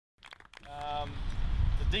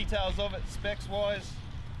Details of it, specs wise,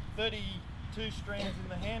 32 strands in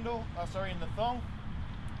the handle, in the thong,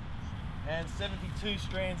 and 72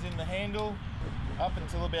 strands in the handle, up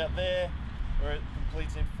until about there, where it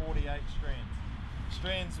completes in 48 strands.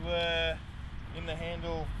 Strands were in the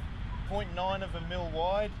handle 0.9 of a mil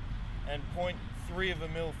wide and 0.3 of a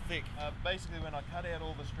mil thick. Basically, when I cut out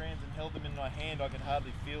all the strands and held them in my hand, I could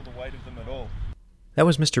hardly feel the weight of them at all. That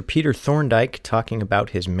was Mr. Peter Thorndike talking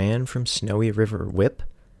about his Man from Snowy River whip,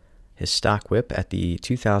 his stock whip at the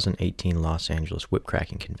 2018 Los Angeles Whip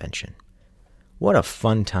Cracking Convention. What a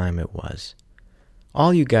fun time it was.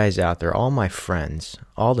 All you guys out there, all my friends,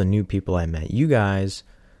 all the new people I met, you guys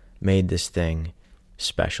made this thing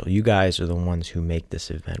special. You guys are the ones who make this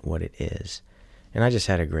event what it is. And I just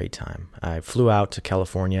had a great time. I flew out to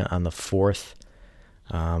California on the 4th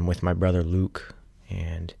with my brother Luke,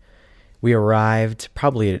 and we arrived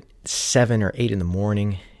probably at 7 or 8 in the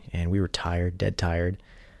morning, and we were tired, dead tired.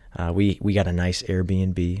 We got a nice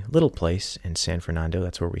Airbnb, little place in San Fernando.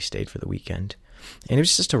 That's where we stayed for the weekend. And it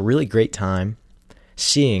was just a really great time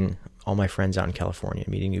seeing all my friends out in California,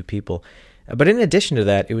 meeting new people. But in addition to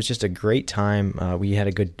that, it was just a great time. We had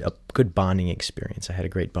a good bonding experience. I had a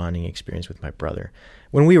great bonding experience with my brother.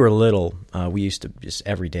 When we were little, we used to just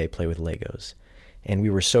every day play with Legos. And we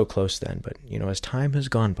were so close then. But, as time has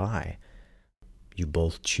gone by, you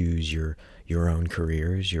both choose your own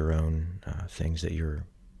careers, your own things that you're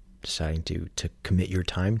deciding to commit your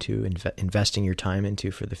time to, investing your time into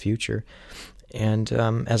for the future. And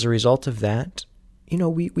as a result of that,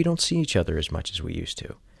 we don't see each other as much as we used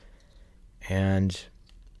to. And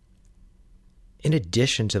in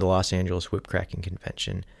addition to the Los Angeles Whip Cracking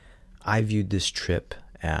Convention, I viewed this trip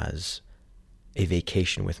as a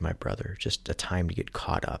vacation with my brother, just a time to get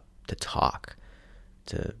caught up, to talk,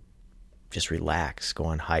 to just relax, go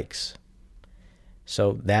on hikes.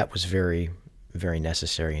 So that was very, very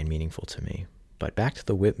necessary and meaningful to me. But back to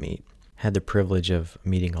the whip meet, had the privilege of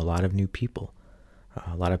meeting a lot of new people,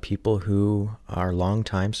 a lot of people who are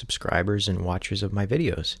longtime subscribers and watchers of my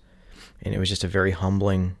videos. And it was just a very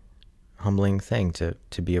humbling thing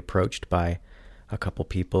to be approached by a couple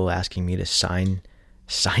people asking me to sign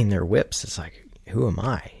their whips. It's like, who am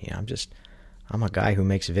I? I'm a guy who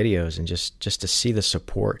makes videos, and just to see the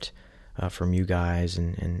support from you guys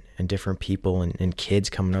and different people and kids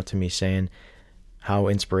coming up to me saying how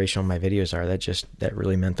inspirational my videos are, that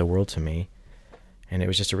really meant the world to me. And it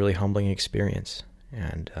was just a really humbling experience.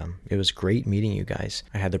 And it was great meeting you guys.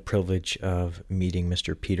 I had the privilege of meeting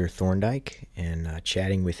Mr. Peter Thorndike and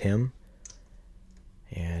chatting with him.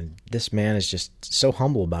 And this man is just so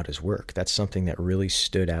humble about his work. That's something that really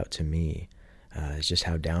stood out to me, is just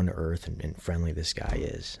how down-to-earth and friendly this guy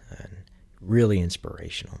is, and really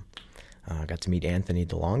inspirational. I got to meet Anthony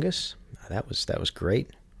DeLongis. That was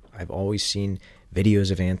great. I've always seen videos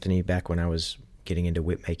of Anthony back when I was getting into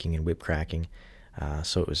whip making and whip cracking.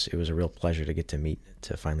 So it was a real pleasure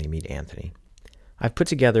to finally meet Anthony. I've put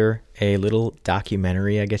together a little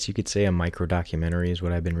documentary, I guess you could say, a micro documentary is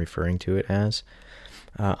what I've been referring to it as,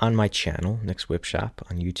 on my channel, Nick's Whip Shop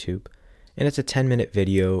on YouTube. And it's a 10-minute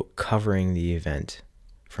video covering the event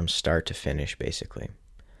from start to finish, basically.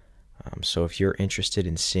 So if you're interested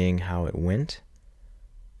in seeing how it went,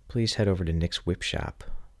 please head over to Nick's Whip Shop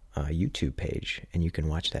YouTube page, and you can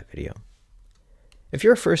watch that video. If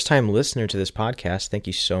you're a first-time listener to this podcast, thank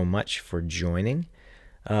you so much for joining.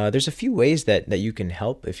 There's a few ways that you can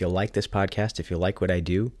help if you like this podcast, if you like what I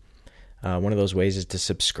do. One of those ways is to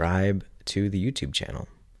subscribe to the YouTube channel.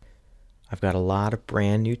 I've got a lot of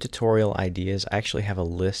brand new tutorial ideas. I actually have a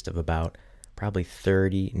list of about probably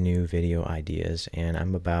 30 new video ideas, and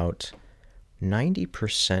I'm about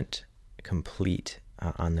 90% complete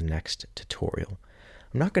on the next tutorial.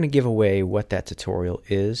 I'm not going to give away what that tutorial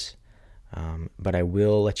is, but I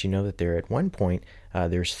will let you know that at one point,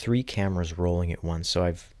 there's 3 cameras rolling at once, so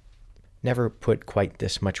I've never put quite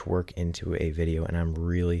this much work into a video, and I'm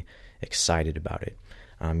really excited about it.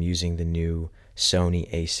 I'm using the new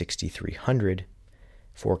Sony a6300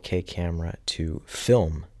 4K camera to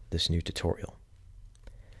film this new tutorial.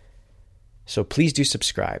 So please do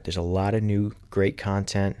subscribe. There's a lot of new great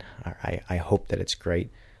content. I hope that it's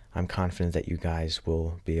great. I'm confident that you guys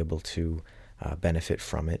will be able to benefit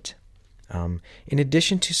from it. In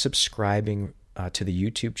addition to subscribing to the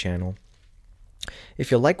YouTube channel,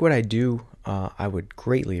 if you like what I do, I would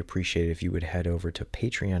greatly appreciate it if you would head over to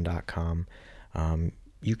patreon.com.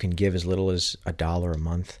 You can give as little as $1 a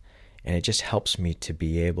month, and it just helps me to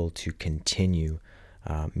be able to continue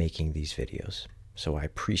making these videos. So I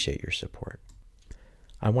appreciate your support.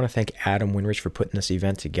 I want to thank Adam Winrich for putting this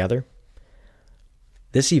event together.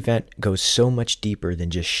 This event goes so much deeper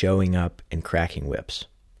than just showing up and cracking whips.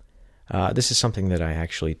 This is something that I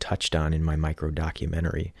actually touched on in my micro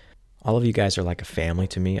documentary. All of you guys are like a family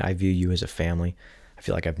to me. I view you as a family. I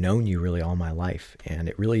feel like I've known you really all my life, and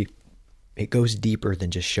it goes deeper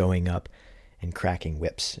than just showing up and cracking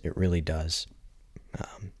whips. It really does.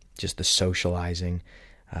 Just the socializing,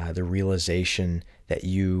 the realization that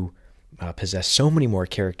you possess so many more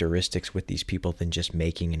characteristics with these people than just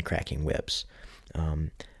making and cracking whips.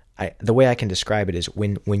 The way I can describe it is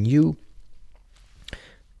when you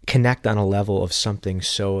connect on a level of something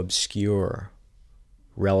so obscure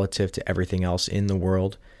relative to everything else in the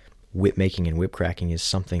world, whip making and whip cracking is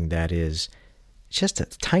something that is just a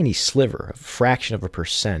tiny sliver, a fraction of a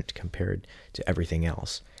percent compared to everything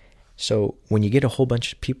else. So when you get a whole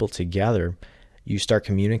bunch of people together, you start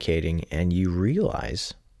communicating and you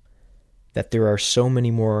realize that there are so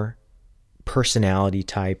many more personality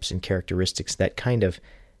types and characteristics that kind of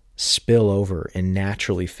spill over and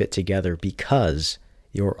naturally fit together because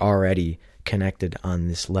you're already connected on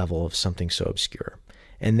this level of something so obscure.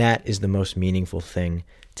 And that is the most meaningful thing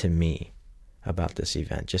to me about this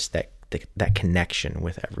event, just that connection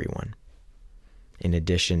with everyone, in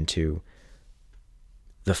addition to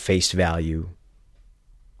the face value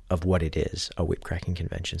of what it is, a whip cracking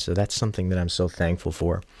convention. So that's something that I'm so thankful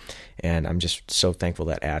for, and I'm just so thankful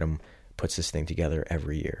that Adam puts this thing together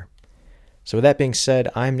every year. So with that being said,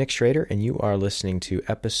 I'm Nick Schrader, and you are listening to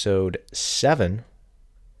episode 7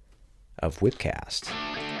 of Whipcast.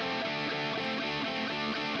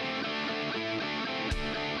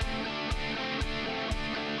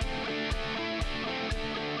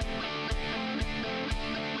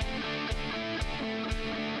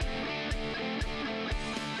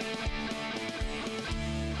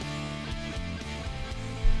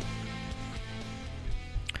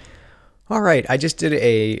 All right, I just did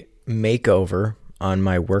a makeover on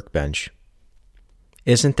my workbench.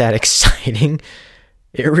 Isn't that exciting?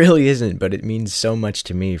 It really isn't, but it means so much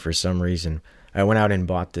to me for some reason. I went out and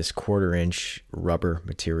bought this 1/4-inch rubber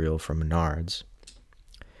material from Menards,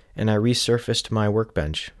 and I resurfaced my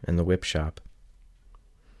workbench in the whip shop.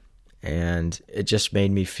 And it just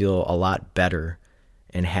made me feel a lot better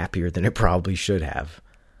and happier than it probably should have.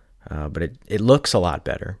 But it looks a lot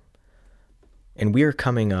better. And we are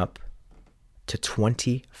coming up to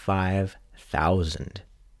 25,000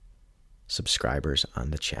 subscribers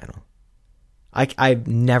on the channel. I've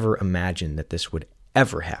never imagined that this would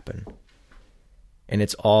ever happen. And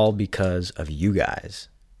it's all because of you guys.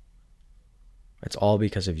 It's all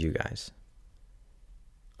because of you guys.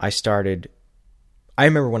 I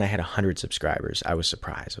remember when I had 100 subscribers, I was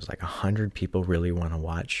surprised. I was like, 100 people really want to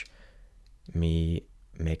watch me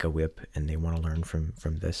make a whip, and they want to learn from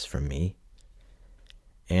me.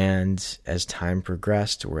 And as time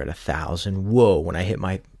progressed, we're at 1,000. Whoa, when I hit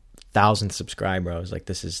my 1,000th subscriber, I was like,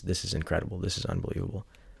 this is incredible. This is unbelievable.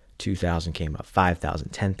 2,000 came up,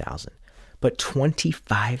 5,000, 10,000. But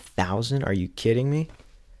 25,000? Are you kidding me?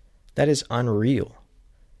 That is unreal.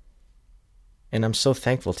 And I'm so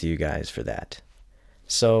thankful to you guys for that.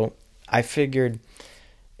 So I figured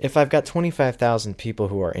if I've got 25,000 people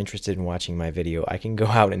who are interested in watching my video, I can go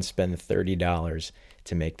out and spend $30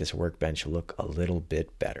 to make this workbench look a little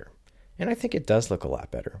bit better. And I think it does look a lot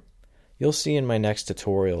better. You'll see in my next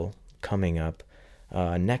tutorial coming up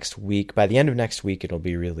next week. By the end of next week, it'll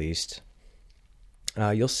be released.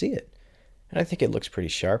 You'll see it. And I think it looks pretty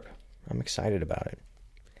sharp. I'm excited about it.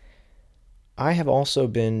 I have also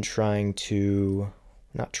been I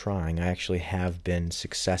actually have been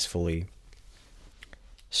successfully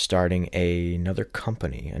starting another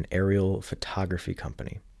company, an aerial photography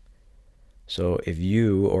company. So if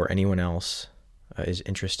you or anyone else is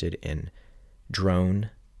interested in drone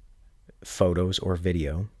photos or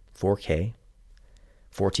video, 4K,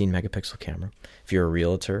 14 megapixel camera, if you're a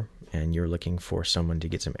realtor and you're looking for someone to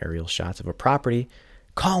get some aerial shots of a property,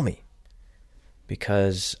 call me,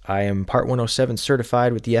 because I am Part 107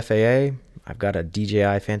 certified with the FAA. I've got a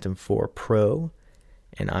DJI Phantom 4 Pro,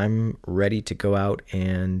 and I'm ready to go out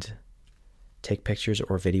and take pictures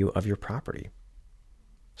or video of your property.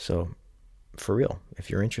 So for real, if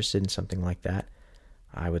you're interested in something like that,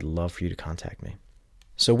 I would love for you to contact me.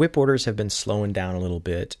 So whip orders have been slowing down a little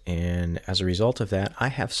bit, and as a result of that, I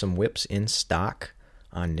have some whips in stock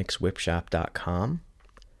on nickswhipshop.com.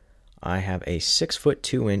 I have a 6'2"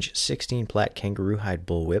 16-plat kangaroo hide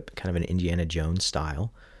bullwhip, kind of an Indiana Jones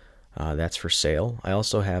style. That's for sale. I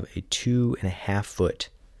also have a 2.5 foot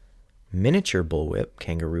miniature bullwhip,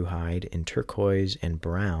 kangaroo hide in turquoise and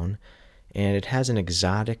brown, and it has an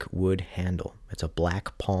exotic wood handle. It's a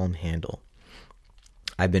black palm handle.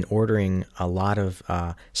 I've been ordering a lot of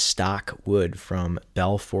stock wood from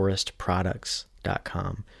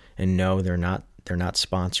bellforestproducts.com, and no, they're not They're not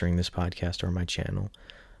sponsoring this podcast or my channel.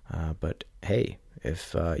 But hey,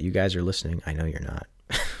 if you guys are listening, I know you're not.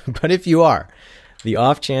 But if you are, the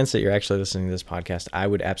off chance that you're actually listening to this podcast, I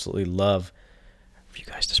would absolutely love for you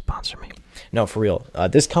guys to sponsor me. No, for real.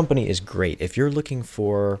 This company is great. If you're looking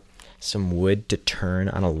for some wood to turn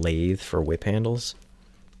on a lathe for whip handles,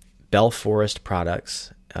 Bell Forest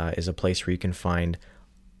Products is a place where you can find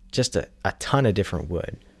just a ton of different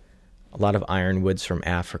wood. A lot of ironwoods from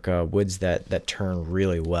Africa, woods that turn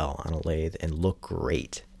really well on a lathe and look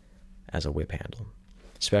great as a whip handle,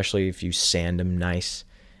 especially if you sand them nice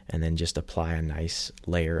and then just apply a nice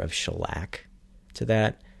layer of shellac to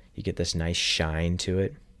that. You get this nice shine to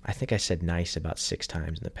it. I think I said nice about 6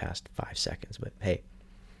 times in the past 5 seconds, but hey,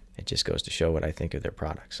 it just goes to show what I think of their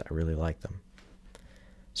products. I really like them.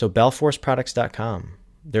 So bellforestproducts.com.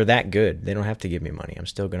 They're that good. They don't have to give me money. I'm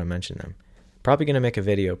still going to mention them. Probably going to make a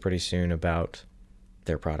video pretty soon about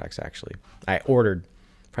their products, actually. I ordered,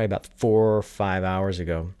 probably about 4 or 5 hours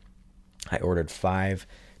ago, I ordered 5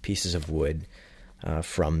 pieces of wood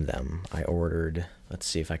from them. I ordered, let's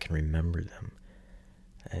see if I can remember them.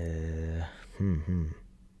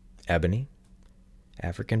 Ebony,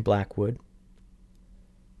 African blackwood.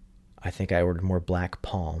 I think I ordered more black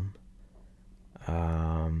palm.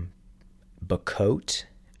 Bacote,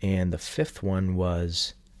 and the 5th one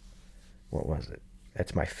was, what was it?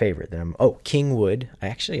 That's my favorite. Kingwood.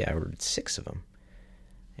 I ordered 6 of them.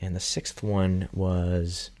 And the 6th one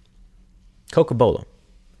was Cocobolo.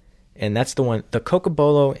 And that's the one, the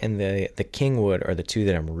Cocobolo and the Kingwood are the 2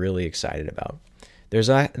 that I'm really excited about.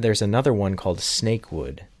 There's another one called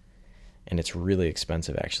Snakewood, and it's really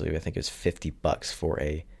expensive actually. I think it's $50 for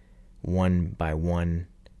a 1 by 1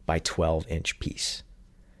 by 12 inch piece.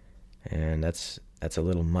 And that's a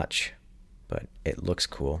little much, but it looks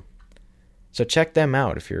cool. So check them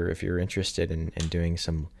out if you're interested in doing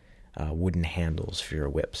some wooden handles for your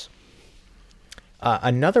whips.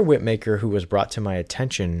 Another whip maker who was brought to my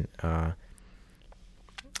attention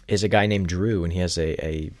is a guy named Drew, and he has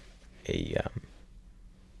a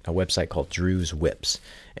website called Drew's Whips,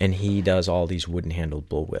 and he does all these wooden handled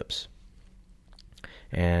bull whips.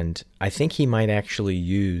 And I think he might actually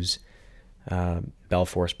use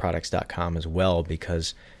bellforestproducts.com as well,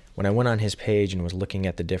 because when I went on his page and was looking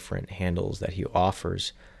at the different handles that he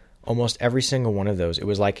offers, almost every single one of those, it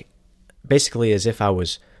was like basically as if I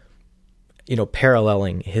was,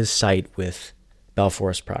 paralleling his site with Bell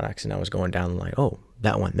Forest Products, and I was going down the line, oh,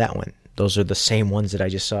 that one, those are the same ones that I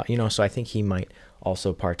just saw, so I think he might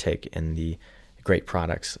also partake in the great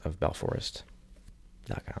products of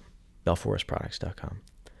bellforest.com, bellforestproducts.com.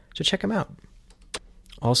 So check him out.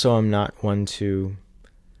 Also, I'm not one to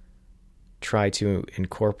try to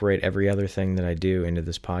incorporate every other thing that I do into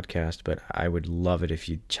this podcast, but I would love it if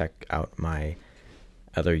you check out my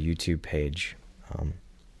other YouTube page,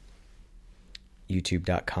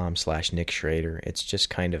 youtube.com/Nick Schrader. It's just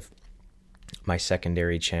kind of my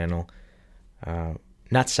secondary channel.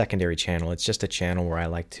 Not secondary channel, it's just a channel where I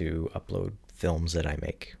like to upload films that I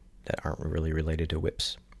make that aren't really related to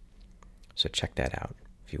whips. So check that out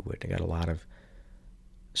if you would. I got a lot of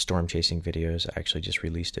storm chasing videos. I actually just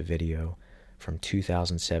released a video from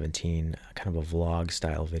 2017, kind of a vlog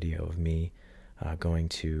style video of me going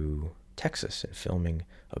to Texas and filming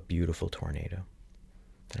a beautiful tornado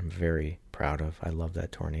that I'm very proud of. I love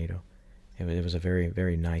that tornado. It was a very,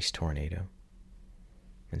 very nice tornado.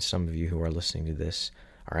 And some of you who are listening to this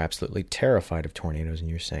are absolutely terrified of tornadoes, and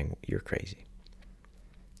you're saying, you're crazy.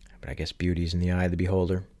 But I guess beauty's in the eye of the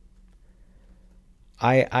beholder.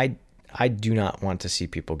 I do not want to see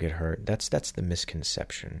people get hurt. That's the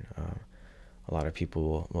misconception. A lot of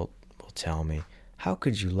people will tell me, how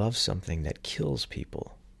could you love something that kills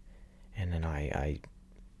people? And then I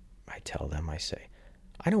tell them, I say,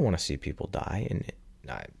 I don't want to see people die. And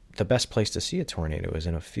the best place to see a tornado is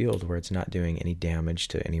in a field where it's not doing any damage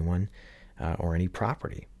to anyone or any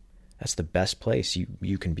property. That's the best place.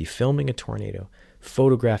 You can be filming a tornado,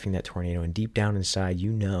 photographing that tornado, and deep down inside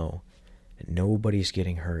you know that nobody's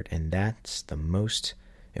getting hurt. And that's the most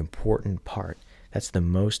important part. That's the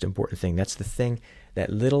most important thing. That's the thing, that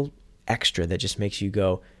little extra that just makes you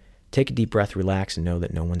go, take a deep breath, relax, and know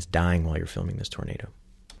that no one's dying while you're filming this tornado.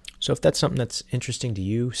 So if that's something that's interesting to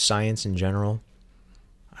you, science in general,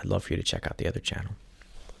 I'd love for you to check out the other channel.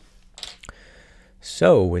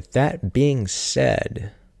 So with that being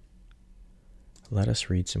said, let us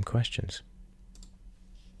read some questions.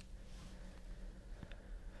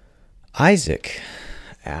 Isaac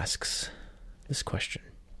asks this question.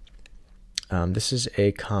 This is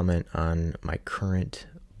a comment on my current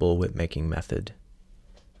bullwhip making method.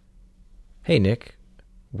 Hey Nick,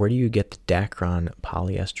 Where do you get the Dacron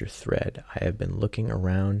polyester thread? I have been looking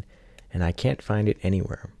around and I can't find it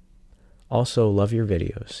anywhere. Also, love your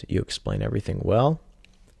videos. You explain everything well.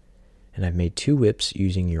 And I've made 2 whips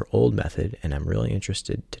using your old method, and I'm really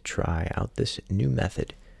interested to try out this new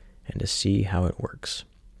method and to see how it works.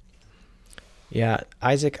 Yeah,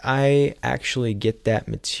 Isaac, I actually get that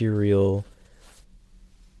material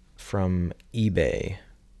from eBay,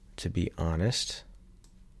 to be honest.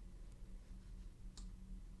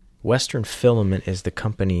 Western Filament is the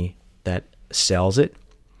company that sells it.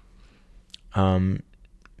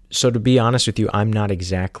 So to be honest with you, I'm not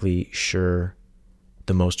exactly sure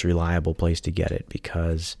the most reliable place to get it,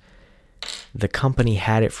 because the company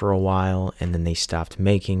had it for a while and then they stopped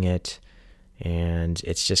making it, and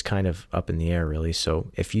it's just kind of up in the air, really.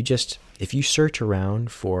 So if you search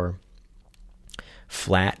around for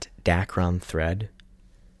flat Dacron thread,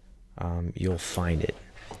 you'll find it.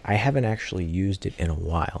 I haven't actually used it in a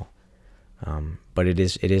while, but it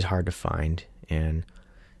is hard to find, and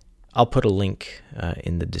I'll put a link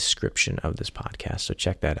in the description of this podcast, so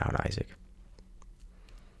check that out, Isaac.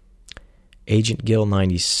 Agent Gill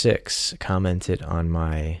 96 commented on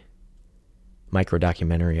my micro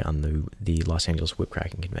documentary on the Los Angeles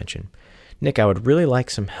Whipcracking Convention. Nick, I would really like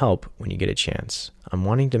some help when you get a chance. I'm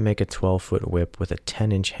wanting to make a 12-foot whip with a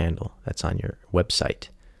 10-inch handle that's on your website.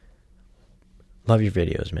 Love your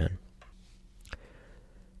videos, man.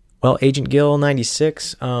 Well, Agent Gill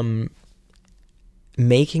 96,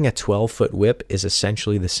 making a 12-foot whip is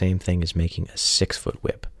essentially the same thing as making a 6-foot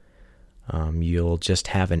whip. You'll just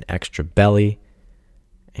have an extra belly,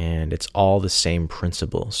 and it's all the same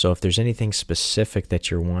principle. So if there's anything specific that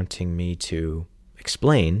you're wanting me to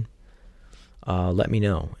explain, let me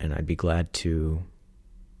know, and I'd be glad to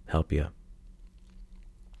help you.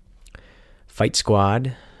 Fight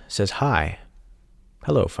Squad says, hi.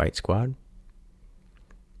 Hello, Fight Squad.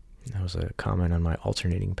 That was a comment on my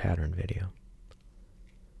alternating pattern video.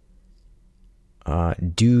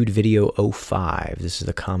 Dude Video 05. This is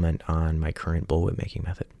the comment on my current bullwhip making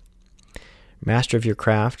method. Master of your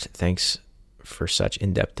craft, thanks for such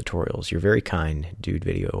in-depth tutorials. You're very kind, Dude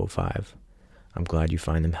Video 05. I'm glad you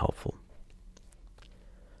find them helpful.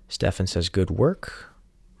 Stefan says, good work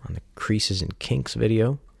on the creases and kinks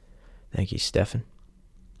video. Thank you, Stefan.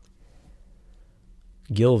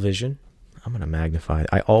 Gill Vision. I'm going to magnify.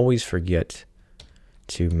 I always forget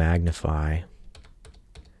to magnify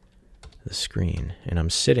the screen, and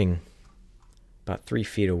I'm sitting about 3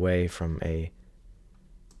 feet away from a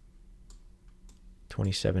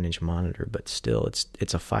 27-inch monitor, but still it's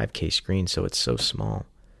a 5K screen, so it's so small.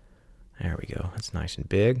 There we go. That's nice and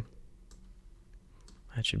big.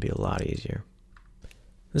 That should be a lot easier.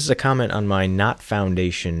 This is a comment on my knot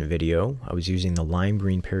foundation video. I was using the lime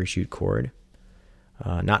green parachute cord,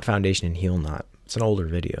 knot foundation and heel knot. It's an older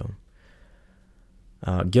video.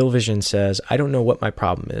 Gill Vision says, I don't know what my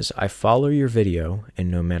problem is. I follow your video, and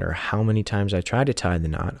no matter how many times I try to tie the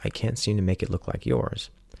knot, I can't seem to make it look like yours.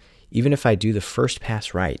 Even if I do the first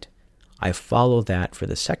pass right, I follow that for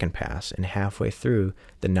the second pass, and halfway through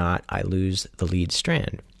the knot, I lose the lead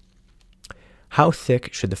strand. How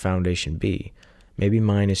thick should the foundation be? Maybe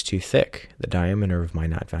mine is too thick. The diameter of my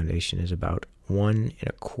knot foundation is about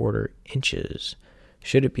 1¼ inches.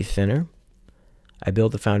 Should it be thinner? I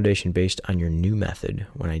built the foundation based on your new method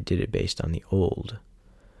when I did it based on the old.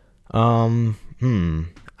 I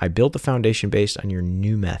built the foundation based on your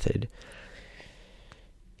new method.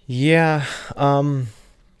 Yeah,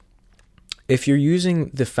 if you're using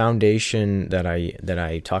the foundation that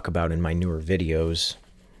I talk about in my newer videos,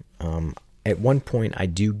 at one point I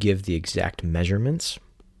do give the exact measurements.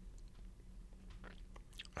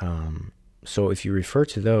 So if you refer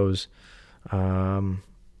to those,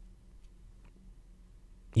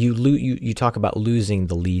 you talk about losing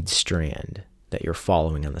the lead strand that you're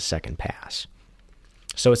following on the second pass.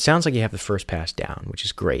 So it sounds like you have the first pass down, which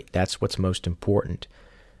is great. That's what's most important.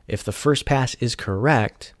 If the first pass is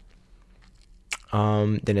correct,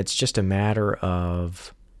 then it's just a matter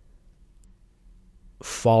of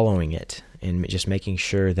following it and just making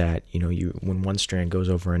sure that, when one strand goes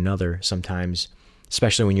over another, sometimes,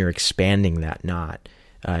 especially when you're expanding that knot,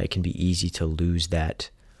 it can be easy to lose that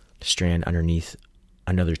strand underneath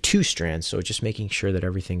another 2 strands. So just making sure that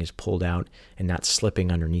everything is pulled out and not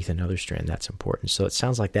slipping underneath another strand, that's important. So it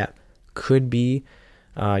sounds like that could be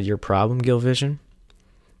your problem, Gill Vision.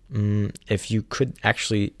 If you could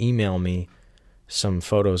actually email me some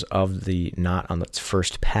photos of the knot on the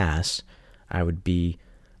first pass, I would be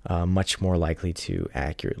much more likely to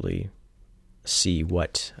accurately see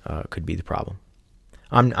what could be the problem.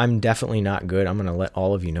 I'm definitely not good. I'm going to let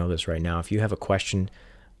all of you know this right now. If you have a question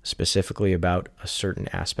specifically about a certain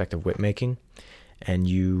aspect of whip making and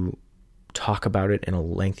you talk about it in a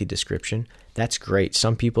lengthy description, that's great.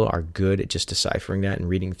 Some people are good at just deciphering that and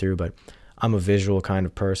reading through, but I'm a visual kind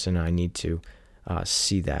of person. I need to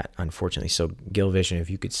see that, unfortunately. So Gill Vision, if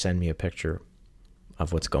you could send me a picture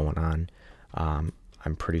of what's going on,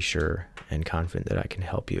 I'm pretty sure and confident that I can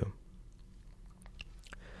help you.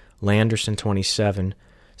 Landerson27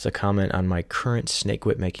 is a comment on my current snake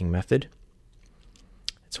whip making method.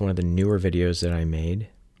 It's one of the newer videos that I made,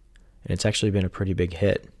 and it's actually been a pretty big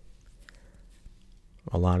hit.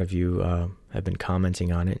 A lot of you have been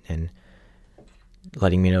commenting on it and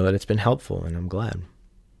letting me know that it's been helpful, and I'm glad.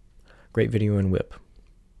 Great video and whip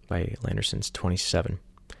by Landerson's27.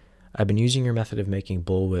 I've been using your method of making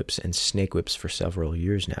bull whips and snake whips for several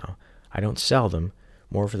years now. I don't sell them,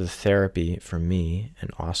 more for the therapy for me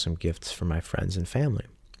and awesome gifts for my friends and family.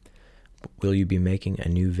 Will you be making a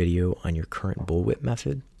new video on your current bull whip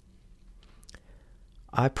method?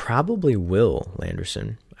 I probably will,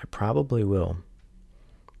 Landerson. I probably will.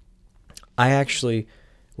 I actually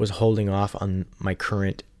was holding off on my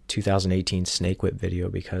current 2018 snake whip video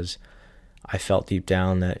because I felt deep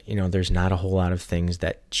down that, there's not a whole lot of things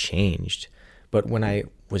that changed. But when I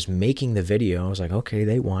was making the video, I was like, okay,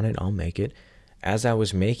 they want it, I'll make it. As I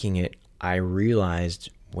was making it, I realized,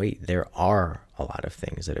 wait, there are a lot of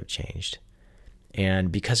things that have changed.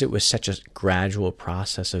 And because it was such a gradual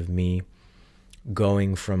process of me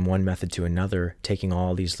going from one method to another, taking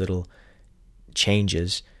all these little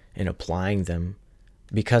changes and applying them,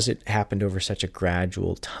 because it happened over such a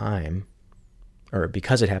gradual time, or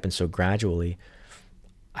because it happened so gradually,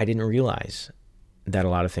 I didn't realize that a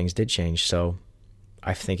lot of things did change. So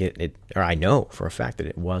I think I know for a fact that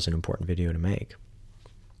it was an important video to make,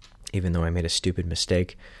 even though I made a stupid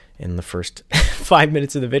mistake in the first 5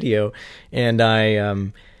 minutes of the video, and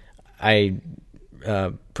I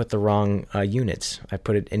put the wrong units. I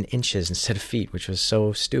put it in inches instead of feet, which was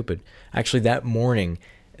so stupid. Actually, that morning,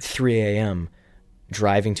 3 a.m.,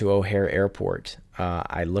 driving to O'Hare Airport,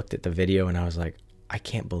 I looked at the video and I was like, I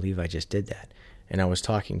can't believe I just did that. And I was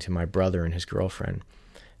talking to my brother and his girlfriend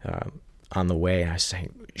on the way, and I was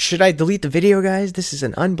saying, should I delete the video, guys? This is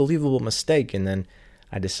an unbelievable mistake. And then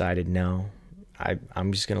I decided, no,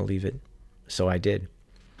 I'm just going to leave it. So I did.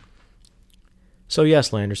 So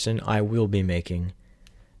yes, Landerson, I will be making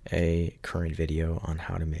a current video on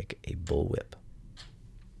how to make a bullwhip.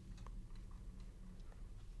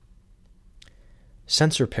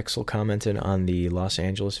 Sensor Pixel commented on the Los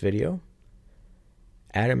Angeles video.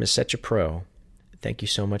 Adam is such a pro. Thank you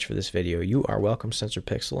so much for this video. You are welcome, Sensor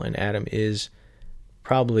Pixel, and Adam is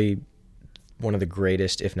probably one of the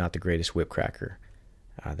greatest, if not the greatest, whip cracker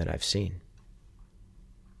that I've seen.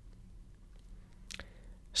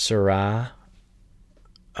 Sarah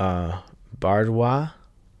Bardwa,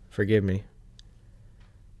 forgive me.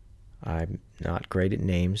 I'm not great at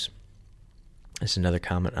names. This is another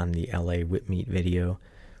comment on the LA Whip Meet video.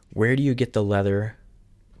 Where do you get the leather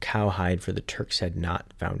cowhide for the Turk's Head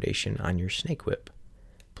Knot foundation on your snake whip?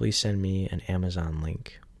 Please send me an Amazon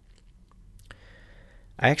link.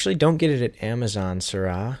 I actually don't get it at Amazon,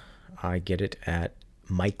 Sarah. I get it at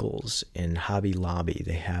Michael's in Hobby Lobby.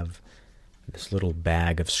 They have this little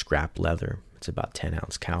bag of scrap leather. It's about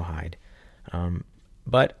 10-ounce cowhide.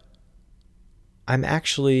 But I'm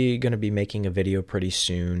actually going to be making a video pretty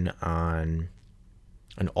soon on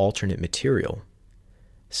an alternate material,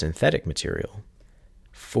 synthetic material,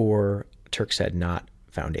 for Turk's Head Knot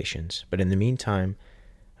foundations. But in the meantime,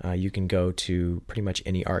 you can go to pretty much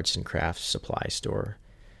any arts and crafts supply store,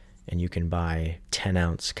 and you can buy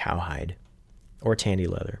 10-ounce cowhide or tandy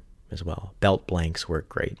leather as well. Belt blanks work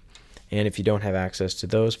great. And if you don't have access to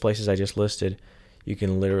those places I just listed, you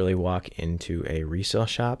can literally walk into a resale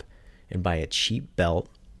shop and buy a cheap belt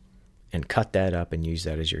and cut that up and use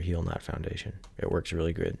that as your heel knot foundation. It works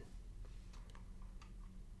really good.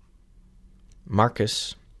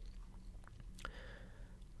 Marcus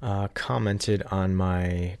commented on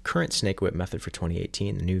my current snake whip method for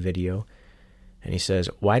 2018, the new video, and he says,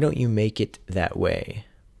 why don't you make it that way?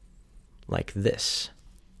 Like this.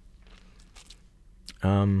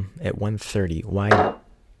 At 1:30,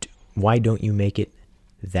 why don't you make it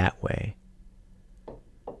that way?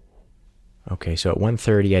 Okay, so at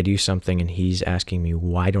 1:30 I do something and he's asking me,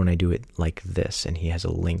 why don't I do it like this? And he has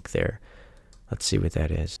a link there. Let's see what that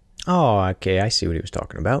is. Oh, okay, I see what he was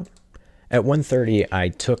talking about. At 1:30 I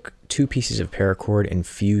took two pieces of paracord and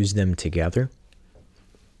fused them together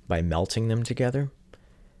by melting them together.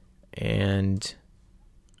 And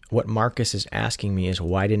what Marcus is asking me is,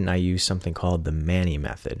 why didn't I use something called the Manny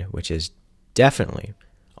method, which is definitely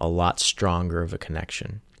a lot stronger of a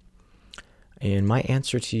connection. And my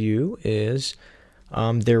answer to you is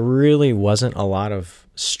there really wasn't a lot of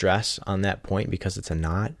stress on that point because it's a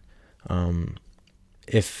knot.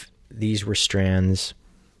 If these were strands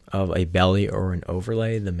of a belly or an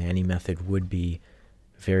overlay, the Manny method would be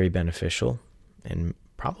very beneficial and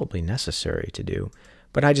probably necessary to do.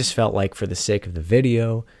 But I just felt like for the sake of the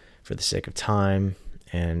video, for the sake of time,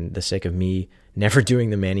 and the sake of me never doing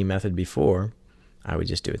the Manny method before, I would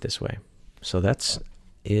just do it this way. So that's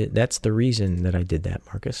it. That's the reason that I did that,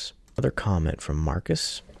 Marcus. Another comment from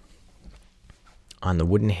Marcus on the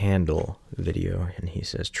wooden handle video, and he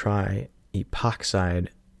says, try epoxide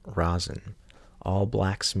rosin. All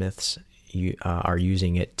blacksmiths are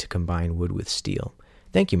using it to combine wood with steel.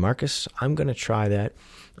 Thank you, Marcus. I'm going to try that.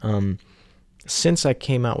 Since I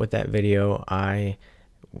came out with that video, I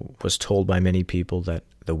was told by many people that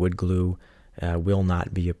the wood glue will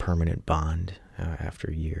not be a permanent bond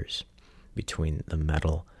after years between the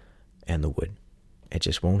metal and the wood. It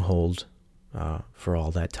just won't hold for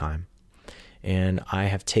all that time. And I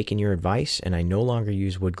have taken your advice, and I no longer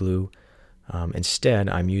use wood glue. Instead,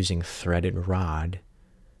 I'm using threaded rod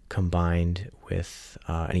combined with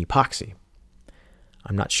an epoxy.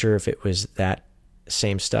 I'm not sure if it was that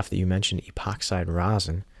same stuff that you mentioned, epoxide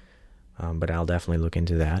rosin, but I'll definitely look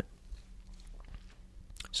into that.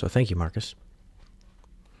 So thank you, Marcus.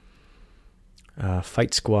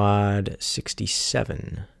 Fight Squad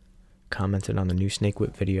 67 commented on the new snake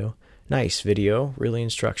whip video. Nice video, really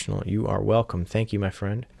instructional. You are welcome. Thank you, my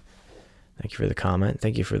friend. Thank you for the comment.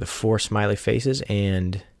 Thank you for the 4 smiley faces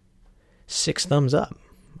and 6 thumbs up.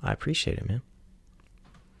 I appreciate it, man.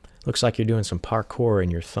 Looks like you're doing some parkour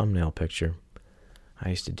in your thumbnail picture. I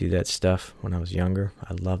used to do that stuff when I was younger.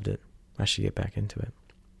 I loved it. I should get back into it.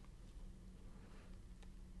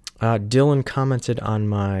 Dylan commented on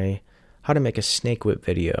my how to make a snake whip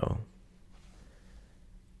video.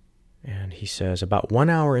 And he says, about 1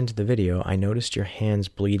 hour into the video, I noticed your hands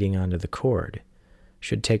bleeding onto the cord.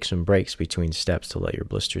 Should take some breaks between steps to let your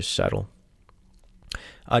blisters settle.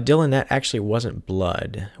 Dylan, that actually wasn't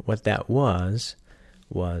blood. What that was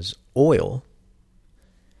oil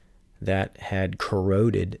that had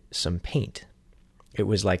corroded some paint. It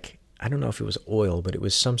was like, I don't know if it was oil, but it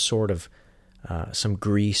was some sort of some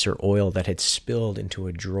grease or oil that had spilled into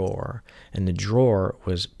a drawer, and the drawer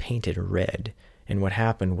was painted red. And what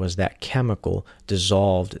happened was that chemical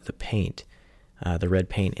dissolved the paint, the red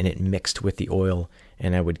paint, and it mixed with the oil,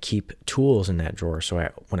 and I would keep tools in that drawer. So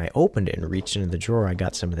when I opened it and reached into the drawer, I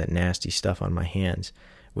got some of that nasty stuff on my hands,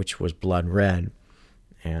 which was blood red,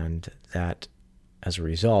 and that, as a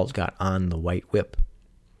result, got on the white whip.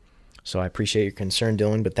 So I appreciate your concern,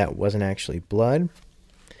 Dylan, but that wasn't actually blood.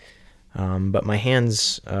 But my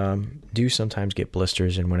hands do sometimes get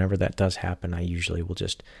blisters, and whenever that does happen, I usually will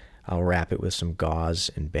I'll wrap it with some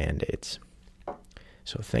gauze and Band-Aids.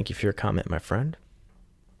 So thank you for your comment, my friend.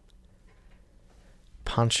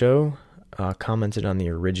 Pancho commented on the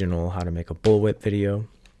original How to Make a Bullwhip video.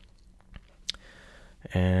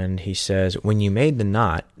 And he says, when you made the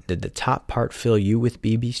knot, did the top part fill you with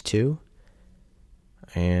BBs too?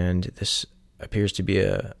 And this appears to be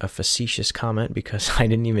a facetious comment because I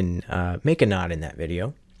didn't even make a knot in that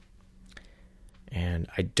video. And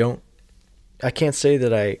I can't say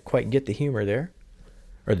that I quite get the humor there,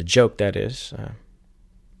 or the joke, that is.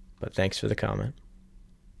 But thanks for the comment.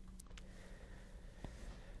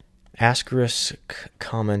 Ascaris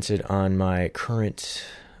commented on my current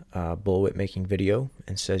bullwhip making video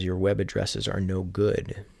and says your web addresses are no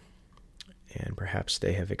good, and perhaps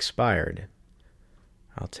they have expired.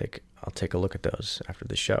 I'll take a look at those after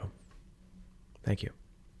the show. Thank you.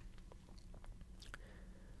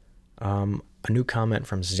 A new comment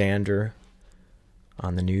from Xander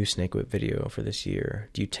on the new snake whip video for this year.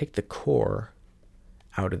 Do you take the core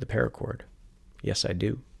out of the paracord? Yes, I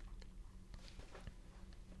do.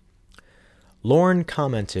 Lauren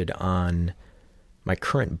commented on my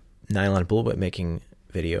current nylon bullwhip making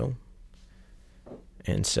video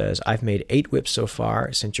and says, I've made 8 whips so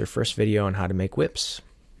far since your first video on how to make whips.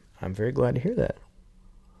 I'm very glad to hear that.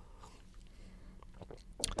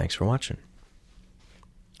 Thanks for watching.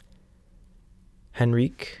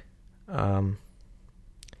 Henrique,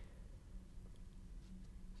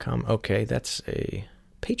 okay, that's a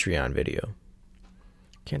Patreon video.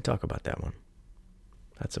 Can't talk about that one.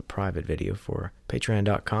 That's a private video for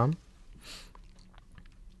patreon.com.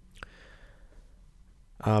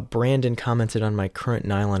 Brandon commented on my current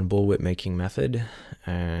nylon bullwhip making method,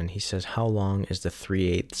 and he says, how long is the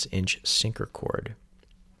 3/8 inch sinker cord?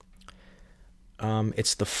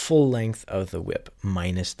 It's the full length of the whip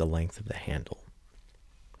minus the length of the handle.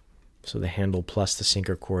 So the handle plus the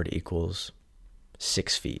sinker cord equals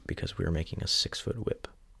 6 feet because we were making a 6-foot whip.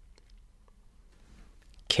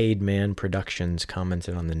 Cademan Productions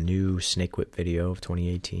commented on the new snake whip video of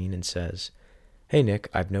 2018 and says, "Hey Nick,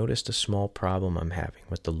 I've noticed a small problem I'm having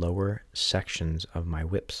with the lower sections of my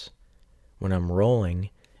whips. When I'm rolling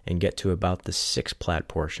and get to about the 6-plat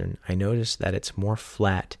portion, I notice that it's more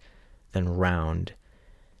flat than round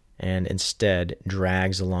and instead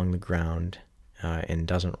drags along the ground and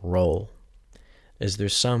doesn't roll. Is there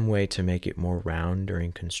some way to make it more round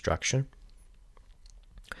during construction?"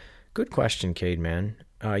 Good question, Cademan.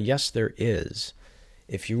 Yes, there is.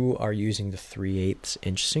 If you are using the 3/8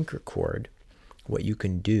 inch sinker cord, what you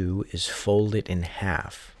can do is fold it in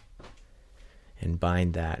half and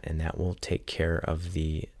bind that, and that will take care of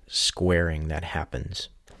the squaring that happens.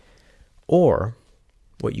 Or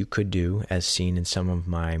what you could do, as seen in some of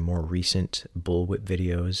my more recent bullwhip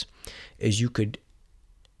videos, is you could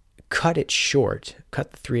cut it short,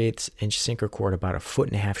 cut the 3/8 inch sinker cord about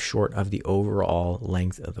 1.5 feet short of the overall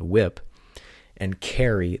length of the whip, and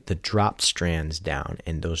carry the dropped strands down,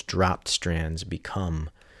 and those dropped strands become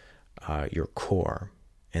your core.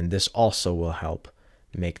 And this also will help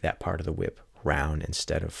make that part of the whip round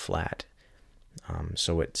instead of flat,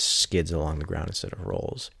 so it skids along the ground instead of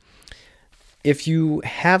rolls. If you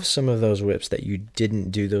have some of those whips that you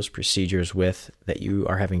didn't do those procedures with, that you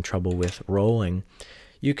are having trouble with rolling,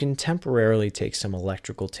 you can temporarily take some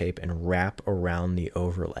electrical tape and wrap around the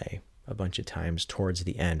overlay a bunch of times towards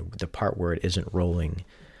the end, the part where it isn't rolling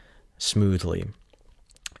smoothly.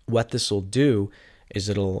 What this will do is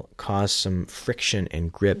it'll cause some friction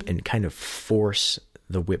and grip and kind of force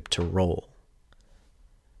the whip to roll.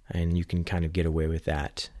 And you can kind of get away with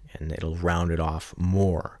that, and it'll round it off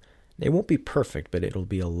more. It won't be perfect, but it'll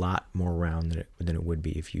be a lot more round than it would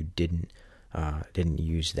be if you didn't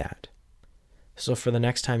use that. So for the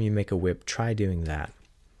next time you make a whip, try doing that.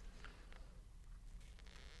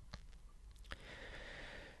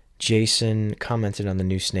 Jason commented on the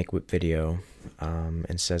new snake whip video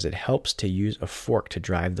and says it helps to use a fork to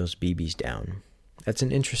drive those BBs down. That's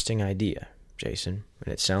an interesting idea, Jason,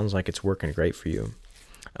 and it sounds like it's working great for you.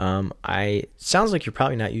 Sounds like you're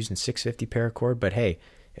probably not using 650 paracord, but hey,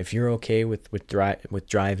 if you're okay with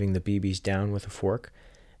driving the BBs down with a fork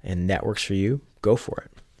and that works for you, go for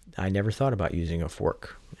it. I never thought about using a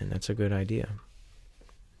fork, and that's a good idea.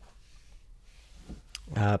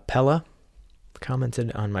 Pella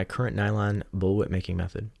commented on my current nylon bullwhip making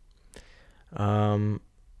method.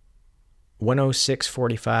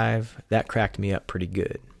 106.45, that cracked me up pretty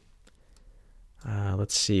good.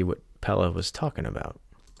 Let's see what Pella was talking about.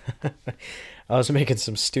 I was making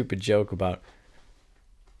some stupid joke about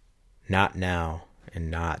not now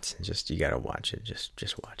and not, and just, you gotta watch it,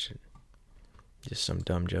 just watch it. Just some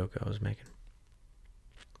dumb joke I was making.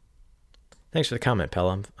 Thanks for the comment,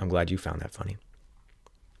 Pella. I'm glad you found that funny.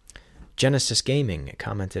 Genesis Gaming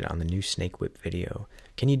commented on the new snake whip video.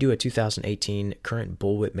 Can you do a 2018 current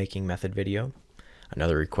bullwhip making method video?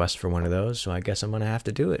 Another request for one of those, so I guess I'm going to have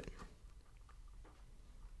to do it.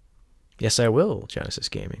 Yes, I will, Genesis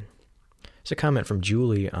Gaming. It's a comment from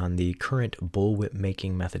Julie on the current bullwhip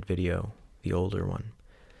making method video, the older one.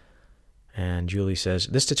 And Julie says,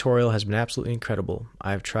 "This tutorial has been absolutely incredible.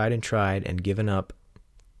 I've tried and given up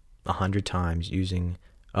 100 times,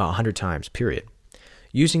 period.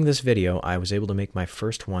 Using this video, I was able to make my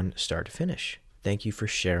first one start to finish. Thank you for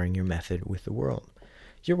sharing your method with the world."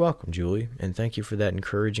 You're welcome, Julie, and thank you for that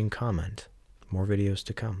encouraging comment. More videos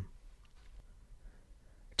to come.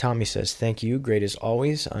 Tommy says, "Thank you. Great as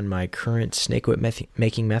always on my current snake whip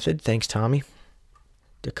making method." Thanks, Tommy.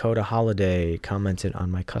 Dakota Holiday commented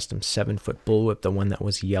on my custom 7-foot bullwhip, the one that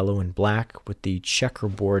was yellow and black with the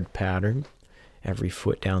checkerboard pattern every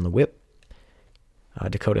foot down the whip.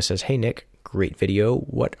 Dakota says, "Hey, Nick, great video.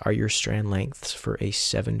 What are your strand lengths for a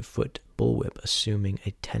 7-foot bullwhip, assuming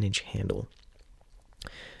a 10-inch handle?"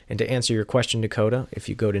 And to answer your question, Dakota, if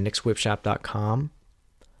you go to nickswhipshop.com,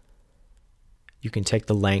 you can take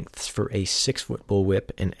the lengths for a 6-foot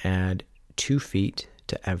bullwhip and add 2 feet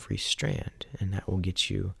to every strand, and that will get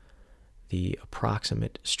you the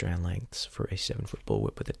approximate strand lengths for a 7-foot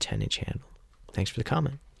bullwhip with a 10-inch handle. Thanks for the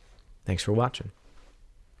comment. Thanks for watching.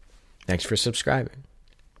 Thanks for subscribing.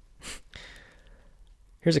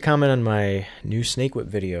 Here's a comment on my new snake whip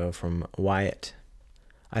video from Wyatt.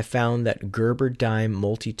 "I found that Gerber Dime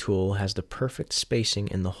multi-tool has the perfect spacing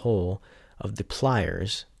in the hole of the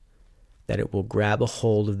pliers that it will grab a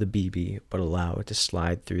hold of the BB but allow it to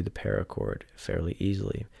slide through the paracord fairly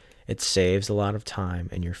easily. It saves a lot of time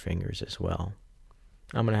and your fingers as well."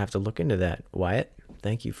 I'm going to have to look into that, Wyatt.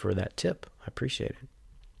 Thank you for that tip. I appreciate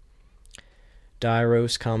it.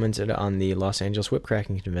 Dairos commented on the Los Angeles Whip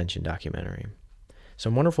Cracking Convention documentary.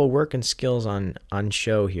 Some wonderful work and skills on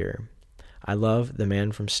show here. I love The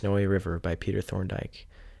Man from Snowy River by Peter Thorndike.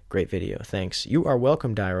 Great video. Thanks. You are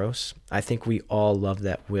welcome, Dairos. I think we all love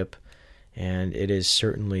that whip, and it is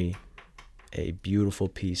certainly a beautiful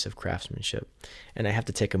piece of craftsmanship. And I have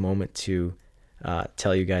to take a moment to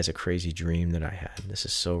tell you guys a crazy dream that I had. This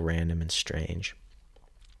is so random and strange.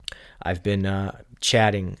 I've been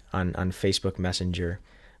chatting on Facebook Messenger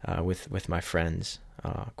with my friends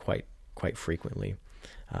quite frequently.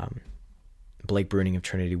 Blake Bruning of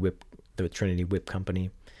the Trinity Whip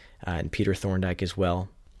Company, and Peter Thorndike as well.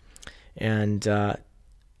 And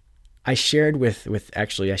I shared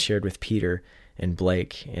with Peter and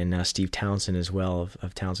Blake and Steve Townsend as well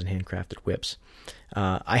of Townsend Handcrafted Whips.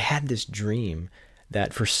 I had this dream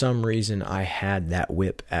that for some reason I had that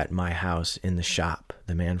whip at my house in the shop,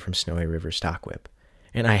 the Man from Snowy River stock whip.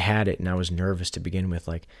 And I had it, and I was nervous to begin with,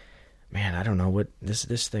 like, man, I don't know what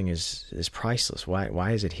this thing is priceless.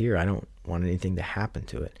 Why is it here? I don't want anything to happen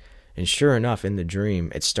to it. And sure enough, in the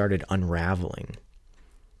dream, it started unraveling.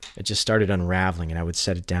 It just started unraveling, and I would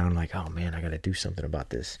set it down like, oh man, I got to do something about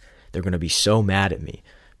this. They're going to be so mad at me.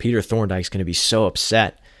 Peter Thorndike's going to be so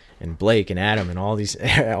upset, and Blake and Adam and all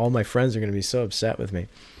my friends are going to be so upset with me.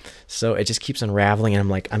 So it just keeps unraveling,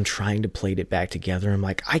 and I'm trying to plait it back together. I'm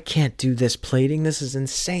like, I can't do this plating. This is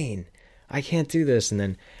insane. I can't do this. And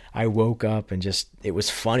then I woke up, and it was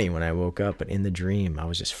funny when I woke up, but in the dream, I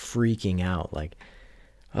was just freaking out. Like,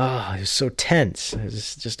 it was so tense. It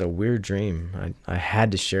was just a weird dream. I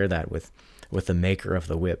had to share that with the maker of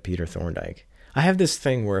the whip, Peter Thorndike. I have this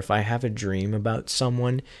thing where if I have a dream about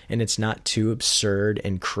someone and it's not too absurd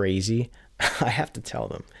and crazy, I have to tell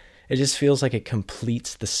them. It just feels like it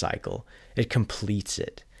completes the cycle. It completes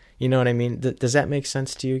it. You know what I mean? Does that make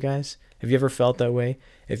sense to you guys? Have you ever felt that way?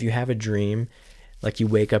 If you have a dream, like you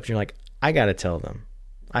wake up and you're like, I got to tell them.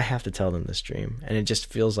 I have to tell them this dream. And it just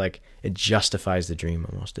feels like it justifies the dream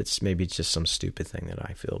almost. Maybe it's just some stupid thing that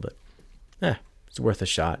I feel, but it's worth a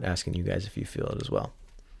shot asking you guys if you feel it as well.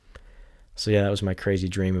 So yeah, that was my crazy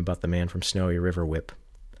dream about the Man from Snowy River whip.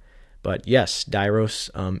 But yes, Dairos,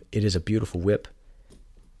 it is a beautiful whip.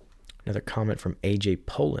 Another comment from AJ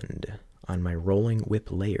Poland on my rolling whip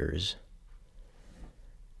layers.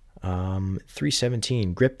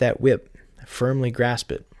 317, grip that whip, firmly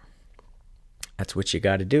grasp it. That's what you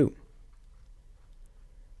got to do.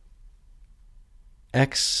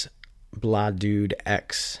 X Bladude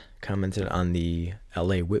X commented on the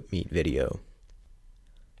LA Whip Meet video.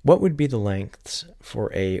 What would be the lengths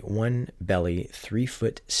for a one belly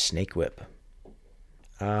 3-foot snake whip?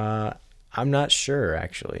 I'm not sure,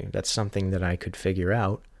 actually. That's something that I could figure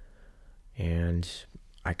out, and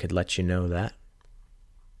I could let you know that.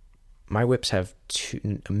 My whips have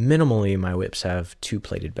my whips have 2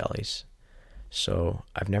 plated bellies. So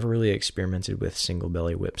I've never really experimented with single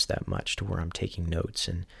belly whips that much to where I'm taking notes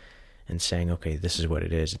and saying, okay, this is what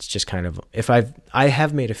it is. It's just kind of, I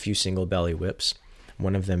have made a few single belly whips,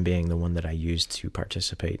 one of them being the one that I used to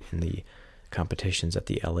participate in the competitions at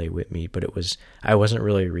the LA Whip Meet, but I wasn't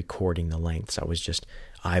really recording the lengths. I was just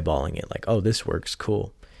eyeballing it like, oh, this works,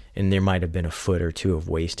 cool. And there might have been a foot or two of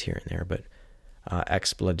waste here and there, but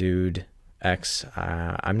X Bladude X,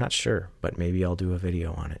 I'm not sure, but maybe I'll do a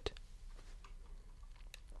video on it.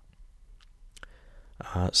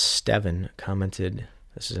 Steven commented,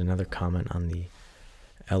 this is another comment on the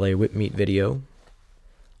LA Whip Meet video.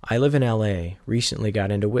 I live in LA, recently got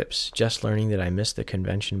into whips, just learning that I missed the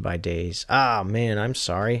convention by days. Ah, man, I'm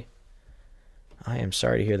sorry. I am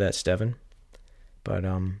sorry to hear that, Steven. But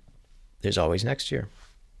there's always next year.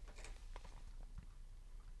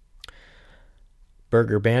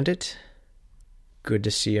 Burger Bandit, good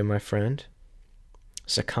to see you, my friend.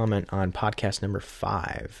 It's a comment on podcast number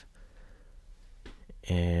 5.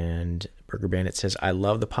 And Burger Bandit says, I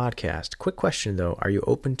love the podcast. Quick question, though. Are you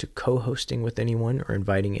open to co-hosting with anyone or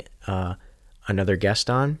inviting another guest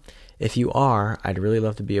on? If you are, I'd really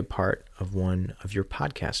love to be a part of one of your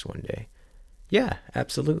podcasts one day. Yeah,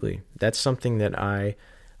 absolutely. That's something that I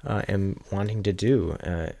am wanting to do.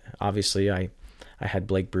 Obviously, I had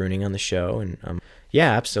Blake Bruning on the show. And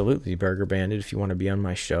yeah, absolutely, Burger Bandit, if you want to be on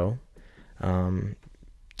my show.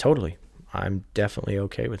 Totally. I'm definitely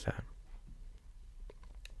okay with that.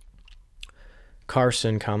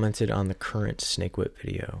 Carson commented on the current snake whip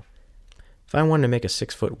video. If I wanted to make a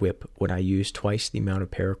 6-foot whip, would I use twice the amount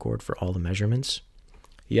of paracord for all the measurements?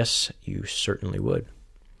 Yes, you certainly would.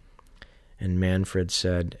 And Manfred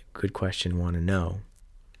said, good question, want to know.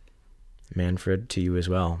 Manfred, to you as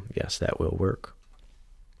well. Yes, that will work.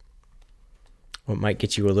 What might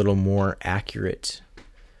get you a little more accurate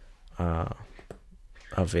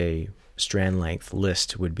of a strand length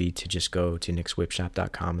list would be to just go to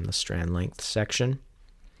nickswhipshop.com in the strand length section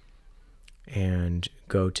and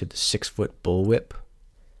go to the 6-foot bullwhip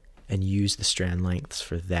and use the strand lengths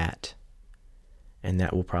for that. And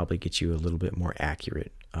that will probably get you a little bit more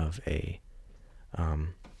accurate of a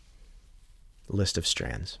list of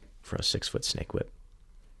strands for a 6-foot snake whip.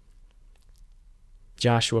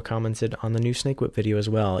 Joshua commented on the new snake whip video as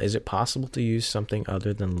well. Is it possible to use something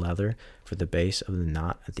other than leather for the base of the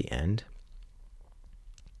knot at the end?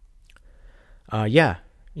 Yeah,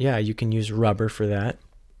 you can use rubber for that.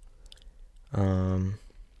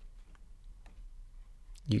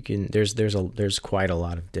 You can. There's quite a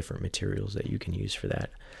lot of different materials that you can use for that.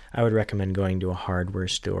 I would recommend going to a hardware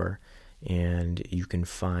store, and you can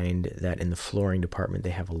find that in the flooring department they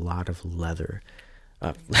have a lot of leather.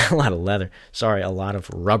 A lot of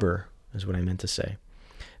rubber is what I meant to say.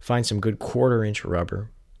 Find some good 1/4-inch rubber.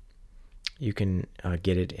 You can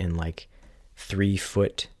get it in like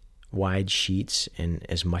 3-foot wide sheets in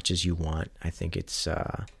as much as you want. I think it's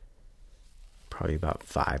probably about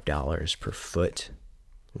 $5 per foot,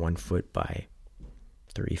 1 foot by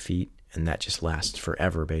 3 feet, and that just lasts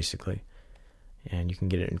forever basically. And you can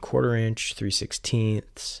get it in 1/4-inch,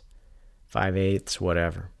 3/16, 5/8,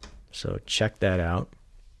 whatever. So check that out,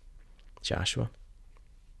 Joshua.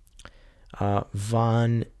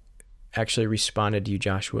 Vaughn actually responded to you,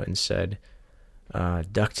 Joshua, and said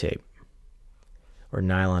duct tape or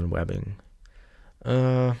nylon webbing.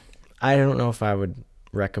 I don't know if I would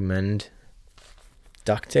recommend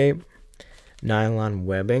duct tape. Nylon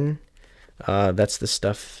webbing, that's the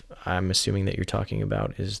stuff I'm assuming that you're talking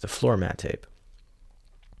about is the floor mat tape.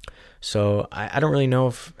 So I don't really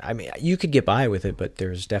know you could get by with it, but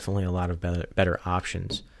there's definitely a lot of better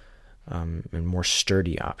options and more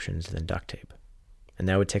sturdy options than duct tape. And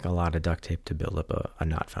that would take a lot of duct tape to build up a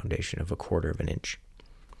knot foundation of 1/4 inch.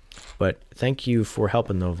 But thank you for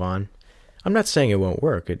helping though, Vaughn. I'm not saying it won't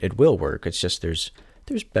work. It will work. It's just there's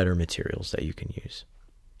better materials that you can use.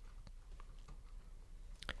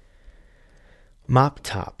 Mop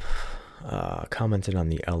Top commented on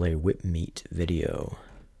the LA Whip Meet video.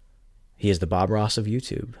 He is the Bob Ross of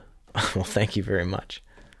YouTube. Well, thank you very much.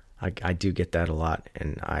 I do get that a lot,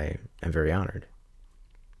 and I am very honored.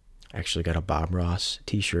 I actually got a Bob Ross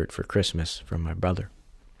t-shirt for Christmas from my brother.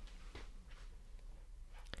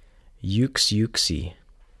 Yuxi.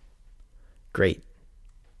 Great.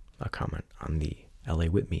 A comment on the LA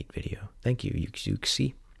Whip Meet video. Thank you,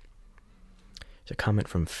 Yuxi. There's a comment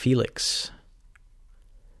from Felix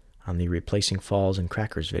on the Replacing Falls and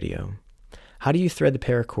Crackers video. How do you thread the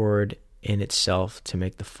paracord in itself to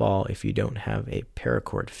make the fall if you don't have a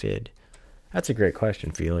paracord fid? That's a great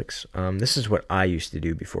question, Felix. This is what I used to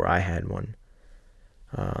do before I had one.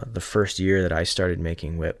 The first year that I started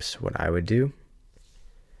making whips, what I would do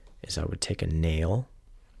is I would take a nail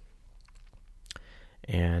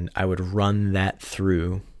and I would run that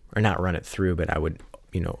through, or not run it through, but I would,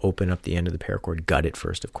 open up the end of the paracord, gut it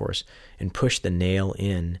first, of course, and push the nail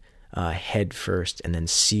in head first and then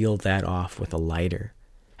seal that off with a lighter.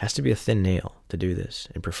 Has to be a thin nail to do this,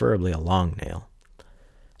 and preferably a long nail.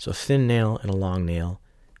 So thin nail and a long nail.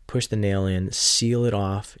 Push the nail in, seal it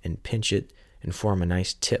off, and pinch it and form a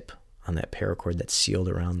nice tip on that paracord that's sealed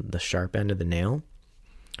around the sharp end of the nail.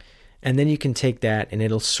 And then you can take that and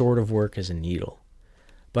it'll sort of work as a needle.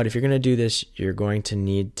 But if you're going to do this, you're going to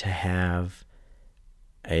need to have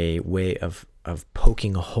a way of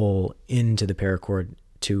poking a hole into the paracord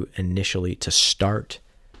to start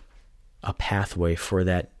a pathway for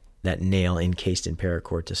that nail encased in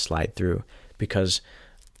paracord to slide through. Because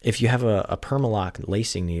if you have a Permalock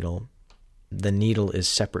lacing needle, the needle is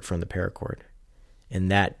separate from the paracord, and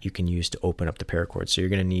that you can use to open up the paracord. So you're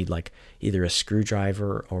going to need like either a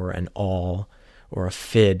screwdriver or an awl or a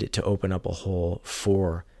fid to open up a hole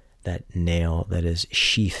for that nail that is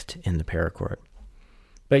sheathed in the paracord.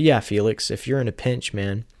 But yeah, Felix, if you're in a pinch,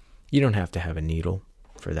 man, you don't have to have a needle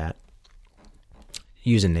for that.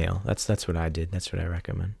 Use a nail. That's what I did. That's what I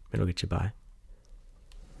recommend. It'll get you by.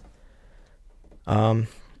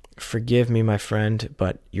 Forgive me, my friend,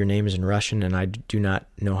 but your name is in Russian, and I do not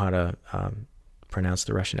know how to pronounce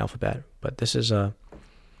the Russian alphabet. But this is a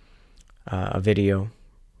video,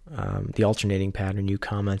 the alternating pattern. You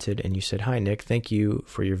commented and you said, "Hi, Nick. Thank you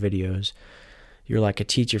for your videos. You're like a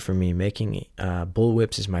teacher for me. Making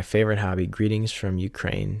bullwhips is my favorite hobby. Greetings from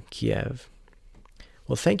Ukraine, Kiev."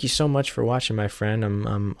 Well, thank you so much for watching, my friend.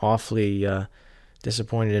 I'm awfully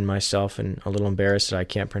disappointed in myself and a little embarrassed that I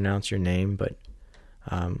can't pronounce your name, but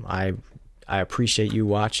I appreciate you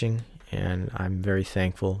watching, and I'm very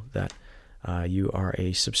thankful that you are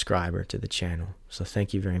a subscriber to the channel. So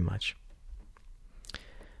thank you very much.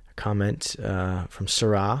 A comment from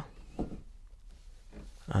Sarah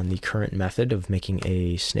on the current method of making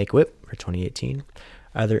a snake whip for 2018.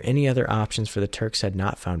 Are there any other options for the Turk's Head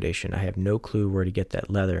Knot Foundation? I have no clue where to get that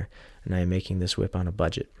leather, and I am making this whip on a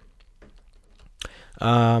budget.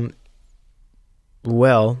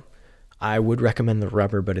 Well, I would recommend the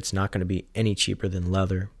rubber, but it's not going to be any cheaper than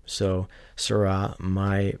leather. So, Sarah,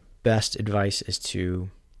 my best advice is to,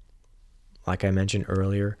 like I mentioned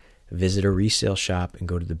earlier, visit a resale shop and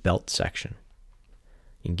go to the belt section.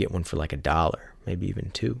 You can get one for like $1, maybe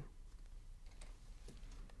even $2.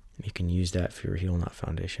 You can use that for your heel knot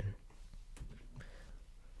foundation.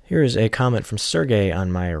 Here is a comment from Sergey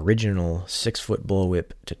on my original 6-foot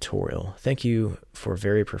bullwhip tutorial. Thank you for a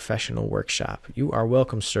very professional workshop. You are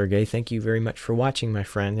welcome, Sergey. Thank you very much for watching, my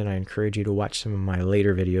friend, and I encourage you to watch some of my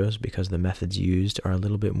later videos because the methods used are a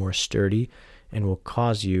little bit more sturdy and will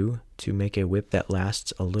cause you to make a whip that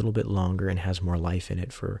lasts a little bit longer and has more life in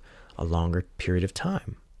it for a longer period of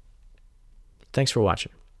time. Thanks for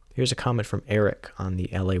watching. Here's a comment from Eric on the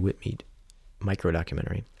LA Whip Meet micro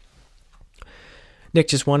documentary. Nick,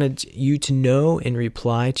 just wanted you to know in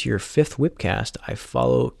reply to your 5th Whipcast, I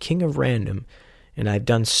follow King of Random, and I've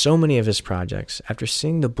done so many of his projects. After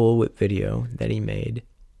seeing the bullwhip video that he made,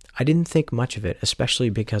 I didn't think much of it, especially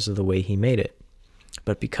because of the way he made it.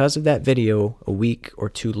 But because of that video, a week or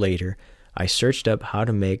 2 later, I searched up how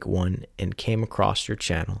to make one and came across your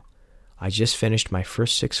channel. I just finished my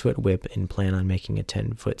first 6-foot whip and plan on making a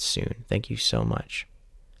 10-foot soon. Thank you so much.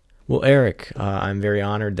 Well, Eric, I'm very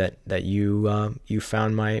honored that you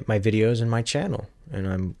found my videos and my channel, and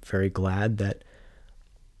I'm very glad that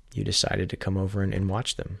you decided to come over and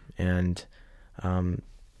watch them. And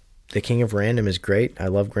the King of Random is great. I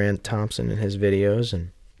love Grant Thompson and his videos,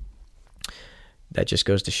 and that just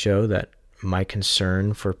goes to show that my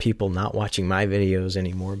concern for people not watching my videos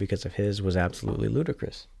anymore because of his was absolutely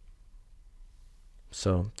ludicrous.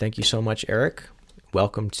 So thank you so much, Eric.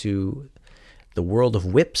 Welcome to the world of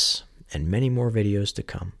whips and many more videos to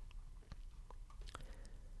come.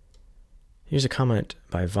 Here's a comment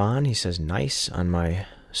by Vaughn. He says, nice on my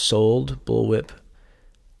sold bullwhip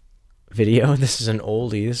video. This is an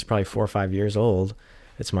oldie. This is probably 4 or 5 years old.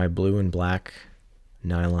 It's my blue and black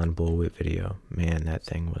nylon bullwhip video. Man, that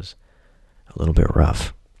thing was a little bit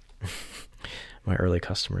rough. My early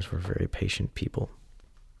customers were very patient people.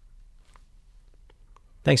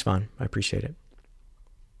 Thanks, Vaughn. I appreciate it.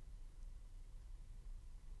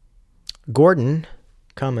 Gordon,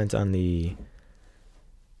 comment on the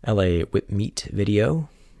LA Whip Meet video.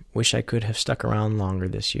 Wish I could have stuck around longer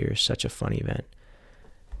this year. Such a fun event.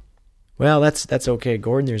 Well, that's okay,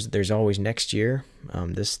 Gordon. There's always next year.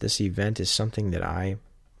 This event is something that I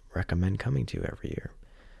recommend coming to every year.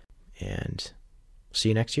 And see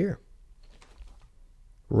you next year.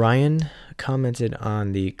 Ryan commented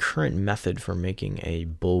on the current method for making a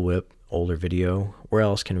bullwhip older video. Where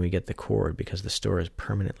else can we get the cord because the store is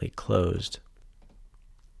permanently closed?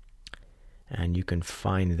 And you can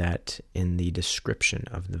find that in the description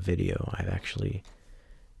of the video. I've actually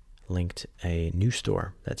linked a new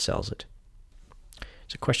store that sells it.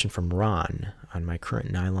 It's a question from Ron on my current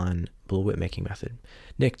nylon bullwhip making method.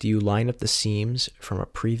 Nick, do you line up the seams from a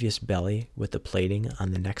previous belly with the plating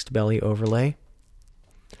on the next belly overlay?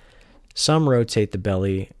 Some rotate the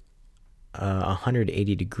belly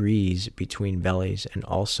 180 degrees between bellies and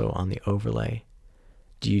also on the overlay.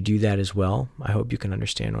 Do you do that as well? I hope you can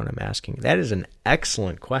understand what I'm asking. That is an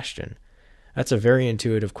excellent question. That's a very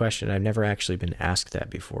intuitive question. I've never actually been asked that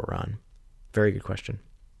before, Ron. Very good question.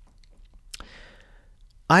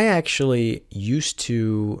 I actually used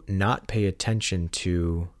to not pay attention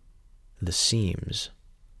to the seams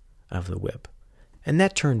of the whip, and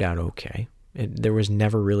that turned out okay. There was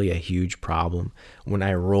never really a huge problem. When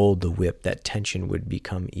I rolled the whip, that tension would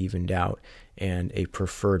become evened out, and a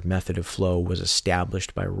preferred method of flow was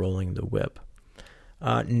established by rolling the whip.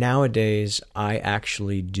 Nowadays, I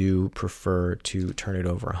actually do prefer to turn it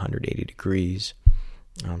over 180 degrees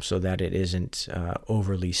so that it isn't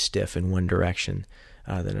overly stiff in one direction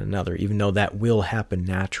than another, even though that will happen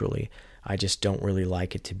naturally. I just don't really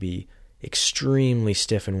like it to be extremely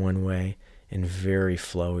stiff in one way and very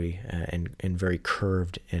flowy and very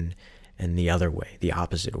curved in the other way, the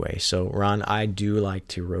opposite way. So, Ron, I do like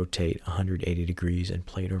to rotate 180 degrees and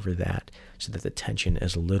plate over that so that the tension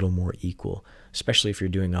is a little more equal, especially if you're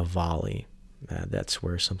doing a volley. That's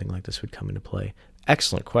where something like this would come into play.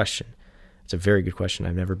 Excellent question. It's a very good question.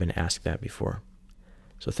 I've never been asked that before.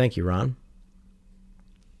 So thank you, Ron.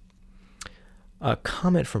 A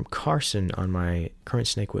comment from Carson on my current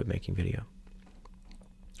snake whip making video.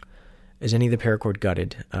 Is any of the paracord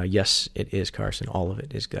gutted? Yes, it is, Carson. All of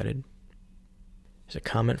it is gutted. There's a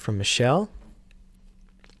comment from Michelle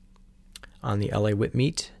on the LA Whip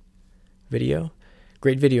Meet video.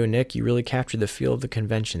 Great video, Nick. You really captured the feel of the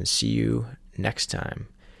convention. See you next time.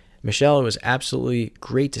 Michelle, it was absolutely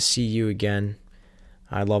great to see you again.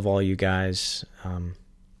 I love all you guys.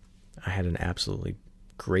 I had an absolutely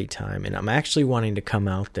great time, and I'm actually wanting to come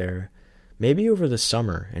out there maybe over the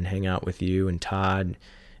summer and hang out with you and Todd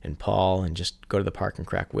and Paul and just go to the park and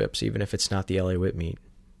crack whips, even if it's not the LA Whip Meet.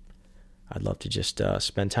 I'd love to just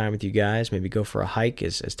spend time with you guys, maybe go for a hike,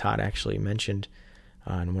 as Todd actually mentioned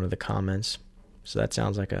in one of the comments. So that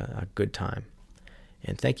sounds like a good time.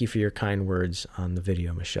 And thank you for your kind words on the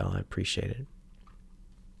video, Michelle. I appreciate it.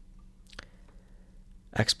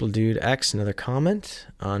 Explodude X, another comment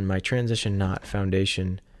on my transition knot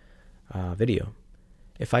foundation video.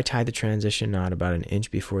 If I tie the transition knot about an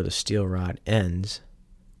inch before the steel rod ends,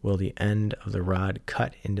 will the end of the rod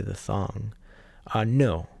cut into the thong?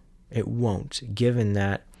 No, it won't, given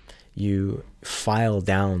that you file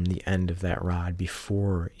down the end of that rod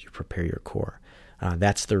before you prepare your core.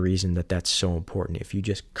 That's the reason that that's so important. If you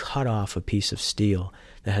just cut off a piece of steel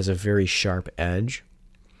that has a very sharp edge,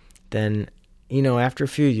 then, after a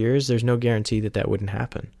few years, there's no guarantee that that wouldn't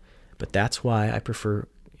happen. But that's why I prefer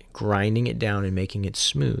grinding it down and making it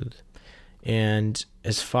smooth. And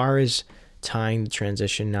as far as tying the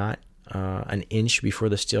transition knot an inch before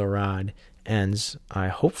the steel rod ends,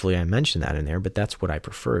 hopefully I mentioned that in there, but that's what I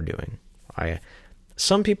prefer doing.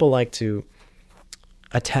 Some people like to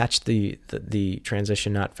attach the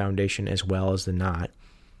transition knot foundation as well as the knot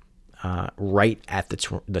right at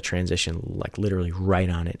the transition, like literally right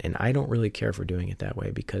on it. And I don't really care for doing it that way,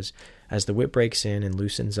 because as the whip breaks in and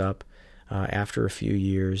loosens up after a few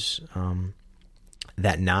years,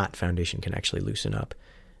 that knot foundation can actually loosen up.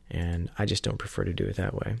 And I just don't prefer to do it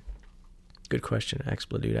that way. Good question,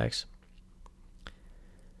 Explodude X.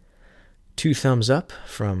 2 thumbs up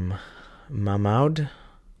from Mahmoud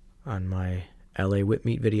on my LA Whip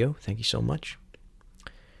Meet video. Thank you so much.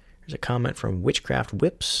 There's a comment from Witchcraft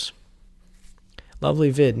Whips. Lovely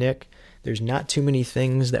vid, Nick. There's not too many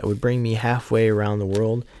things that would bring me halfway around the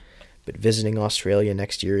world, but visiting Australia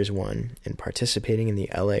next year is one, and participating in the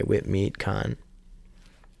LA Whip Meet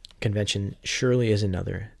convention surely is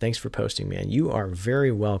another. Thanks for posting, man. You are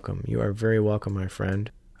very welcome. You are very welcome, my friend.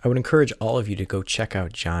 I would encourage all of you to go check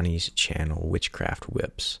out Johnny's channel, Witchcraft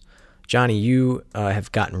Whips. Johnny, you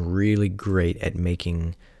have gotten really great at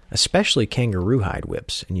making, especially kangaroo hide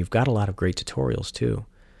whips, and you've got a lot of great tutorials too.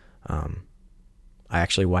 I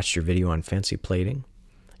actually watched your video on fancy plating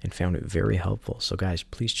and found it very helpful. So guys,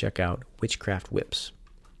 please check out Witchcraft Whips.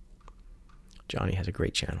 Johnny has a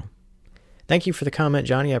great channel. Thank you for the comment,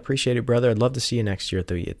 Johnny. I appreciate it, brother. I'd love to see you next year at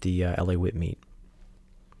the LA Whip Meet.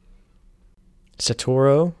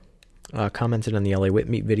 Satoru commented on the LA Whip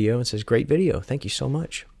Meet video and says, great video. Thank you so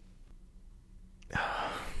much.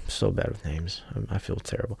 So bad with names. I feel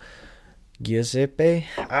terrible. Giuseppe?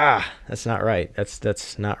 That's not right.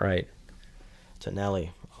 That's not right.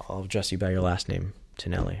 Tonelli. I'll address you by your last name,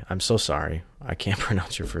 Tonelli. I'm so sorry. I can't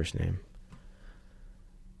pronounce your first name.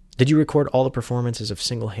 Did you record all the performances of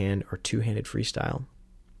single-hand or two-handed freestyle?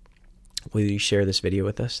 Will you share this video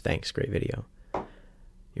with us? Thanks. Great video.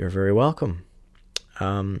 You're very welcome.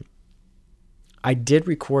 I did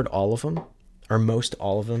record all of them, or most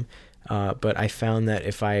all of them, but I found that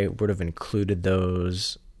if I would have included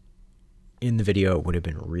those in the video, it would have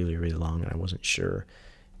been really, really long, and I wasn't sure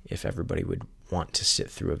if everybody would want to sit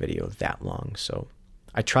through a video that long. So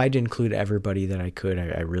I tried to include everybody that I could.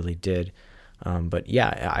 I really did. But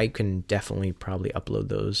yeah, I can definitely probably upload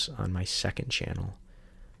those on my second channel.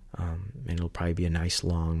 And it'll probably be a nice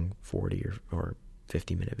long 40 or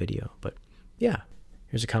 50-minute video. But yeah,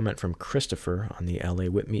 here's a comment from Christopher on the LA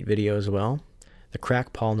Whip Meet video as well. The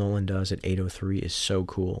crack Paul Nolan does at 8:03 is so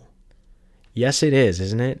cool. Yes, it is,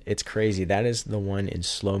 isn't it? It's crazy. That is the one in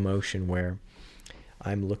slow motion where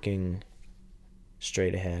I'm looking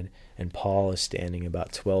straight ahead and Paul is standing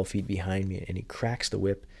about 12 feet behind me, and he cracks the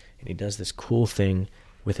whip and he does this cool thing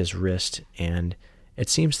with his wrist, and it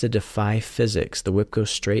seems to defy physics. The whip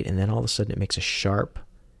goes straight, and then all of a sudden it makes a sharp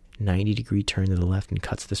 90-degree turn to the left and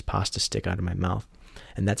cuts this pasta stick out of my mouth.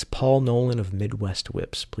 And that's Paul Nolan of Midwest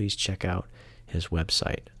Whips. Please check out his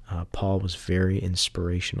website. Paul was very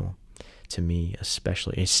inspirational to me,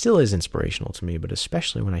 especially. It still is inspirational to me, but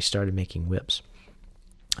especially when I started making whips.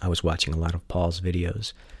 I was watching a lot of Paul's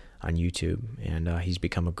videos on YouTube, and he's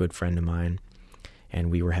become a good friend of mine. And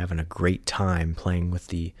we were having a great time playing with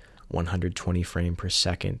the 120 frame per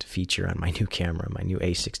second feature on my new camera, my new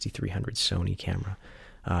A6300 Sony camera.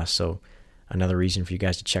 So another reason for you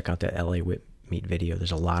guys to check out that LA Whip Meet video.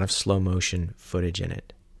 There's a lot of slow motion footage in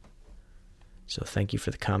it. So thank you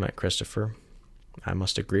for the comment, Christopher. I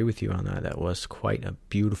must agree with you on that. That was quite a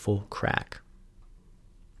beautiful crack.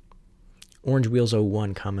 Orange Wheels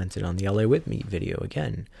 01 commented on the LA Whip Meet video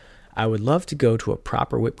again. I would love to go to a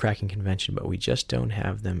proper whip cracking convention, but we just don't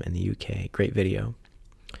have them in the UK. Great video.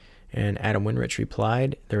 And Adam Winrich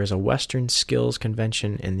replied, there is a Western Skills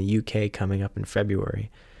Convention in the UK coming up in February,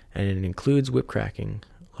 and it includes whip cracking.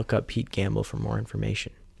 Look up Pete Gamble for more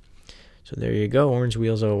information. So there you go, Orange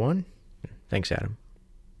Wheels 01. Thanks, Adam.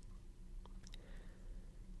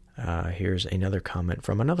 Here's another comment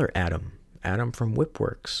from another Adam. Adam from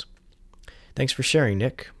Whipworks. Thanks for sharing,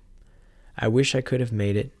 Nick. I wish I could have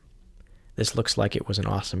made it. This looks like it was an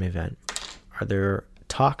awesome event. Are there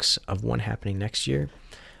talks of one happening next year?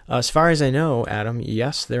 As far as I know, Adam,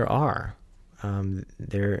 yes, there are.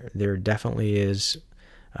 There definitely is,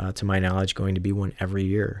 to my knowledge, going to be one every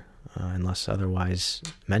year, unless otherwise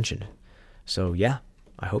mentioned. So yeah,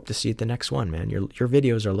 I hope to see you at the next one, man. Your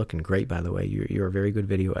videos are looking great, by the way. You're a very good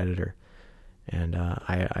video editor, and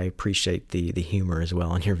I appreciate the humor as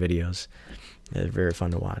well in your videos. They're very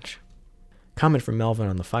fun to watch. Comment from Melvin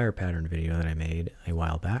on the fire pattern video that I made a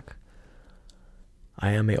while back.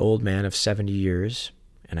 I am an old man of 70 years,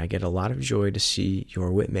 and I get a lot of joy to see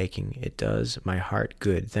your whip making. It does my heart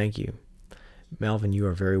good. Thank you. Melvin, you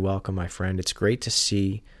are very welcome, my friend. It's great to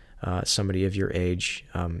see somebody of your age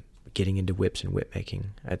getting into whips and whip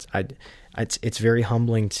making. It's very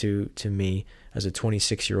humbling to me as a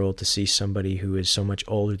 26-year-old to see somebody who is so much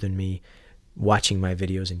older than me watching my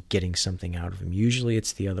videos and getting something out of them. Usually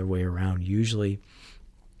it's the other way around. Usually,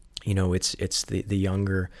 it's the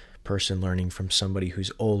younger person learning from somebody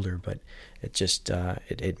who's older, but it just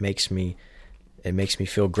it makes me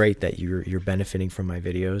feel great that you're benefiting from my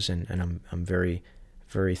videos, and I'm very,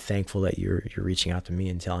 very thankful that you're reaching out to me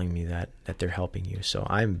and telling me that they're helping you. So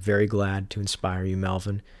I'm very glad to inspire you,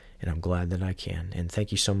 Melvin, and I'm glad that I can. And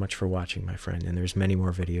thank you so much for watching, my friend, and there's many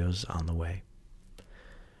more videos on the way.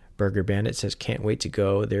 Burger Bandit says, can't wait to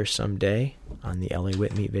go there someday on the LA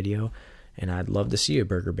Whip Meet video, and I'd love to see you,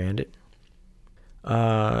 Burger Bandit.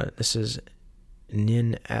 This is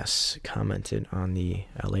Nin S commented on the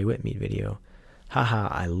LA Whip Meet video. Haha,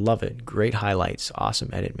 I love it. Great highlights.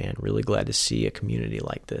 Awesome edit, man. Really glad to see a community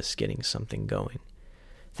like this getting something going.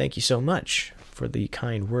 Thank you so much for the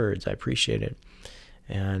kind words. I appreciate it.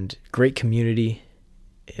 And great community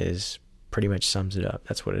is pretty much sums it up.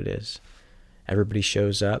 That's what it is. Everybody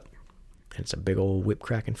shows up, and it's a big old whip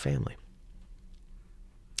cracking family.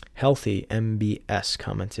 Healthy MBS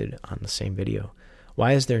commented on the same video.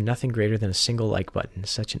 Why is there nothing greater than a single like button?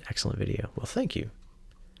 Such an excellent video. Well, thank you.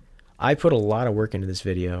 I put a lot of work into this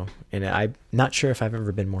video, and I'm not sure if I've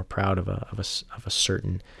ever been more proud of a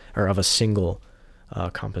single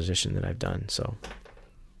composition that I've done. So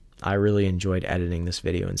I really enjoyed editing this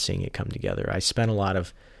video and seeing it come together. I spent a lot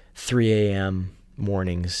of 3 a.m.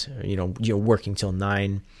 mornings, working till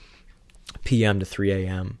 9 p.m. to 3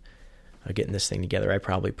 a.m. Getting this thing together. I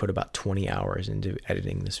probably put about 20 hours into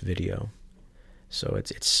editing this video. So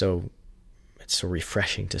it's so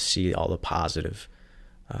refreshing to see all the positive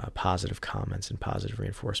comments and positive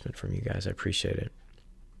reinforcement from you guys. I appreciate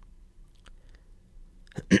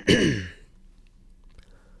it.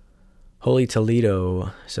 Holy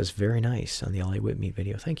Toledo says, very nice on the LA Whip Meet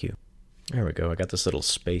video. Thank you. There we go. I got this little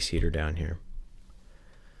space heater down here.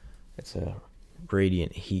 It's a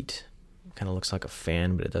radiant heat. Kind of looks like a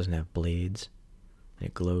fan, but it doesn't have blades. And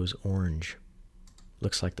it glows orange.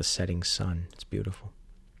 Looks like the setting sun. It's beautiful.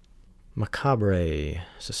 Macabre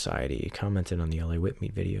Society commented on the LA Whip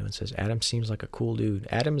Meet video and says, Adam seems like a cool dude.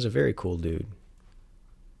 Adam is a very cool dude.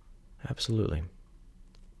 Absolutely.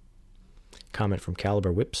 Comment from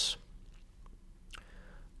Caliber Whips.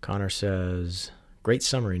 Connor says, great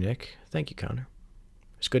summary, Nick. Thank you, Connor.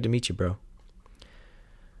 It's good to meet you, bro.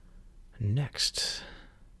 Next.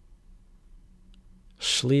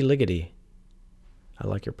 Schlee Liggity. I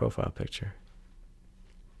like your profile picture.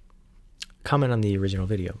 Comment on the original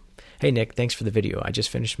video. Hey, Nick, thanks for the video. I just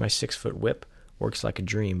finished my 6-foot whip. Works like a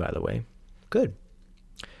dream, by the way. Good.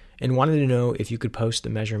 And wanted to know if you could post the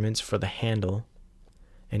measurements for the handle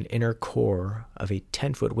and inner core of a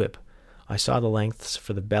 10-foot whip. I saw the lengths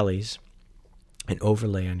for the bellies and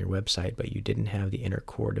overlay on your website, but you didn't have the inner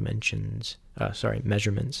core measurements.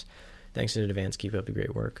 Thanks in advance. Keep up the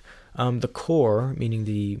great work. The core, meaning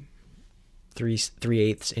the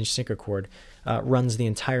 3/8 inch sinker cord, runs the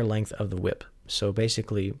entire length of the whip. So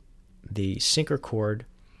basically, the sinker cord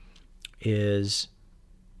it's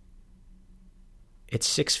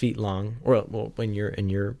 6 feet long. Or well, when you're in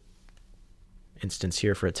your instance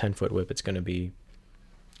here for a 10-foot whip, it's going to be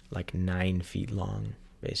like 9 feet long,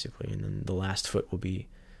 basically, and then the last foot will be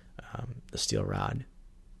the steel rod,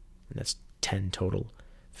 and that's 10 total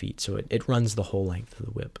feet. So it runs the whole length of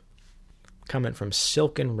the whip. Comment from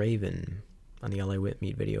Silken Raven on the LA Whip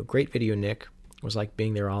Meet video. Great video, Nick. It was like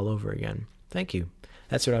being there all over again. Thank you.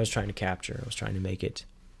 That's what I was trying to capture. I was trying to make it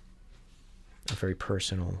a very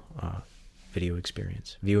personal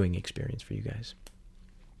viewing experience for you guys.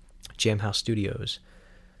 Jamhouse Studios,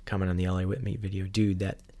 comment on the LA Whip Meet video. Dude,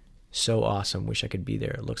 that so awesome. Wish I could be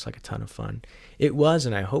there. It looks like a ton of fun. It was,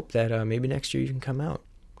 and I hope that maybe next year you can come out.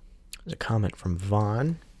 There's a comment from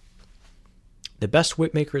Vaughn. The best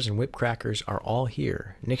whip makers and whip crackers are all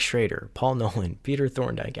here. Nick Schrader, Paul Nolan, Peter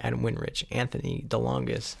Thorndike, Adam Winrich, Anthony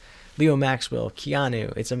DeLongis, Leo Maxwell,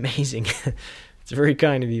 Keanu. It's amazing. It's very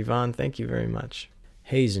kind of you, Vaughn. Thank you very much.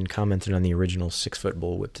 Hazen commented on the original 6-foot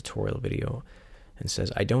bullwhip tutorial video and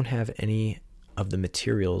says, I don't have any of the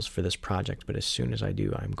materials for this project, but as soon as I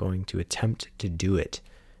do, I'm going to attempt to do it.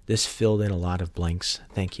 This filled in a lot of blanks.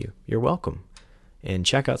 Thank you. You're welcome. And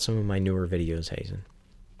check out some of my newer videos, Hazen.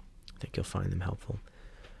 I think you'll find them helpful.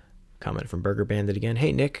 Comment from Burger Bandit again.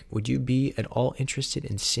 Hey, Nick, would you be at all interested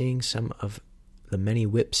in seeing some of the many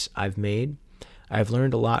whips I've made? I've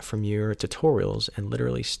learned a lot from your tutorials and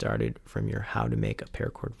literally started from your how to make a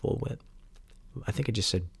paracord bullwhip. I think I just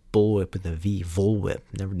said bullwhip with a V, bullwhip.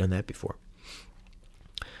 Never done that before.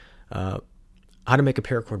 How to make a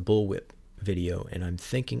paracord bullwhip video, and I'm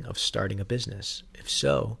thinking of starting a business. If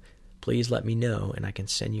so, please let me know and I can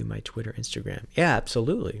send you my Twitter, Instagram. Yeah,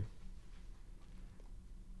 absolutely.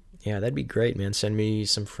 Yeah, that'd be great, man. Send me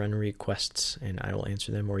some friend requests and I will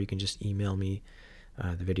answer them, or you can just email me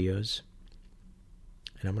the videos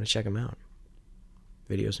and I'm going to check them out.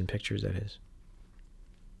 Videos and pictures, that is.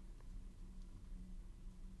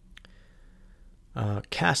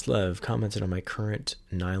 Castlev commented on my current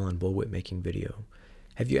nylon bullwhip making video.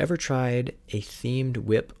 Have you ever tried a themed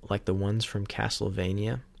whip like the ones from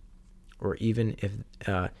Castlevania? Or even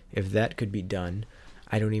if that could be done,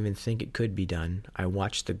 I don't even think it could be done. I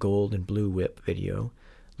watched the gold and blue whip video.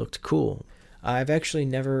 Looked cool. I've actually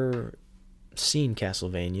never seen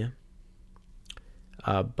Castlevania,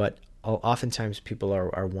 but oftentimes people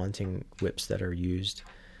are wanting whips that are used,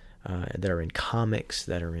 that are in comics,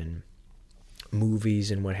 that are in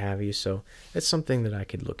movies and what have you. So it's something that I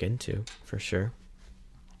could look into for sure.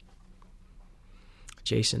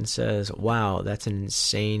 Jason says, wow, that's an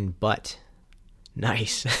insane butt.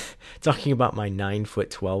 Nice. Talking about my 9-foot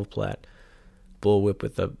 12 plat bullwhip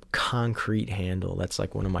with a concrete handle. That's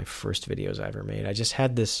like one of my first videos I ever made. I just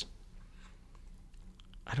had this,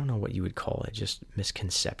 I don't know what you would call it, just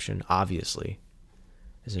misconception, obviously,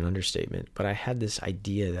 is an understatement. But I had this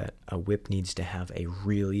idea that a whip needs to have a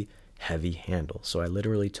really heavy handle. So I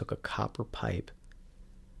literally took a copper pipe.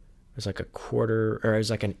 It was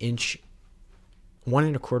like an inch,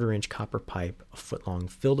 1 1/4 inch copper pipe, a foot long,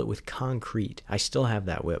 filled it with concrete. I still have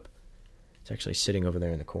that whip. It's actually sitting over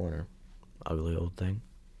there in the corner. Ugly old thing.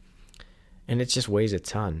 And it just weighs a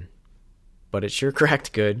ton. But it sure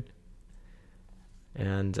cracked good.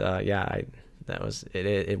 And it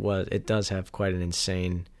does have quite an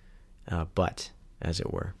insane butt, as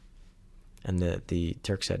it were. And the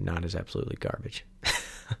Turk's Head knot is absolutely garbage.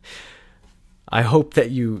 I hope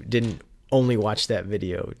that you didn't only watch that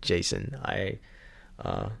video, Jason. I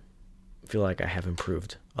feel like I have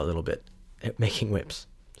improved a little bit at making whips.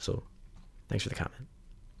 So thanks for the comment.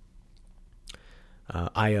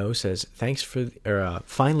 IO says, thanks for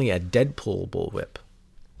finally a Deadpool bullwhip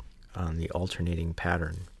on the alternating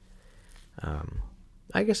pattern.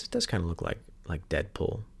 I guess it does kind of look like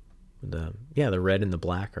Deadpool. The red and the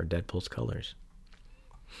black are Deadpool's colors.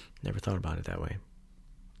 Never thought about it that way.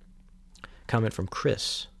 Comment from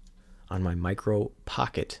Chris on my Micro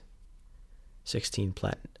Pocket 16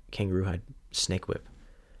 plat kangaroo hide snake whip.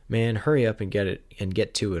 Man, hurry up and get it and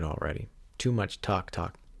get to it already. Too much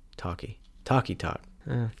talky talk.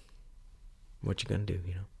 What you gonna do,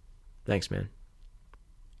 you know? Thanks, man.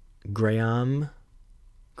 Graham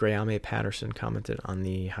A. Patterson commented on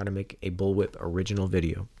the How to Make a Bullwhip original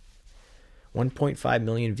video. 1.5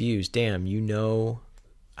 million views. Damn, you know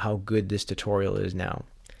how good this tutorial is now.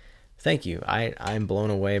 Thank you. I'm blown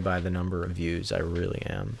away by the number of views. I really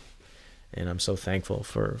am. And I'm so thankful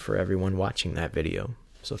for everyone watching that video.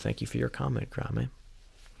 So thank you for your comment, Grame.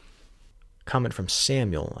 Comment from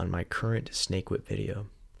Samuel on my current snake whip video.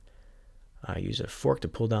 I use a fork to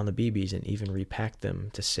pull down the BBs and even repack them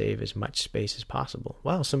to save as much space as possible.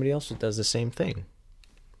 Wow, somebody else does the same thing.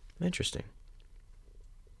 Interesting.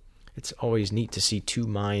 It's always neat to see two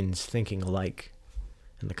minds thinking alike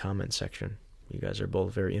in the comment section. You guys are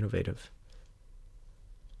both very innovative.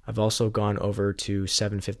 I've also gone over to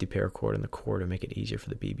 750 paracord in the core to make it easier for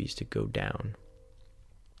the BBs to go down.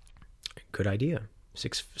 good idea.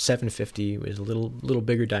 750 is a little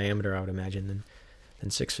bigger diameter, I would imagine, than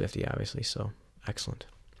 650, obviously. So excellent.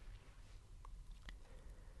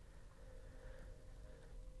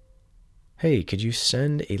 Hey, could you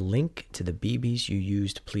send a link to the BBs you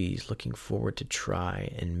used, please? Looking forward to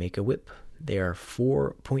try and make a whip. They are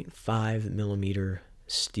 4.5 millimeter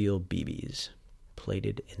steel BBs,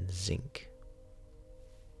 plated in zinc.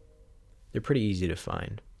 They're pretty easy to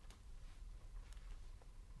find.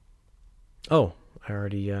 Oh, I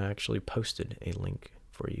already actually posted a link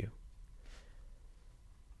for you.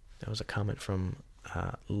 That was a comment from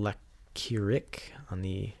Lekirik on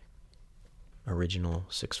the original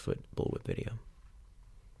 6-foot bullwhip video.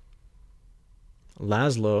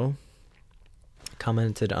 Laszlo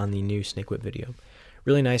commented on the new snake whip video.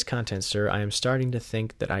 Really nice content, sir. I am starting to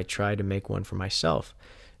think that I try to make one for myself.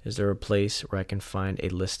 Is there a place where I can find a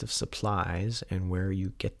list of supplies and where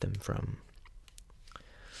you get them from?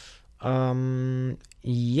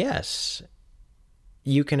 Yes.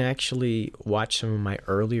 You can actually watch some of my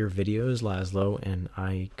earlier videos, Laszlo, and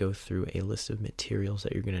I go through a list of materials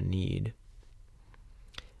that you're going to need.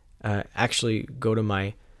 Actually, go to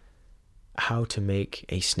my How to Make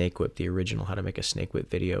a Snake Whip, the original How to Make a Snake Whip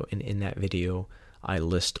video, and in that video, I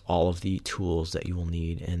list all of the tools that you will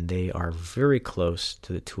need, and they are very close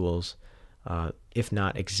to the tools, if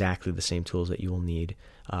not exactly the same tools that you will need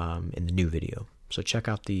in the new video. So check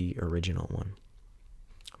out the original one.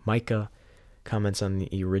 Micah comments on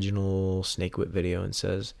the original Snake Whip video and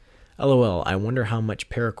says, LOL, I wonder how much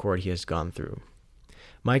paracord he has gone through.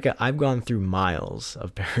 Micah, I've gone through miles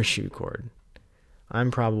of parachute cord.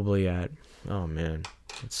 I'm probably at,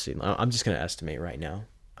 let's see. I'm just going to estimate right now.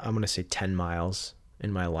 I'm going to say 10 miles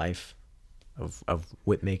in my life of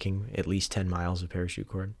whip making, at least 10 miles of parachute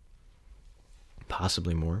cord.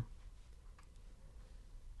 Possibly more.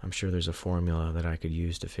 I'm sure there's a formula that I could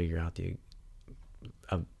use to figure out the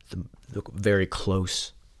very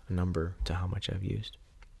close number to how much I've used.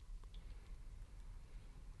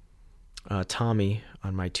 Tommy,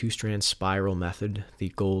 on my 2-strand spiral method, the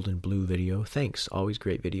gold and blue video. Thanks. Always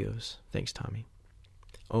great videos. Thanks, Tommy.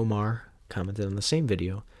 Omar commented on the same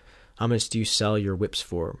video. How much do you sell your whips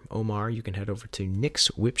for? Omar, you can head over to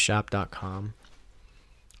nixwhipshop.com,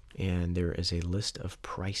 and there is a list of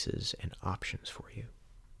prices and options for you.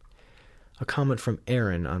 A comment from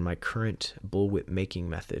Aaron on my current bullwhip making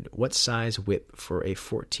method. What size whip for a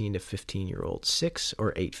 14 to 15-year-old? 6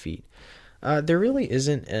 or 8 feet? There really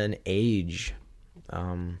isn't an age.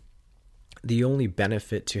 The only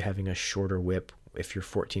benefit to having a shorter whip, if you're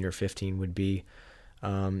 14 or 15, would be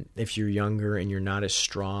if you're younger and you're not as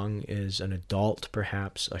strong as an adult,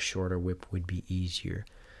 perhaps a shorter whip would be easier.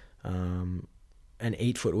 An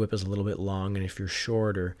 8-foot whip is a little bit long, and if you're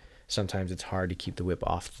shorter, sometimes it's hard to keep the whip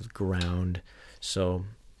off the ground. So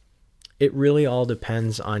it really all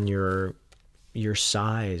depends on your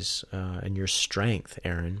size and your strength,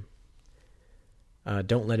 Aaron.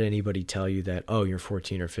 Don't let anybody tell you that, oh, you're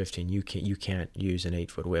 14 or 15, you can't use an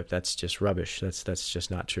 8-foot whip. That's just rubbish. That's just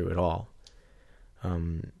not true at all.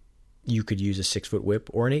 You could use a 6-foot whip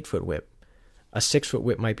or an 8-foot whip. A 6-foot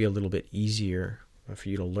whip might be a little bit easier for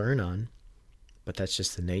you to learn on, but that's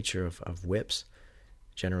just the nature of whips.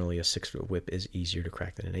 Generally, a 6-foot whip is easier to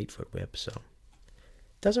crack than an 8-foot whip, so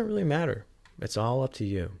it doesn't really matter. It's all up to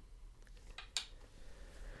you.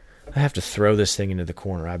 I have to throw this thing into the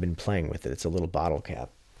corner. I've been playing with it. It's a little bottle cap.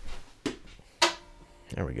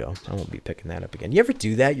 There we go. I won't be picking that up again. You ever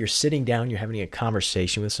do that? You're sitting down, you're having a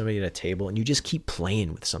conversation with somebody at a table, and you just keep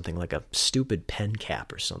playing with something like a stupid pen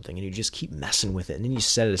cap or something, and you just keep messing with it, and then you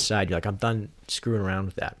set it aside. You're like, I'm done screwing around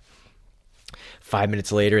with that. 5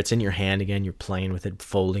 minutes later, it's in your hand again. You're playing with it,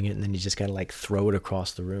 folding it, and then you just got to like throw it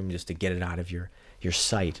across the room just to get it out of your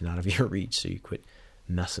sight and out of your reach, so you quit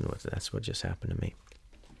messing with it. That's what just happened to me.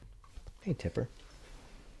 Hey, Tipper.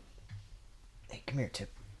 Hey, come here,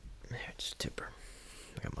 Tip. It's Tipper.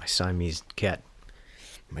 I got my Siamese cat,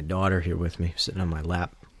 my daughter here with me, sitting on my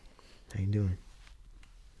lap. How you doing?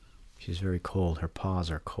 She's very cold. Her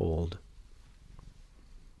paws are cold.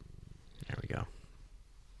 There we go.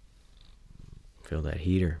 Feel that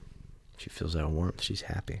heater. She feels that warmth. She's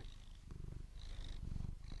happy.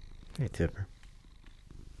 Hey, Tipper.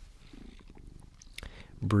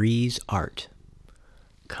 Breeze Art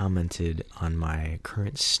commented on my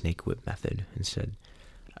current snake whip method and said,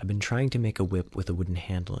 I've been trying to make a whip with a wooden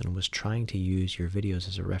handle and was trying to use your videos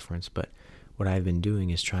as a reference, but what I've been doing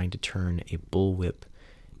is trying to turn a bull whip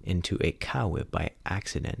into a cow whip by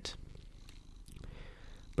accident.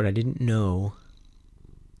 But I didn't know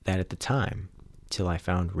that at the time till I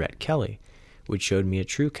found Rhett Kelly, which showed me a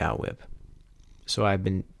true cow whip. So I've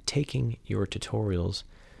been taking your tutorials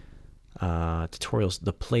tutorials,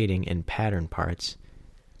 the plating and pattern parts,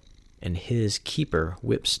 and his keeper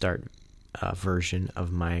whip start version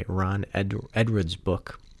of my Ron Edwards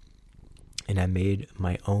book. And I made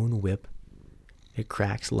my own whip. It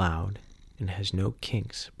cracks loud and has no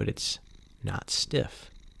kinks, but it's not stiff.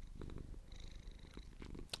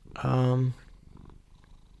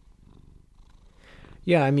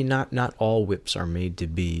 Yeah, I mean, not all whips are made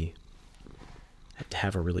to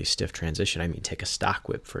have a really stiff transition. I mean, take a stock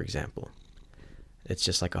whip, for example. It's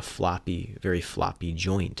just like a very floppy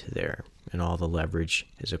joint there, and all the leverage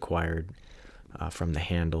is acquired from the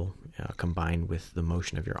handle combined with the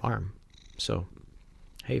motion of your arm. So,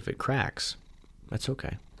 hey, if it cracks, that's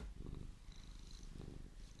okay.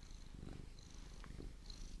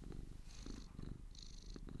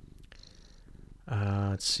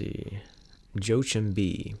 Let's see. Joachim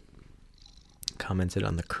B. commented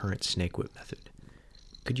on the current snake whip method.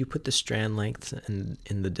 Could you put the strand length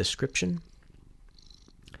in the description?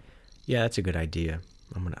 Yeah, that's a good idea.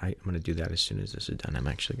 I'm gonna do that as soon as this is done. I'm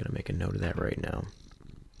actually gonna make a note of that right now.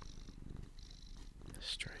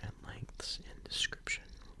 Strand lengths in description.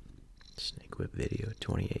 Snake whip video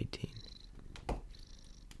 2018.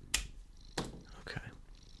 Okay.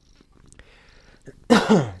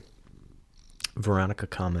 Veronica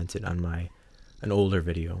commented on an older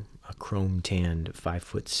video, a chrome tanned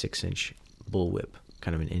 5' 6" bullwhip,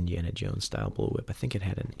 kind of an Indiana Jones style bullwhip. I think it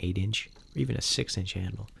had an 8" or even a 6"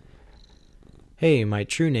 handle. Hey, my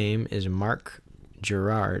true name is Mark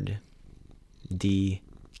Gerard D.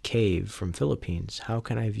 Cave from Philippines. How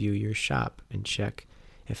can I view your shop and check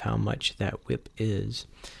if how much that whip is?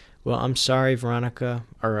 Well, I'm sorry, Veronica,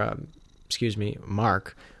 or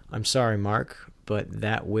Mark. I'm sorry, Mark, but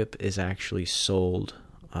that whip is actually sold.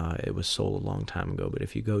 It was sold a long time ago, but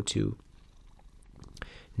if you go to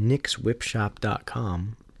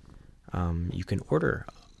nickswhipshop.com, you can order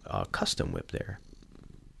a custom whip there.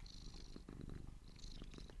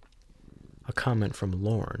 A comment from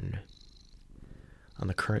Lorne on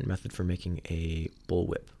the current method for making a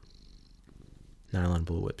bullwhip. Nylon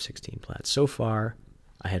bullwhip 16 plats. So far,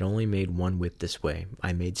 I had only made one whip this way.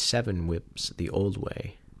 I made 7 whips the old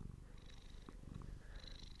way.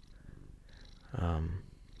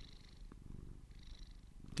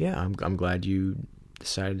 Yeah, I'm glad you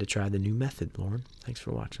decided to try the new method, Lauren. Thanks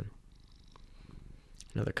for watching.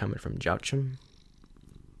 Another comment from Joachim.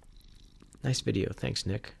 Nice video. Thanks,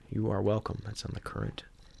 Nick. You are welcome. That's on the current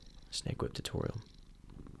snake whip tutorial.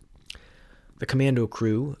 The Commando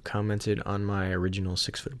Crew commented on my original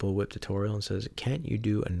 6-foot bullwhip tutorial and says, can't you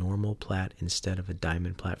do a normal plat instead of a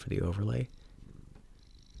diamond plat for the overlay?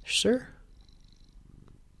 Sure.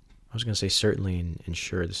 I was going to say certainly and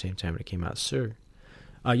sure at the same time when it came out. Sure.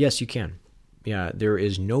 Yes, you can. Yeah, there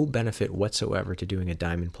is no benefit whatsoever to doing a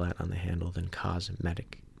diamond plat on the handle than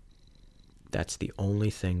cosmetic. That's the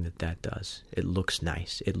only thing that does. It looks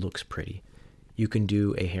nice. It looks pretty. You can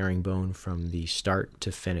do a herringbone from the start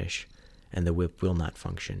to finish, and the whip will not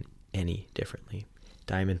function any differently.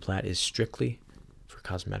 Diamond plat is strictly for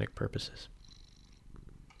cosmetic purposes.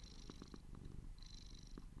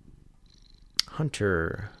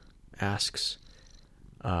 Hunter asks,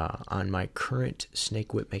 on my current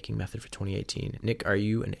snake whip making method for 2018, Nick, are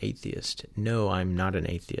you an atheist? No, I'm not an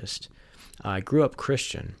atheist. I grew up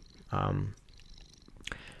Christian.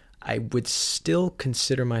 I would still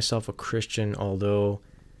consider myself a Christian, although,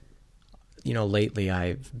 lately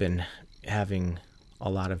I've been having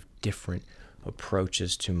a lot of different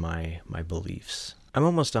approaches to my beliefs. I'm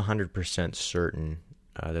almost 100% certain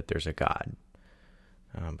that there's a God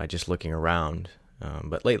by just looking around.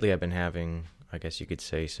 But lately I've been having, I guess you could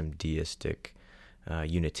say, some deistic,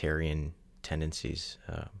 Unitarian tendencies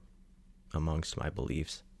amongst my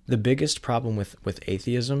beliefs. The biggest problem with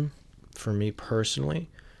atheism, for me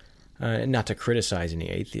personally, not to criticize any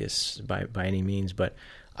atheists by any means, but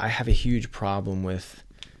I have a huge problem with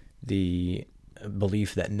the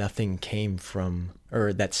belief that nothing came from,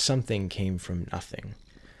 or that something came from nothing.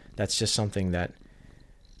 That's just something that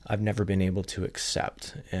I've never been able to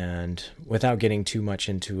accept. And without getting too much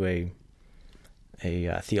into a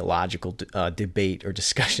theological debate or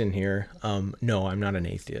discussion here, no, I'm not an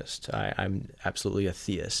atheist. I'm absolutely a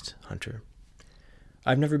theist, Hunter.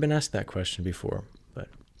 I've never been asked that question before, but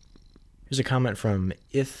here's a comment from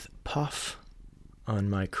Ith Puff on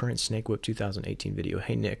my current Snake Whip 2018 video.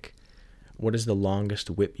 Hey, Nick, what is the longest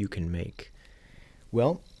whip you can make?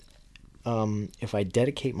 Well, if I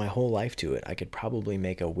dedicate my whole life to it, I could probably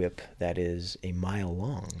make a whip that is a mile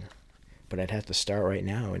long, but I'd have to start right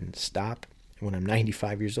now and stop when I'm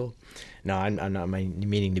 95 years old. No, I'm not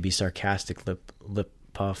meaning to be sarcastic, lip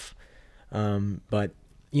puff, but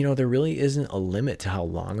there really isn't a limit to how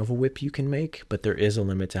long of a whip you can make, but there is a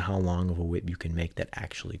limit to how long of a whip you can make that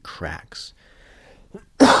actually cracks.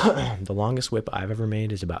 The longest whip I've ever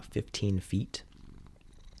made is about 15 feet.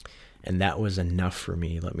 And that was enough for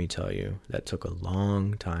me, let me tell you. That took a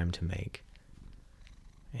long time to make.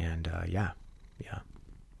 And yeah.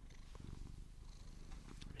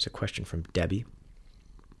 There's a question from Debbie.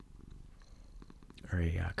 Or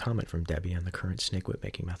a comment from Debbie on the current snake whip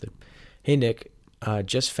making method. Hey Nick,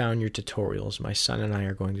 just found your tutorials. My son and I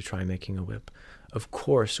are going to try making a whip. Of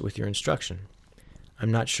course, with your instruction.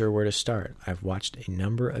 I'm not sure where to start. I've watched a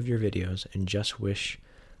number of your videos and just wish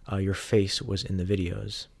your face was in the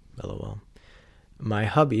videos. LOL. My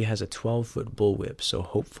hubby has a 12-foot bullwhip, so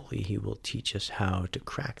hopefully he will teach us how to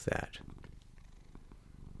crack that.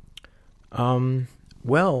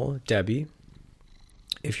 Well, Debbie,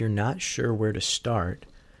 if you're not sure where to start,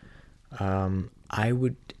 I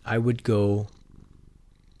would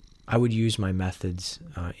use my methods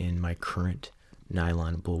in my current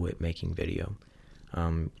nylon bullwhip making video.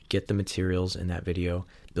 Get the materials in that video,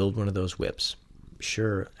 build one of those whips.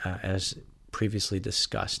 Sure, as previously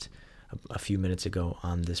discussed a few minutes ago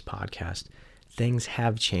on this podcast, things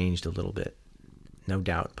have changed a little bit, no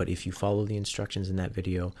doubt. But if you follow the instructions in that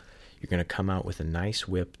video, you're going to come out with a nice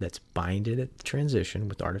whip that's binded at the transition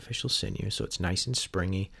with artificial sinew, so it's nice and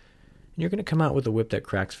springy. And you're going to come out with a whip that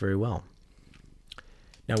cracks very well.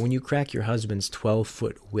 Now, when you crack your husband's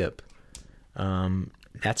 12-foot whip,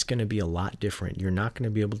 that's going to be a lot different. You're not going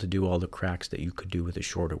to be able to do all the cracks that you could do with a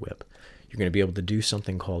shorter whip. You're going to be able to do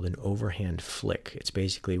something called an overhand flick. It's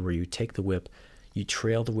basically where you take the whip, you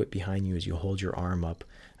trail the whip behind you as you hold your arm up,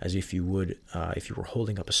 as if you would if you were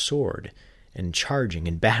holding up a sword and charging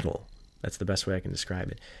in battle. That's the best way I can describe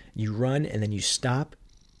it. You run and then you stop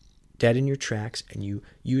dead in your tracks, and you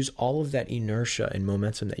use all of that inertia and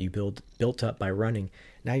momentum that you built up by running.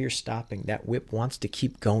 Now you're stopping. That whip wants to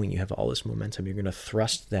keep going. You have all this momentum. You're going to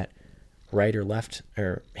thrust that right or left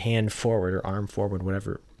or hand forward or arm forward,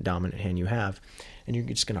 whatever dominant hand you have, and you're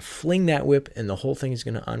just going to fling that whip, and the whole thing is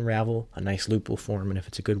going to unravel. A nice loop will form, and if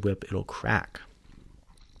it's a good whip, it'll crack.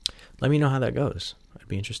 Let me know how that goes. I'd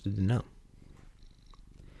be interested to know.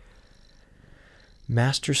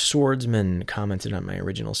 Master Swordsman commented on my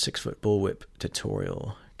original 6-foot bullwhip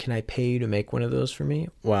tutorial. Can I pay you to make one of those for me?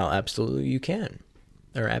 Well, absolutely you can.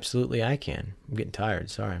 Or absolutely I can. I'm getting tired,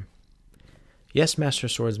 sorry. Yes, Master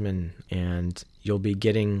Swordsman, and you'll be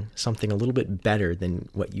getting something a little bit better than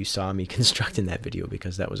what you saw me construct in that video,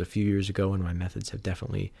 because that was a few years ago, and my methods have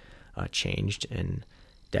definitely changed and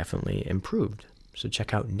definitely improved. So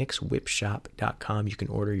check out nickswhipshop.com. You can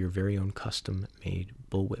order your very own custom-made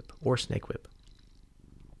bullwhip or snake whip.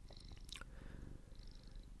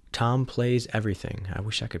 Tom plays everything. I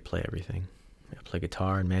wish I could play everything. I play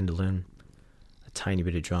guitar and mandolin, a tiny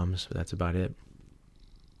bit of drums, but that's about it.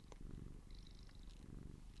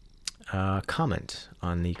 Comment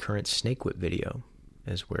on the current snake whip video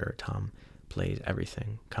is where Tom plays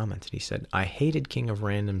everything. Commented, he said, I hated King of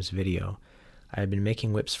Random's video. I have been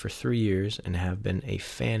making whips for 3 years and have been a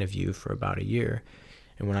fan of you for about a year.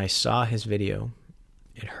 And when I saw his video,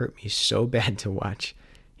 it hurt me so bad to watch.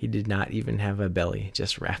 He did not even have a belly,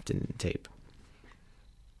 just wrapped in tape.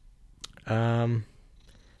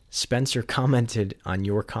 Spencer commented on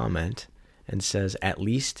your comment and says, at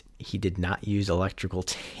least he did not use electrical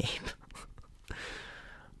tape.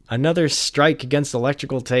 Another strike against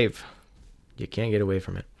electrical tape. You can't get away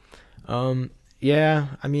from it. Yeah,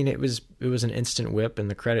 I mean, it was an instant whip, and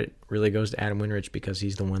the credit really goes to Adam Winrich because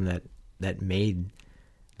he's the one that made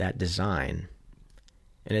that design.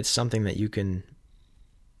 And it's something that you can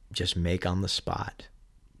just make on the spot.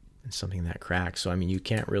 It's something that cracks. So I mean, you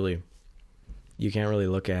can't really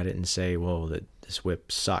look at it and say, whoa, this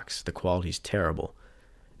whip sucks, the quality's terrible.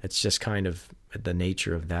 It's just kind of the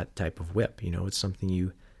nature of that type of whip. It's something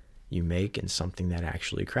you make and something that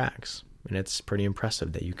actually cracks. And it's pretty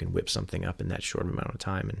impressive that you can whip something up in that short amount of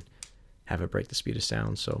time and have it break the speed of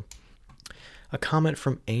sound. So a comment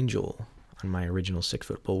from Angel on my original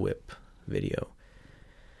 6-foot bullwhip video.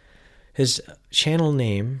 His channel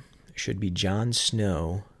name should be Jon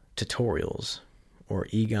Snow Tutorials or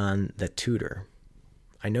Egon the Tutor.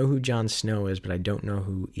 I know who Jon Snow is, but I don't know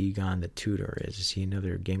who Egon the Tutor is. Is he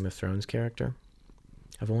another Game of Thrones character?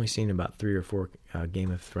 I've only seen about 3 or 4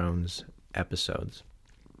 Game of Thrones episodes.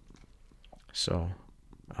 So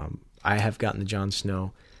I have gotten the Jon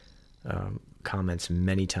Snow comments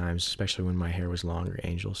many times, especially when my hair was longer,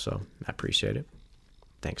 Angel, so I appreciate it.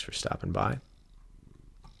 Thanks for stopping by.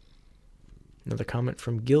 Another comment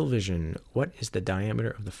from Gilvision. What is the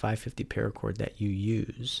diameter of the 550 paracord that you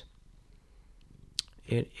use?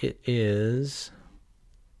 It is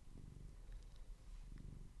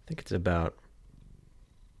think it's about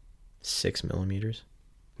 6 millimeters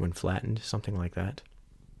when flattened, something like that.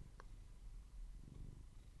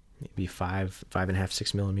 Maybe 5.5,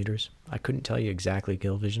 6 millimeters. I couldn't tell you exactly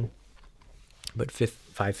gill vision, but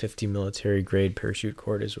 550 military grade parachute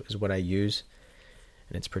cord is what I use,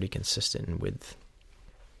 and it's pretty consistent in width.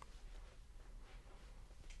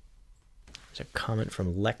 There's a comment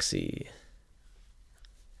from Lexi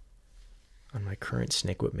on my current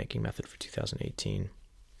snake whip making method for 2018.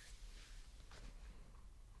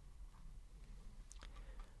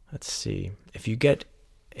 Let's see. If you get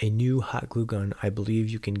a new hot glue gun, I believe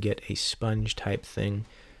you can get a sponge type thing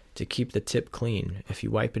to keep the tip clean if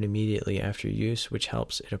you wipe it immediately after use, which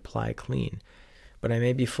helps it apply clean. But I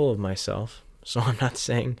may be full of myself, so I'm not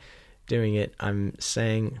saying doing it. I'm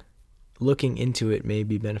saying looking into it may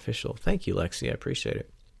be beneficial. Thank you, Lexi. I appreciate it.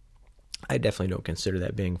 I definitely don't consider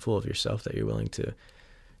that being full of yourself, that you're willing to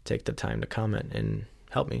take the time to comment and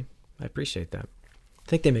help me. I appreciate that. I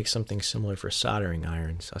think they make something similar for soldering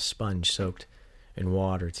irons, a sponge soaked in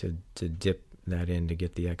water to dip that in to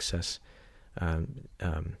get the excess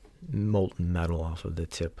molten metal off of the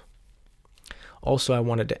tip. Also, I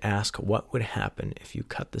wanted to ask what would happen if you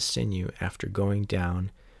cut the sinew after going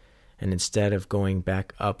down and instead of going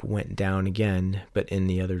back up went down again, but in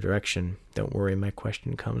the other direction. Don't worry, my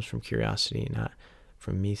question comes from curiosity, not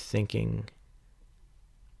from me thinking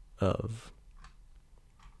of.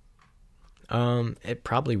 It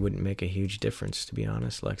probably wouldn't make a huge difference, to be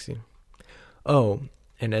honest, Lexi. Oh,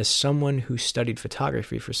 and as someone who studied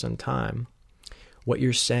photography for some time, what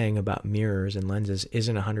you're saying about mirrors and lenses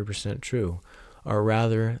isn't 100% true, or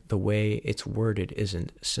rather, the way it's worded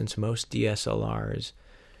isn't, since most DSLRs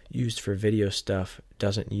used for video stuff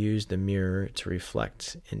doesn't use the mirror to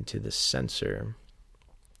reflect into the sensor.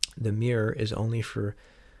 The mirror is only for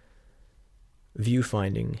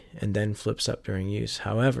viewfinding and then flips up during use.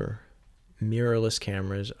 However, mirrorless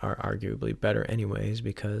cameras are arguably better anyways,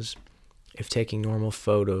 because if taking normal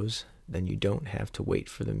photos, then you don't have to wait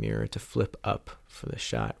for the mirror to flip up for the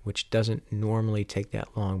shot, which doesn't normally take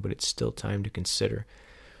that long, but it's still time to consider.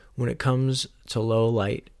 When it comes to low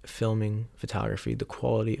light filming photography, the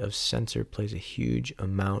quality of sensor plays a huge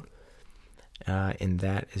amount, and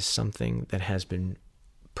that is something that has been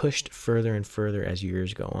pushed further and further as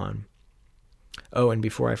years go on. Oh, and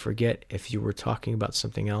before I forget, if you were talking about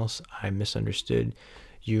something else, I misunderstood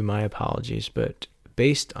you, my apologies, but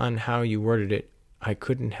based on how you worded it, I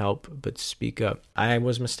couldn't help but speak up. I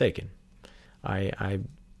was mistaken. I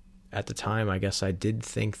at the time, I guess I did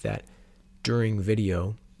think that during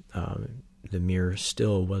video, the mirror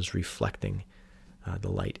still was reflecting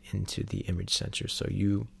the light into the image sensor. So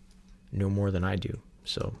you know more than I do.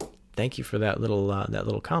 So thank you for that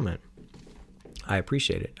little comment. I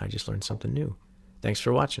appreciate it. I just learned something new. Thanks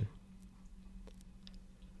for watching.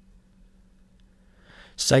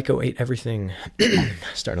 Psycho ate everything.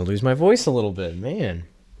 Starting to lose my voice a little bit, man.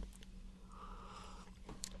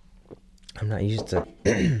 I'm not used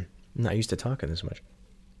to talking this much.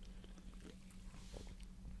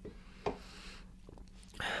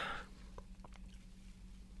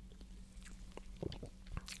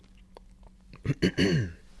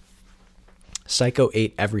 Psycho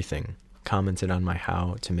ate everything. Commented on my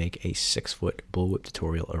how to make a 6-foot bullwhip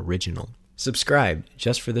tutorial original. Subscribe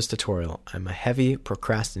just for this tutorial. I'm a heavy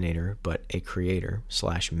procrastinator, but a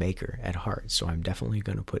creator/maker at heart, so I'm definitely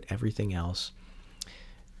going to put everything else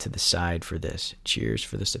to the side for this. Cheers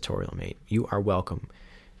for this tutorial, mate. You are welcome.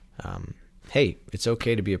 Hey, it's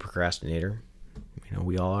okay to be a procrastinator. You know,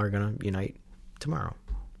 we all are going to unite tomorrow.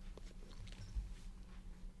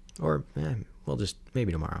 Or, we'll just,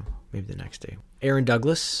 maybe tomorrow, maybe the next day. Aaron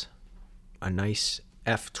Douglas, a nice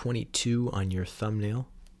F-22 on your thumbnail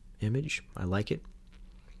image. I like it.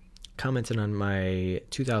 Commented on my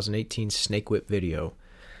 2018 snake whip video.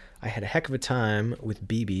 I had a heck of a time with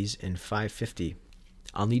BBs in 550.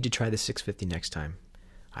 I'll need to try the 650 next time.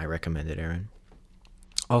 I recommend it, Aaron.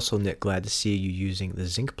 Also, Nick, glad to see you using the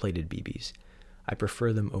zinc-plated BBs. I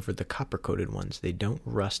prefer them over the copper-coated ones. They don't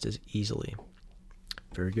rust as easily.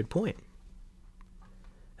 Very good point.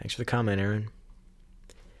 Thanks for the comment, Aaron.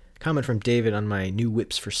 Comment from David on my new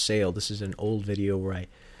whips for sale. This is an old video where I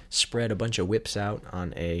spread a bunch of whips out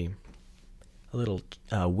on a little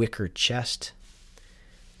wicker chest,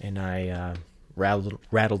 and I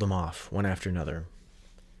rattled them off one after another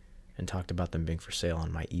and talked about them being for sale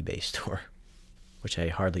on my eBay store, which I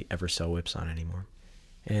hardly ever sell whips on anymore.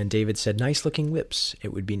 And David said, nice looking whips.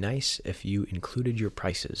 It would be nice if you included your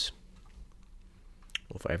prices.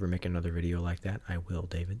 Well, if I ever make another video like that, I will,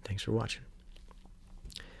 David. Thanks for watching.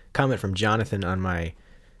 Comment from Jonathan on my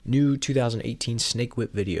New 2018 Snake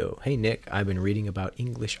Whip video. Hey Nick, I've been reading about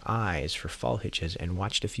English eyes for fall hitches and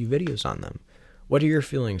watched a few videos on them. What are your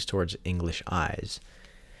feelings towards English eyes?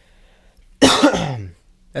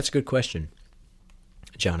 That's a good question,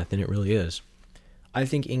 Jonathan. It really is. I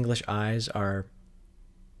think English eyes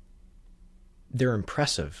they're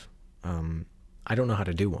impressive. I don't know how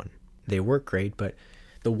to do one. They work great, but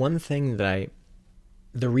the reason that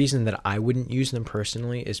I wouldn't use them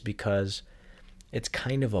personally is because it's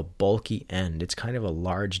kind of a bulky end. It's kind of a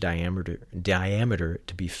large diameter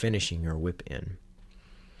to be finishing your whip in.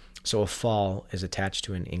 So a fall is attached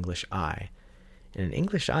to an English eye. And an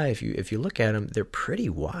English eye, if you look at them, they're pretty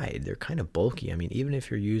wide. They're kind of bulky. I mean, even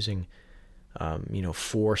if you're using,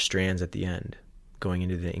 4 strands at the end going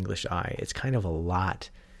into the English eye, it's kind of a lot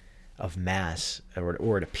of mass,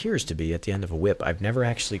 or it appears to be at the end of a whip. I've never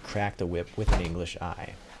actually cracked a whip with an English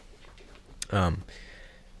eye.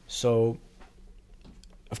 So,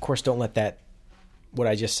 of course, don't let what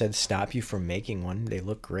I just said stop you from making one. They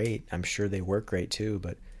look great. I'm sure they work great too,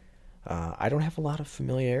 but I don't have a lot of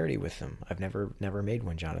familiarity with them. I've never made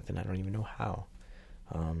one, Jonathan. I don't even know how.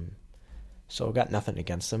 So I've got nothing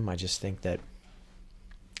against them. I just think that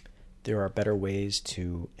there are better ways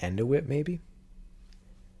to end a whip, maybe.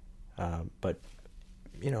 But,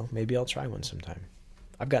 maybe I'll try one sometime.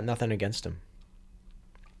 I've got nothing against them.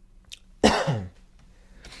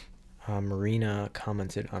 Marina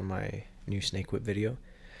commented on my new snake whip video.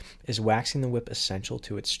 Is waxing the whip essential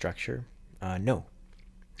to its structure? No,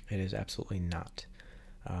 it is absolutely not.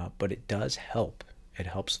 But it does help. It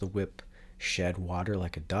helps the whip shed water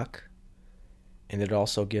like a duck. And it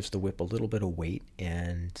also gives the whip a little bit of weight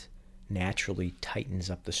and naturally tightens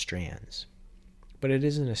up the strands. But it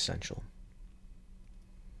isn't essential.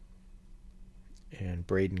 And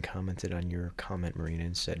Braden commented on your comment, Marina,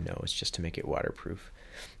 and said, no, it's just to make it waterproof.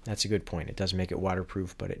 That's a good point. It does make it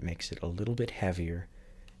waterproof, but it makes it a little bit heavier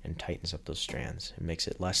and tightens up those strands. It makes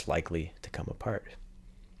it less likely to come apart.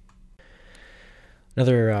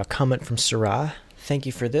 Another comment from Sarah. Thank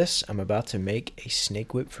you for this. I'm about to make a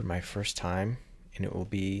snake whip for my first time, and it will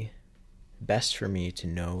be best for me to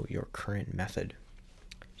know your current method.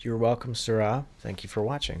 You're welcome, Sarah. Thank you for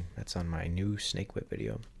watching. That's on my new snake whip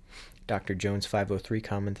video. Dr. Jones503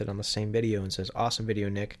 commented on the same video and says, awesome video,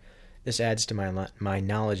 Nick. This adds to my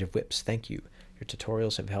knowledge of whips. Thank you. Your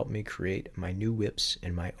tutorials have helped me create my new whips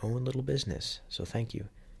in my own little business. So thank you.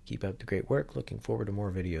 Keep up the great work. Looking forward to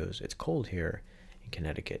more videos. It's cold here in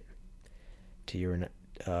Connecticut.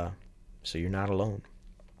 So you're not alone.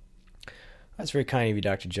 That's very kind of you,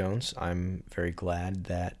 Dr. Jones. I'm very glad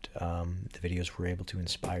that the videos were able to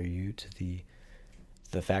inspire you to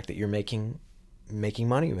the fact that you're making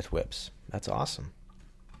money with whips. That's awesome.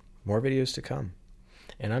 More videos to come.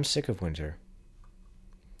 And I'm sick of winter.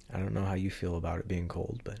 I don't know how you feel about it being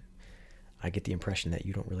cold, but I get the impression that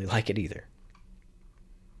you don't really like it either.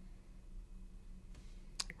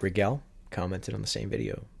 Rigel commented on the same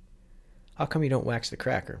video. How come you don't wax the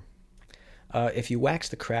cracker? If you wax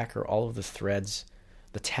the cracker, all of the threads,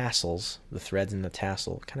 the tassels, the threads in the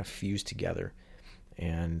tassel kind of fuse together,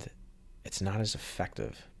 and it's not as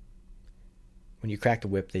effective. When you crack the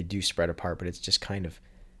whip, they do spread apart, but it's just kind of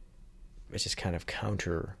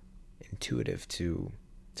counterintuitive to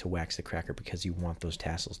wax the cracker because you want those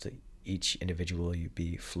tassels to each individually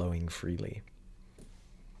be flowing freely. It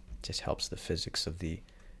just helps the physics of the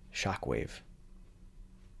shock wave.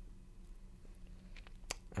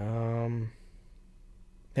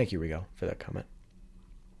 Thank you, Rigo, for that comment.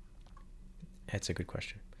 That's a good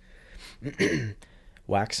question.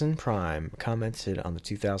 Waxen Prime commented on the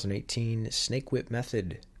 2018 Snake Whip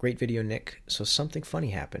Method. Great video, Nick. So something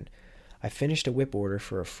funny happened. I finished a whip order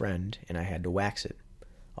for a friend, and I had to wax it.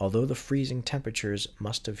 Although the freezing temperatures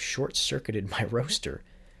must have short-circuited my roaster,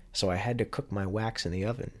 so I had to cook my wax in the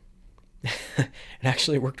oven. It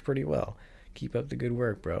actually worked pretty well. Keep up the good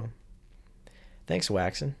work, bro. Thanks,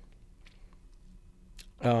 Waxen.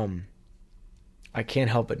 I can't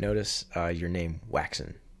help but notice your name,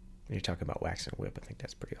 Waxen. When you're talking about waxing a whip, I think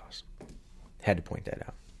that's pretty awesome. Had to point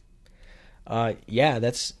that out. Yeah,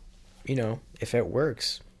 that's, if it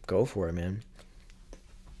works, go for it, man.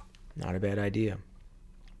 Not a bad idea.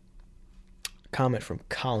 Comment from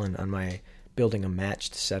Colin on my building a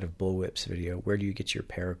matched set of bullwhips video. Where do you get your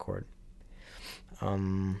paracord?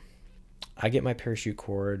 I get my parachute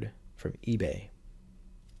cord from eBay.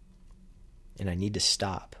 And I need to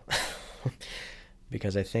stop.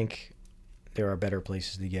 Because I think there are better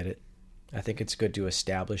places to get it. I think it's good to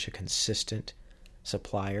establish a consistent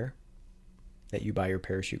supplier that you buy your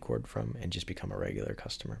parachute cord from and just become a regular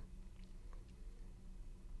customer.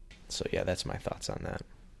 So yeah, that's my thoughts on that.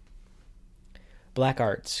 Black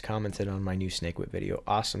Arts commented on my new snake whip video.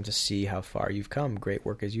 Awesome to see how far you've come. Great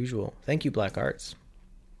work as usual. Thank you, Black Arts.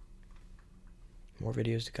 More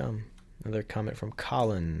videos to come. Another comment from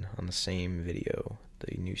Colin on the same video,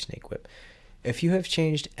 the new snake whip. If you have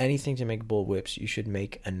changed anything to make bull whips, you should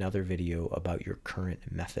make another video about your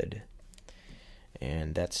current method.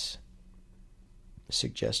 And that's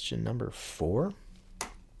suggestion number 4.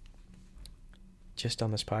 Just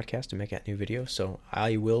on this podcast to make that new video. So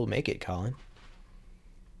I will make it, Colin.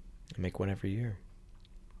 I make one every year.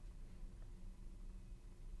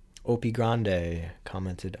 Opie Grande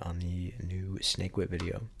commented on the new snake whip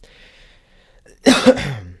video.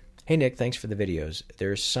 Hey Nick, thanks for the videos.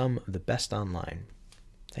 They're some of the best online.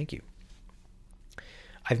 Thank you.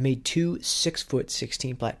 I've made 2 6-foot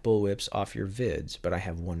 16 plat bull whips off your vids, but I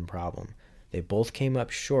have one problem. They both came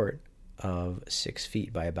up short of 6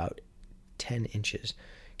 feet by about 10 inches.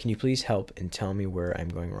 Can you please help and tell me where I'm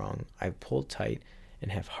going wrong? I've pulled tight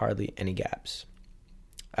and have hardly any gaps.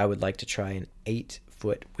 I would like to try an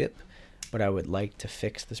 8-foot whip, but I would like to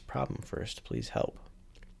fix this problem first. Please help.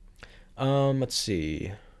 Let's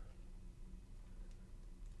see.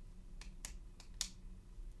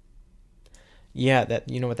 Yeah, that,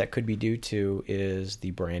 you know what that could be due to is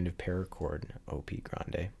the brand of paracord, OP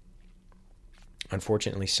Grande.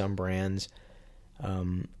 Unfortunately, some brands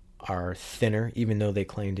are thinner, even though they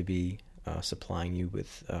claim to be supplying you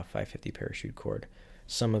with 550 parachute cord.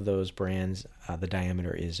 Some of those brands, the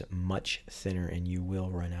diameter is much thinner and you will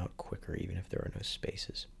run out quicker even if there are no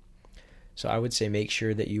spaces. So I would say make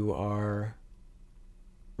sure that you are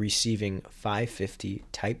receiving 550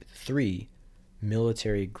 Type 3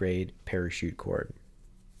 military grade parachute cord.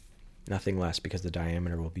 Nothing less, because the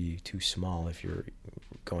diameter will be too small if you're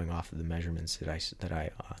going off of the measurements that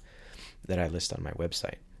I list on my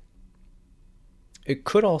website. It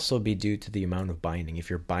could also be due to the amount of binding. If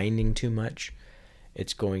you're binding too much,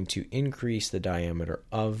 it's going to increase the diameter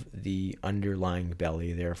of the underlying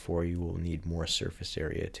belly. Therefore, you will need more surface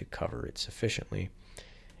area to cover it sufficiently.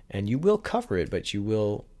 And you will cover it, but you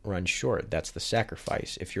will run short. That's the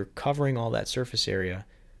sacrifice. If you're covering all that surface area,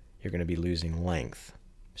 you're going to be losing length.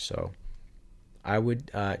 So I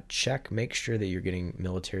would make sure that you're getting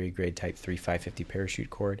military grade Type 3 550 parachute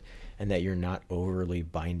cord and that you're not overly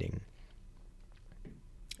binding.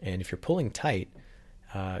 And if you're pulling tight,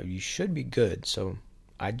 you should be good. So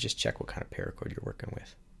I'd just check what kind of paracord you're working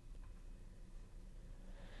with.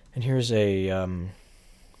 And here's a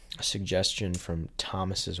suggestion from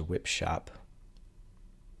Thomas's Whip Shop.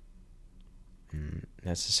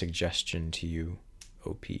 That's a suggestion to you,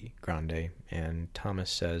 OP Grande. And Thomas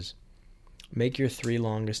says, make your 3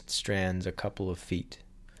 longest strands a couple of feet,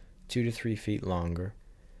 2 to 3 feet longer.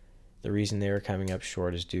 The reason they are coming up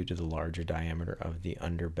short is due to the larger diameter of the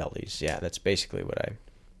underbellies. Yeah, that's basically what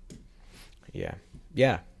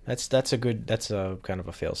that's a kind of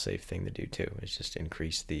a fail-safe thing to do too. It's just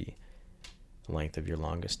increase the length of your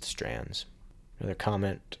longest strands. Another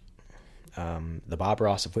comment, the Bob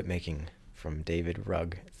Ross of whip making from David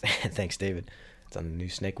Rugg. Thanks, David. It's on the new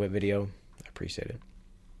snake whip video. I appreciate it.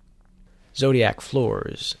 Zodiac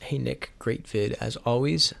Floors. Hey Nick, great vid as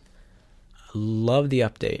always. Love the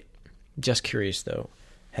update. Just curious though,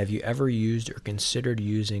 have you ever used or considered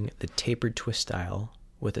using the tapered twist style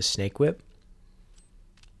with a snake whip?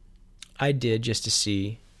 I did, just to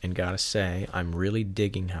see, and gotta say, I'm really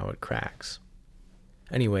digging how it cracks.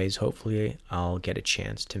 Anyways, hopefully I'll get a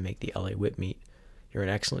chance to make the LA Whip Meet. You're an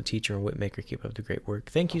excellent teacher and whip maker. Keep up the great work.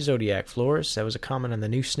 Thank you, Zodiac Floors. That was a comment on the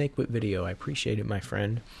new snake whip video. I appreciate it, my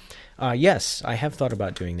friend. Yes, I have thought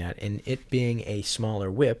about doing that, and it being a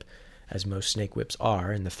smaller whip, as most snake whips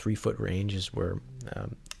are, in the 3-foot range is where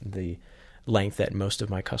the length that most of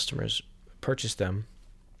my customers purchase them.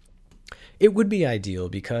 It would be ideal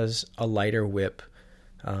because a lighter whip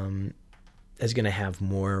is going to have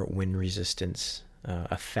more wind resistance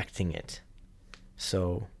affecting it.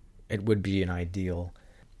 So it would be an ideal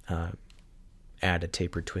add a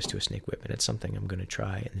tapered twist to a snake whip, and it's something I'm going to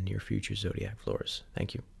try in the near future, Zodiac Floors.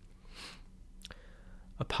 Thank you.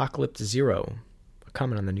 Apocalypse Zero.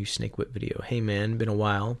 Comment on the new snake whip video. Hey man, been a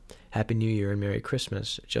while. Happy New Year and Merry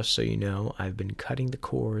Christmas. Just so you know, I've been cutting the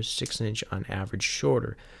cores 6 inch on average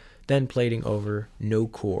shorter, then plating over no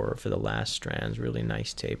core for the last strands. Really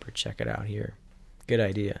nice taper. Check it out here. Good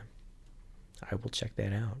idea. I will check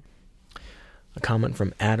that out. A comment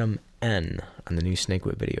from Adam N on the new snake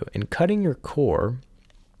whip video. In cutting your core,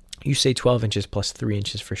 you say 12 inches plus 3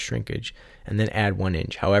 inches for shrinkage, and then add 1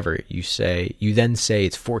 inch. However, you then say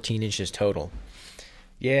it's 14 inches total.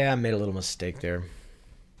 Yeah, I made a little mistake there.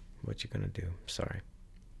 What you gonna do? Sorry.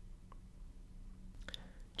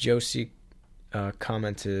 Josie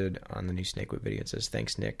commented on the new Snake Whip video. It says,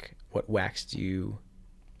 "Thanks, Nick. What wax do you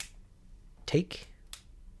take?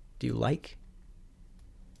 Do you like?"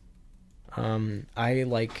 I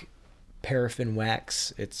like paraffin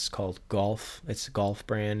wax. It's called Golf. It's a Golf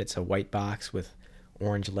brand. It's a white box with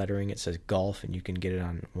orange lettering. It says Golf, and you can get it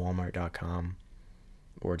on Walmart.com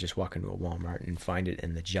or just walk into a Walmart and find it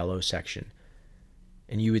in the Jello section.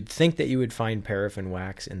 And you would think that you would find paraffin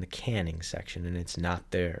wax in the canning section, and it's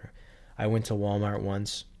not there. I went to Walmart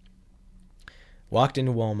once, walked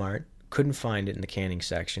into Walmart, couldn't find it in the canning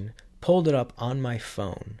section, pulled it up on my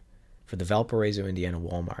phone for the Valparaiso, Indiana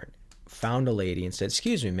Walmart, found a lady and said,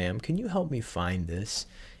 "Excuse me, ma'am, can you help me find this?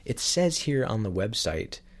 It says here on the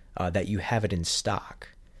website that you have it in stock."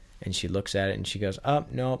 And she looks at it and she goes, "Oh,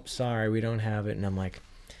 nope, sorry, we don't have it." And I'm like,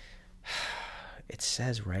 it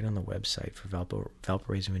says right on the website for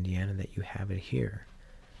Valparaiso, Indiana that you have it here.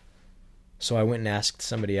 So I went and asked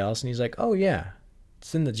somebody else, and he's like, "Oh, yeah,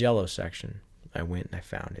 it's in the Jello section." I went and I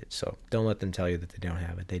found it. So don't let them tell you that they don't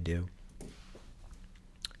have it. They do.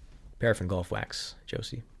 Paraffin Golf Wax,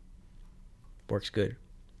 Josie. Works good.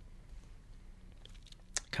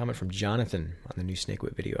 Comment from Jonathan on the new Snake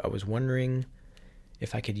Whip video. "I was wondering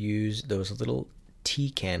if I could use those little tea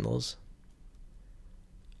candles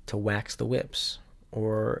to wax the whips,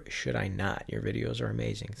 or should I not? Your videos are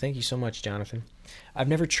amazing." Thank you so much, Jonathan. I've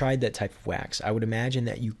never tried that type of wax. I would imagine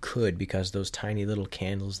that you could, because those tiny little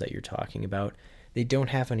candles that you're talking about, they don't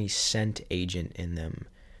have any scent agent in them.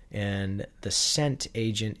 And the scent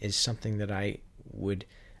agent is something that I would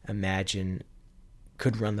imagine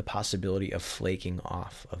could run the possibility of flaking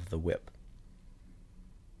off of the whip.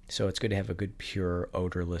 So it's good to have a good, pure,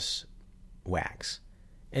 odorless wax.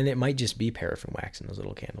 And it might just be paraffin wax in those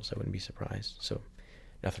little candles. I wouldn't be surprised. So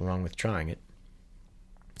nothing wrong with trying it.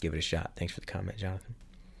 Give it a shot. Thanks for the comment, Jonathan.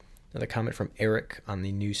 Another comment from Eric on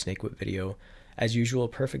the new Snake Whip video. "As usual,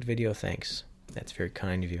 perfect video, thanks." That's very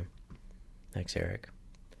kind of you. Thanks, Eric.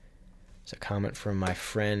 It's a comment from my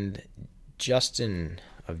friend Justin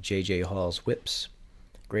of JJ Hall's Whips.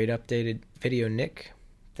 "Great updated video, Nick."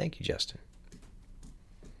 Thank you, Justin.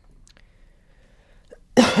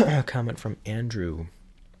 A comment from Andrew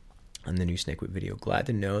on the new Snake Whip video. "Glad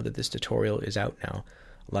to know that this tutorial is out now.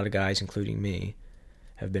 A lot of guys, including me,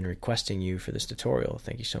 have been requesting you for this tutorial.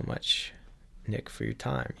 Thank you so much, Nick, for your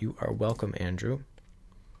time." You are welcome, Andrew.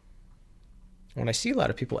 When I see a lot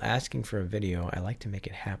of people asking for a video, I like to make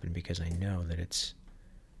it happen because I know that it's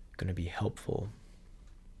going to be helpful.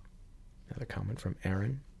 Another comment from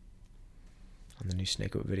Aaron on the new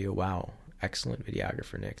Snake Whip video. "Wow, excellent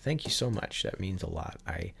videographer, Nick." Thank you so much. That means a lot.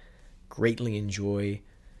 I greatly enjoy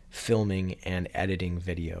filming and editing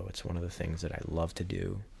video. It's one of the things that I love to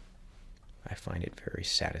do. I find it very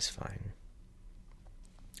satisfying.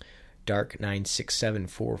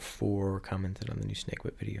 Dark96744 commented on the new Snake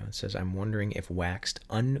Whip video and says, "I'm wondering if waxed,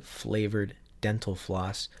 unflavored dental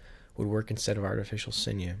floss would work instead of artificial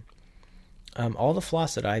sinew." All the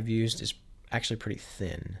floss that I've used is actually pretty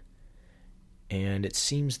thin, and it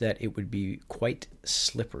seems that it would be quite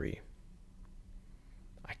slippery.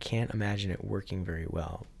 I can't imagine it working very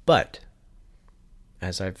well. But,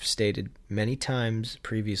 as I've stated many times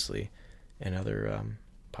previously in other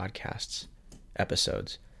podcasts,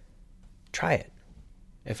 episodes, try it.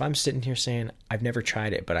 If I'm sitting here saying, I've never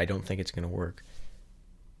tried it, but I don't think it's going to work,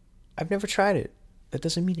 I've never tried it. That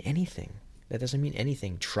doesn't mean anything.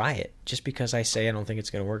 Try it. Just because I say I don't think it's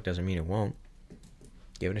going to work doesn't mean it won't.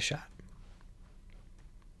 Give it a shot.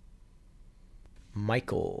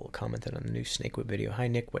 Michael commented on the new Snake Whip video. "Hi,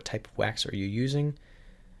 Nick. What type of wax are you using?"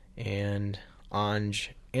 And Anj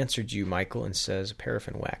answered you, Michael, and says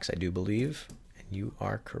paraffin wax, I do believe. And you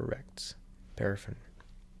are correct. Paraffin.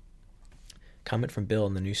 Comment from Bill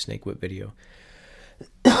in the new Snake Whip video.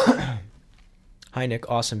 "Hi, Nick.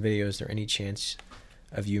 Awesome video. Is there any chance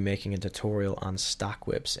of you making a tutorial on stock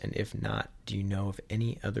whips? And if not, do you know of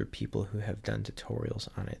any other people who have done tutorials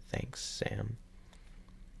on it? Thanks, Sam."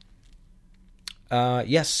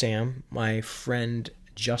 Yes, Sam. My friend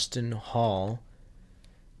Justin Hall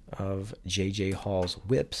of JJ Hall's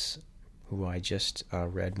Whips, who I just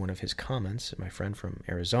read one of his comments, my friend from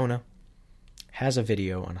Arizona, has a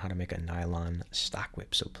video on how to make a nylon stock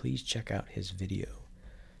whip. So please check out his video.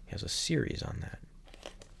 He has a series on that.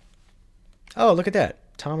 Oh, look at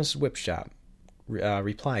that. Thomas Whip Shop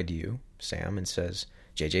replied to you, Sam, and says,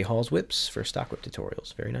 JJ Hall's Whips for stock whip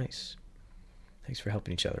tutorials. Very nice. Thanks for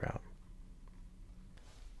helping each other out.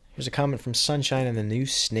 Here's a comment from Sunshine on the new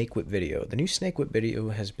Snake Whip video. The new Snake Whip video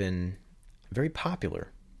has been very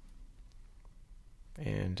popular,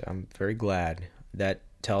 and I'm very glad. That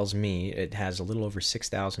tells me it has a little over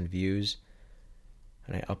 6,000 views,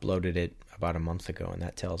 And I uploaded it about a month ago, and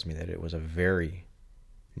that tells me that it was a very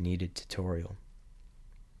needed tutorial.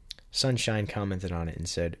 Sunshine commented on it and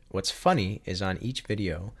said, "What's funny is on each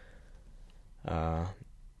video,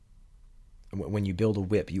 when you build a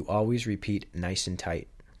whip, you always repeat nice and tight."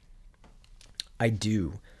 I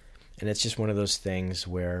do. And it's just one of those things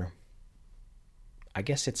where I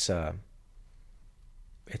guess it's a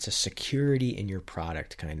security in your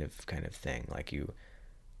product kind of thing. Like you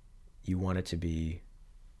want it to be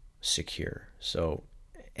secure. So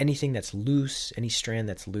anything that's loose, any strand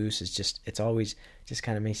that's loose it's always just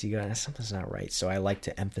kind of makes you go, something's not right. So I like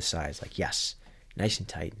to emphasize, like, yes, nice and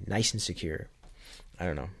tight, nice and secure. I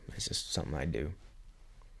don't know. It's just something I do.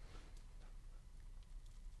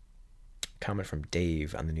 Comment from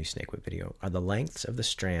Dave on the new Snake Whip video. Are the lengths of the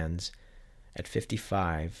strands at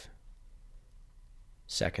 55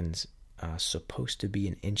 seconds supposed to be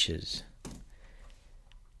in inches?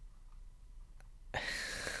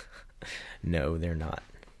 No, they're not.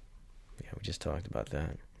 Yeah, we just talked about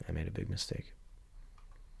that. I made a big mistake.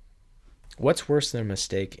 What's worse than a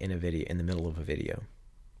mistake in a video, in the middle of a video?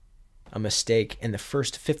 A mistake in the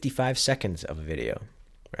first 55 seconds of a video,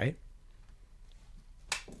 right?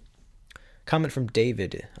 Comment from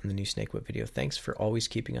David on the new Snake Whip video. Thanks for always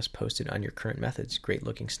keeping us posted on your current methods. Great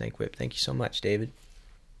looking Snake Whip. Thank you so much, David.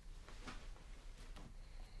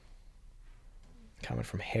 Comment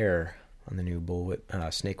from Hare on the new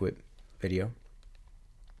Snake Whip video.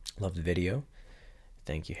 Love the video.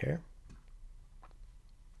 Thank you, Hare.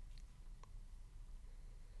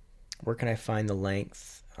 Where can I find the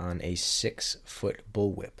length on a 6-foot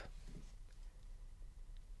bullwhip?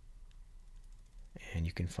 And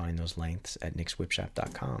you can find those lengths at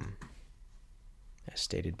nickswhipshop.com, as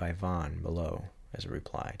stated by Vaughn below as a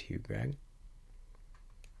reply to you, Greg.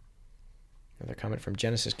 Another comment from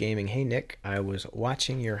Genesis Gaming. Hey, Nick, I was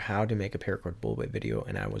watching your how to make a paracord bullwhip video,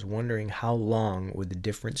 and I was wondering how long would the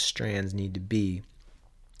different strands need to be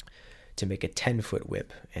to make a 10-foot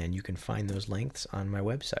whip, and you can find those lengths on my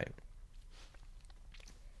website.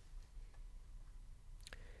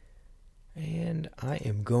 And I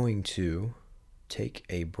am going to take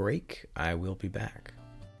a break. I will be back.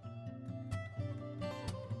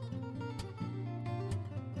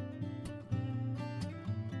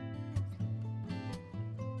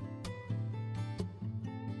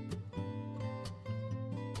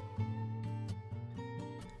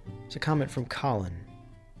 It's a comment from Colin.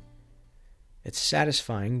 It's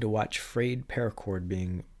satisfying to watch frayed paracord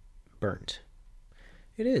being burnt.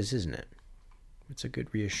 It is, isn't it? It's a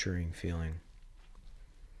good reassuring feeling.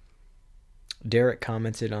 Derek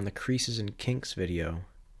commented on the creases and kinks video.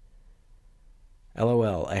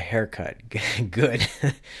 LOL, a haircut. Good.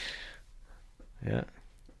 Yeah. I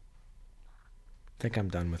think I'm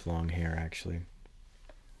done with long hair, actually.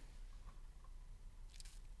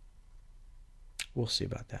 We'll see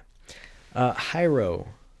about that. Hyro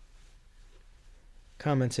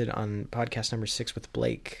commented on podcast number 6 with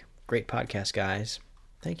Blake. Great podcast, guys.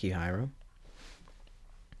 Thank you, Hyro.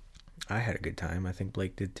 I had a good time. I think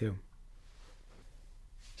Blake did too.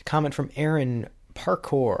 A comment from Aaron.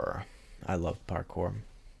 Parkour. I love parkour.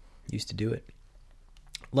 Used to do it.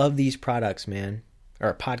 Love these products, man.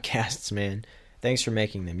 Or podcasts, man. Thanks for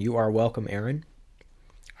making them. You are welcome, Aaron.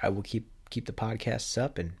 I will keep the podcasts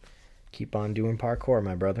up and keep on doing parkour,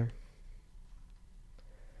 my brother.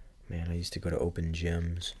 Man, I used to go to open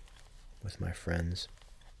gyms with my friends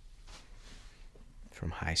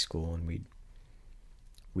from high school, and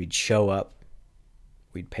we'd show up.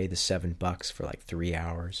 We'd pay the $7 for like 3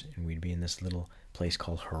 hours, and we'd be in this little place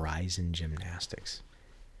called Horizon Gymnastics.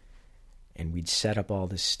 And we'd set up all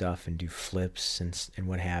this stuff and do flips and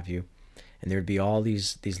what have you. And there'd be all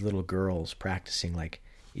these little girls practicing like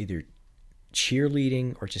either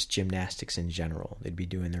cheerleading or just gymnastics in general. They'd be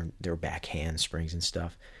doing their back handsprings and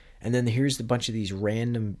stuff. And then here's a bunch of these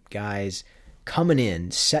random guys coming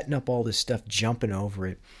in, setting up all this stuff, jumping over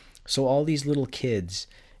it. So all these little kids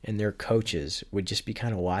and their coaches would just be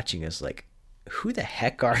kind of watching us like, who the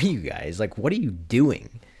heck are you guys? Like, what are you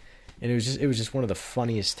doing? And it was just one of the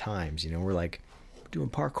funniest times, you know. We're like, we're doing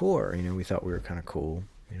parkour, you know. We thought we were kind of cool,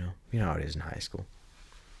 you know how it is in high school.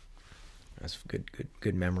 That's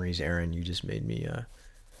good memories, Aaron. You just made me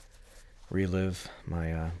relive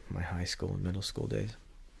my high school and middle school days.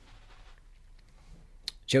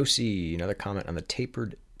 Josie, another comment on the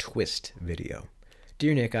tapered twist video.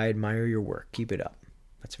 Dear Nick, I admire your work. Keep it up.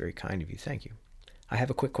 That's very kind of you. Thank you. I have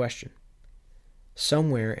a quick question.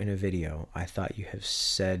 Somewhere in a video, I thought you have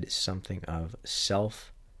said something of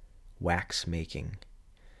self-wax making.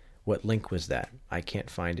 What link was that? I can't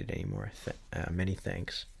find it anymore. Many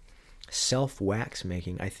thanks. Self-wax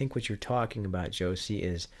making. I think what you're talking about, Josie,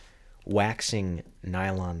 is waxing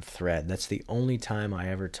nylon thread. That's the only time I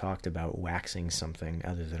ever talked about waxing something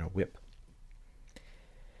other than a whip.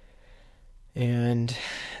 And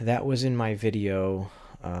that was in my video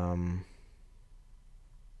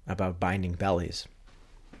about binding bellies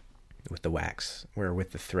with the wax, or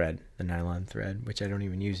with the thread, the nylon thread, which I don't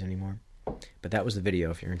even use anymore. But that was the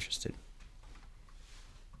video if you're interested.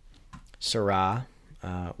 Sarah,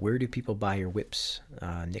 where do people buy your whips?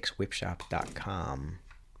 nickswhipshop.com.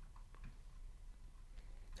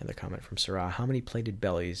 Another comment from Sarah. How many plated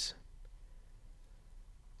bellies?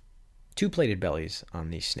 2 plated bellies on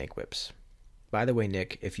these snake whips. By the way,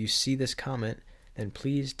 Nick, if you see this comment, then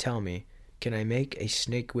please tell me, can I make a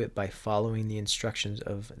snake whip by following the instructions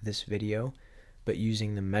of this video, but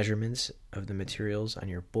using the measurements of the materials on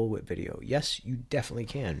your bullwhip video? Yes, you definitely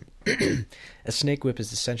can. A snake whip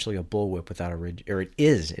is essentially a bullwhip without a rigid, or it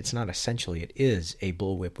is, it's not essentially, it is a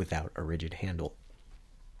bullwhip without a rigid handle.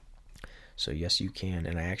 So yes, you can.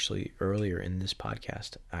 And I actually, earlier in this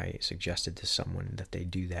podcast, I suggested to someone that they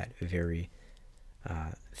do that very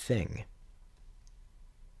thing.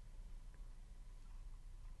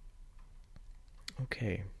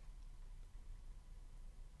 Okay.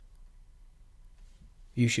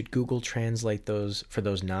 You should Google Translate those for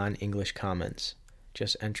those non-English comments.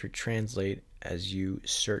 Just enter translate as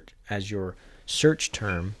your search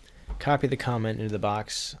term. Copy the comment into the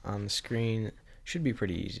box on the screen. Should be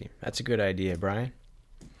pretty easy. That's a good idea, Brian.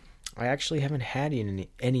 I actually haven't had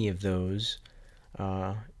any of those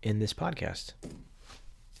in this podcast,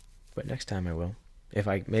 but next time I will.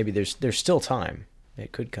 Maybe there's still time.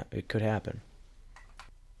 It could happen.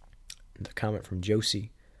 The comment from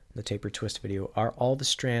Josie, the taper twist video. Are all the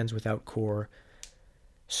strands without core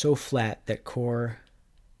so flat that core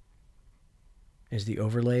is the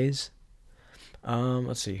overlays?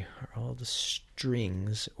 Let's see. Are all the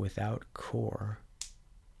strings without core?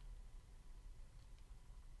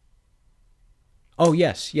 Oh,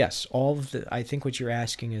 yes. All of the. I think what you're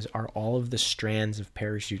asking is, are all of the strands of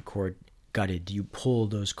parachute cord gutted? Do you pull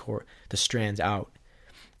the strands out?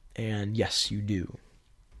 And yes, you do.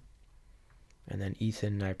 And then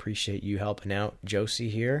Ethan, I appreciate you helping out Josie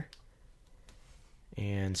here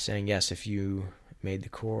and saying yes, if you mean the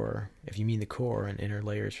core and inner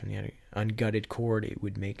layers from the ungutted cord, it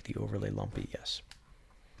would make the overlay lumpy. Yes.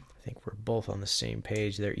 I think we're both on the same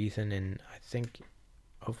page there, Ethan, and I think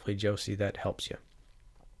hopefully, Josie, that helps you.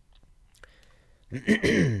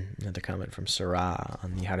 Another comment from Sarah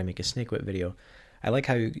on the How to Make a Snake Whip video. I like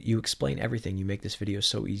how you explain everything. You make this video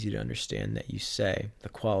so easy to understand that you say the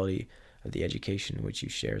quality of the education which you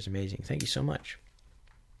share is amazing. Thank you so much.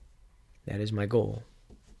 That is my goal,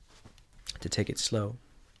 to take it slow.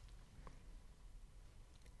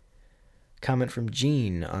 Comment from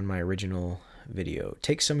Gene on my original video.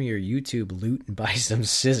 Take some of your YouTube loot and buy some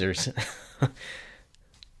scissors.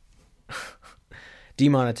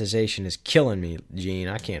 Demonetization is killing me, Gene.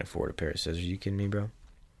 I can't afford a pair of scissors. You kidding me, bro?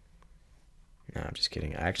 No, I'm just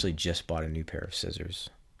kidding. I actually just bought a new pair of scissors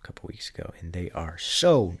a couple weeks ago, and they are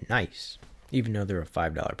so nice, even though they're a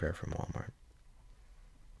 $5 pair from Walmart.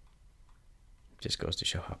 Just goes to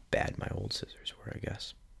show how bad my old scissors were, I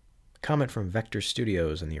guess. Comment from Vector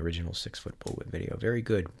Studios on the original 6-foot bullwhip video. Very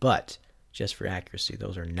good, but just for accuracy,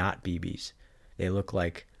 those are not BBs. They look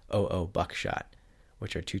like buckshot,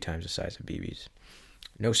 which are 2 times the size of BBs.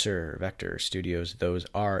 No, sir, Vector Studios, those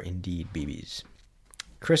are indeed BBs.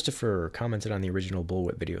 Christopher commented on the original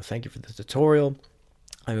bullwhip video. Thank you for the tutorial.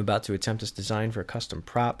 I'm about to attempt this design for a custom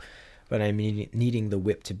prop, but I'm needing the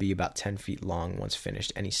whip to be about 10 feet long once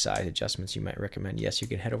finished. Any size adjustments you might recommend? Yes, you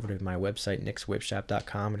can head over to my website,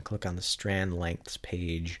 nickswhipshop.com, and click on the strand lengths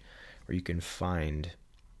page, where you can find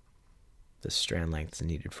the strand lengths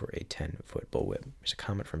needed for a 10-foot bullwhip. There's a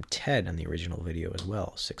comment from Ted on the original video as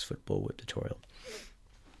well, 6-foot bullwhip tutorial.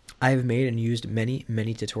 I have made and used many,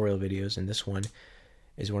 many tutorial videos, and this one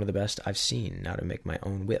is one of the best I've seen now to make my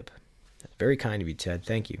own whip. That's very kind of you, Ted.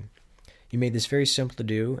 Thank you. You made this very simple to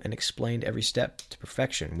do and explained every step to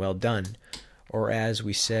perfection. Well done. Or as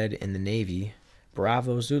we said in the Navy,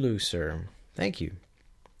 bravo Zulu, sir. Thank you.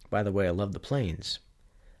 By the way, I love the planes.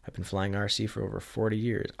 I've been flying RC for over 40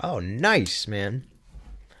 years. Oh, nice, man.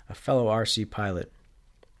 A fellow RC pilot.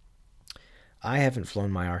 I haven't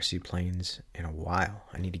flown my RC planes in a while.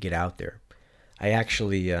 I need to get out there. I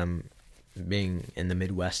actually, being in the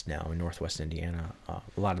Midwest now, in Northwest Indiana, a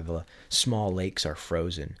lot of the small lakes are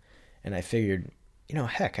frozen. And I figured,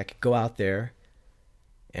 heck, I could go out there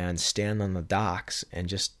and stand on the docks and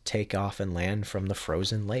just take off and land from the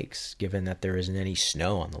frozen lakes, given that there isn't any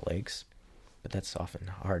snow on the lakes. But that's often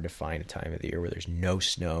hard to find a time of the year where there's no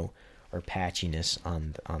snow or patchiness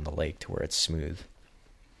on the lake to where it's smooth.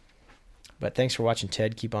 But thanks for watching,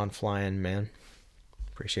 Ted. Keep on flying, man.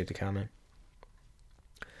 Appreciate the comment.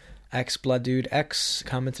 X Blood Dude X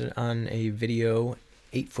commented on a video,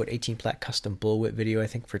 8-foot 18 plat custom bullwhip video, I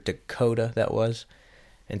think for Dakota that was,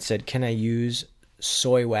 and said, "Can I use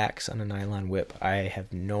soy wax on a nylon whip?" I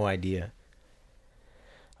have no idea.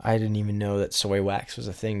 I didn't even know that soy wax was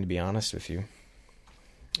a thing, to be honest with you.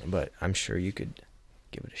 But I'm sure you could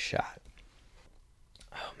give it a shot.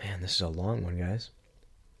 Oh man, this is a long one, guys.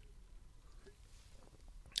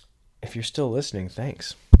 If you're still listening,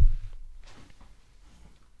 thanks.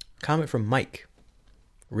 Comment from Mike.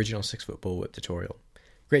 Original 6-foot bullwhip tutorial.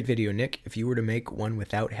 Great video, Nick. If you were to make one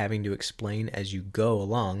without having to explain as you go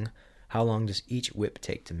along, how long does each whip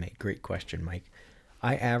take to make? Great question, Mike.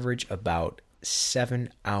 I average about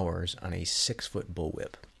 7 hours on a 6-foot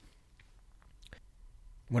bullwhip.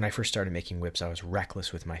 When I first started making whips, I was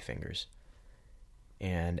reckless with my fingers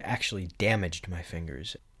and actually damaged my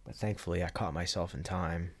fingers. But thankfully, I caught myself in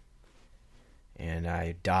time and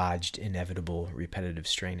I dodged inevitable repetitive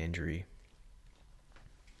strain injury.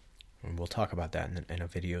 And we'll talk about that in a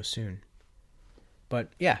video soon. But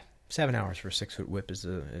yeah, 7 hours for a 6-foot whip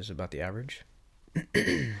is about the average.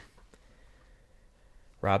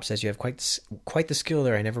 Rob says you have quite the skill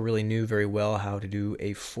there. I never really knew very well how to do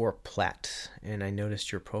a 4-plat, and I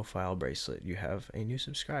noticed your profile bracelet. You have a new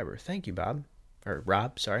subscriber. Thank you, Bob. Or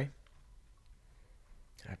Rob, sorry.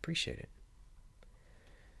 I appreciate it.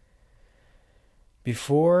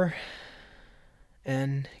 Before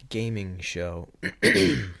an gaming show,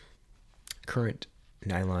 current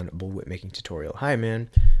nylon bullwhip making tutorial. Hi,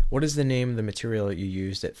 man. What is the name of the material you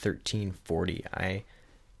used at 1340? I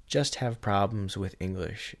just have problems with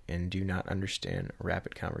English and do not understand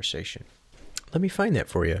rapid conversation. Let me find that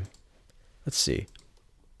for you. Let's see.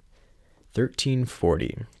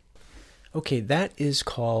 1340. Okay, that is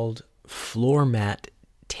called floor mat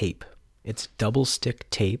tape. It's double stick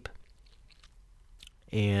tape,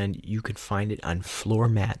 and you can find it on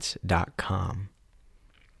floormats.com.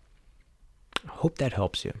 I hope that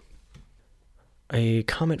helps you. A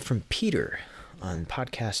comment from Peter on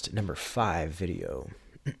podcast number 5 video.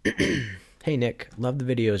 Hey Nick, love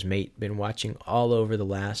the videos, mate. Been watching all over the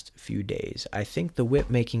last few days. I think the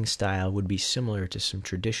whip making style would be similar to some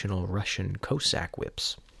traditional Russian Cossack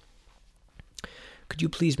whips. Could you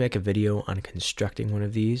please make a video on constructing one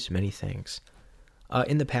of these? Many thanks.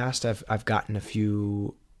 In the past, I've gotten a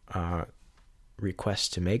few requests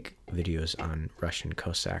to make videos on Russian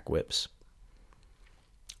Cossack whips,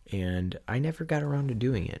 and I never got around to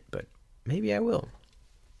doing it, but maybe I will.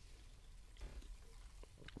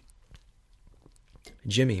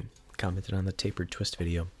 Jimmy commented on the tapered twist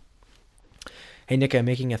video. Hey Nick, I'm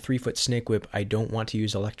making a 3-foot snake whip. I don't want to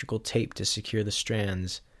use electrical tape to secure the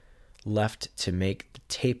strands left to make the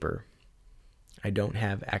taper. I don't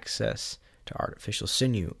have access to artificial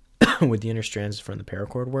sinew. Would the inner strands from the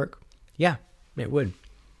paracord work? Yeah, it would.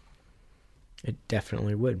 It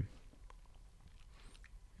definitely would.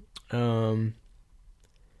 Yeah,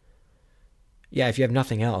 if you have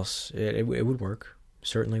nothing else, it would work.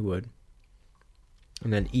 Certainly would.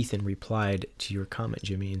 And then Ethan replied to your comment,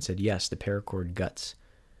 Jimmy, and said, yes, the paracord guts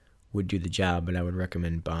would do the job, but I would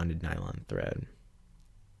recommend bonded nylon thread.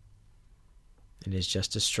 It is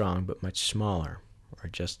just as strong, but much smaller, or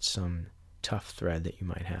just some tough thread that you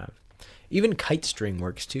might have. Even kite string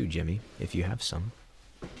works too, Jimmy, if you have some,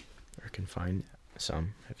 or can find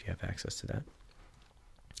some if you have access to that.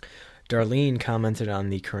 Darlene commented on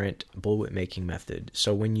the current bullwhip making method.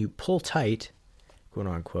 So when you pull tight, quote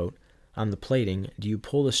unquote, on the plating, do you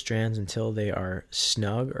pull the strands until they are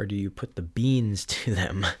snug, or do you put the beans to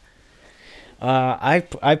them? I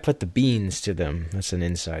put the beans to them. That's an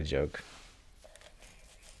inside joke.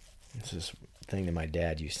 This is a thing that my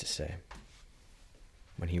dad used to say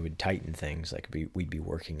when he would tighten things. Like he'd be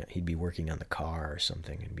working on the car or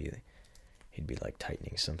something, and he'd be like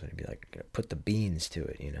tightening something. He'd be like, put the beans to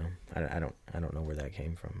it, you know. I don't know where that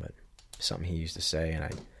came from, but something he used to say,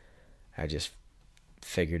 and I just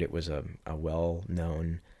figured it was a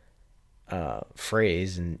well-known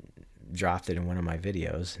phrase and dropped it in one of my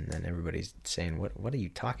videos, and then everybody's saying, what are you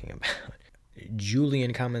talking about?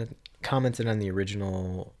 Julian commented on the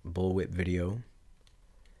original bullwhip video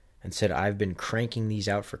and said, I've been cranking these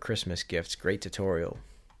out for Christmas gifts. Great tutorial.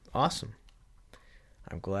 Awesome.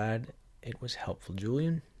 I'm glad it was helpful,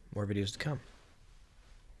 Julian. More videos to come.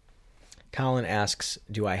 Colin asks,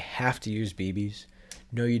 do I have to use BBs?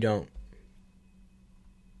 No, you don't.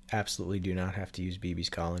 Absolutely do not have to use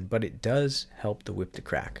BBs, Colin, but it does help the whip to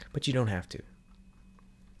crack, but you don't have to.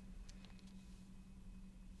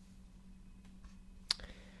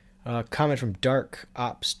 Comment from Dark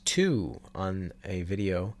Ops 2 on a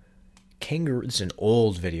video. Kangaroo. This is an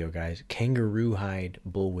old video, guys. Kangaroo hide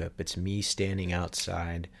bullwhip. It's me standing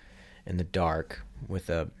outside in the dark with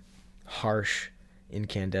a harsh,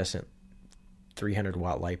 incandescent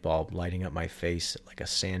 300-watt light bulb lighting up my face like a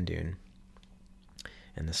sand dune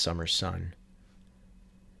in the summer sun.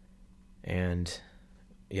 And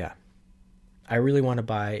yeah, I really want to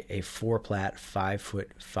buy a 4-plat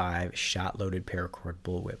 5'5" shot-loaded paracord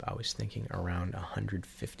bullwhip. I was thinking around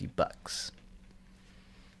 $150.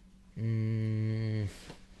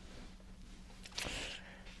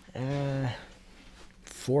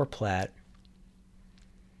 4-plat.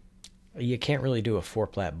 You can't really do a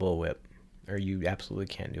 4-plat bullwhip, or you absolutely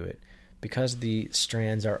can't do it because the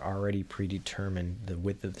strands are already predetermined. The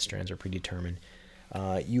width of the strands are predetermined.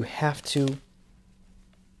 You have to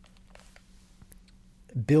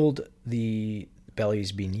build the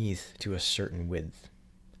bellies beneath to a certain width.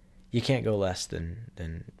 You can't go less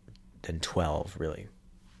than 12, really,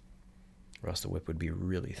 or else the whip would be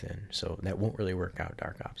really thin. So that won't really work out,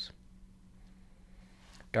 Dark Ops.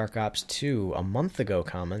 Dark Ops 2, a month ago,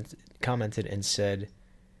 commented and said,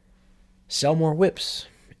 sell more whips.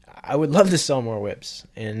 I would love to sell more whips.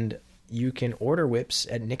 And you can order whips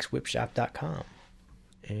at nickswhipshop.com.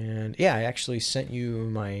 And yeah, I actually sent you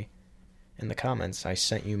in the comments, I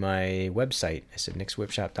sent you my website. I said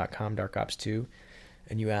nickswhipshop.com, Dark Ops 2.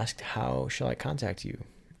 And you asked, how shall I contact you?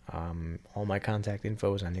 All my contact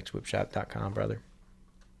info is on nickswhipshop.com, brother.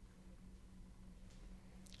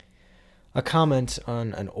 A comment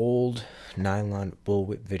on an old nylon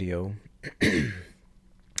bullwhip video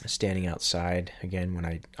standing outside, again, when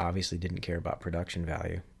I obviously didn't care about production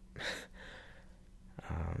value.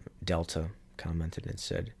 Delta commented and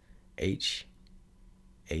said, HHN.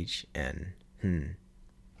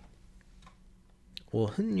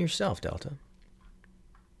 Well, yourself, Delta.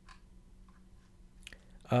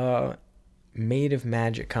 Made of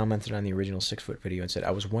Magic commented on the original 6-foot video and said,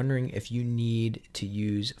 I was wondering if you need to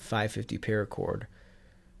use 550 paracord,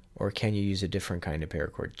 or can you use a different kind of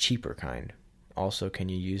paracord, cheaper kind? Also, can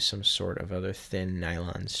you use some sort of other thin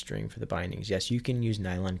nylon string for the bindings? Yes, you can use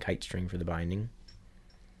nylon kite string for the binding.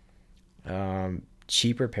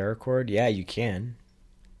 Cheaper paracord? Yeah, you can.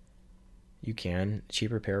 You can.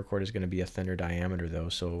 Cheaper paracord is going to be a thinner diameter, though,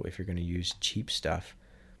 so if you're going to use cheap stuff,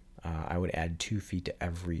 I would add 2 feet to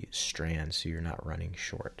every strand so you're not running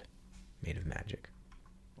short. Made of Magic.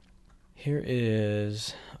 Here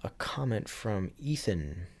is a comment from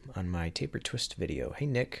Ethan on my taper twist video. Hey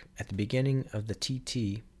Nick, at the beginning of the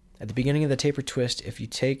taper twist, if you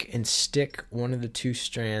take and stick one of the 2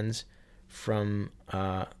 strands from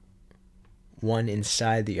one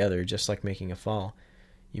inside the other, just like making a fall,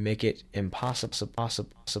 you make it impossible.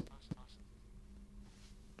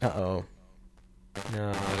 Uh-oh.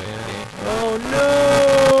 No. Oh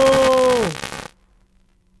no!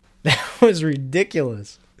 That was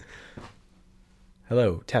ridiculous.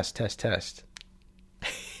 Hello, test.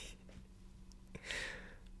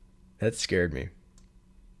 That scared me.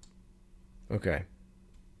 Okay.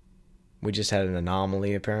 We just had an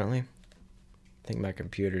anomaly, apparently. I think my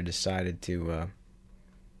computer decided to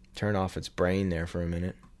turn off its brain there for a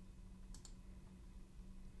minute.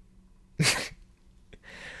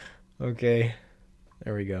 Okay.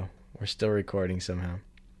 There we go. We're still recording somehow.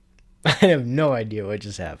 I have no idea what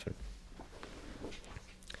just happened.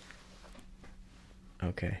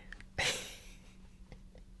 Okay.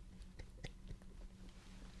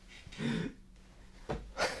 I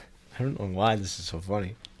don't know why this is so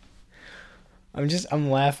funny. I'm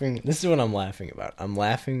laughing. This is what I'm laughing about. I'm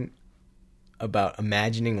laughing about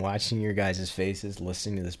imagining watching your guys' faces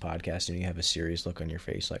listening to this podcast, and you have a serious look on your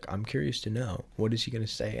face like, I'm curious to know, what is he going to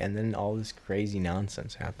say? And then all this crazy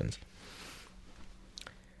nonsense happens.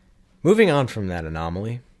 Moving on from that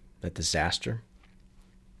anomaly, that disaster.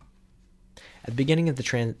 At the beginning of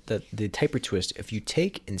the taper twist, if you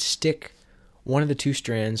take and stick one of the 2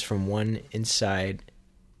 strands from one inside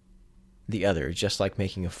the other, just like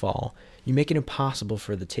making a fall, you make it impossible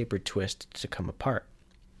for the taper twist to come apart.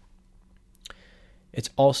 It's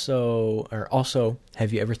also,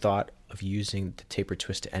 have you ever thought of using the taper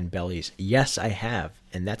twist to end bellies? Yes, I have,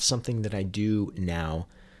 and that's something that I do now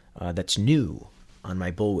that's new on my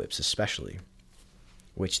bullwhips especially,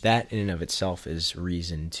 which that in and of itself is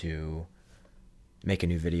reason to make a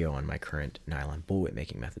new video on my current nylon bullwhip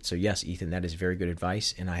making method. So yes, Ethan, that is very good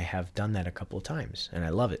advice, and I have done that a couple of times, and I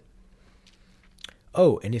love it.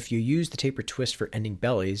 Oh, and if you use the taper twist for ending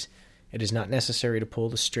bellies, it is not necessary to pull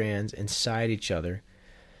the strands inside each other,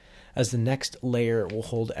 as the next layer will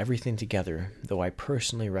hold everything together, though I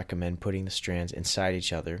personally recommend putting the strands inside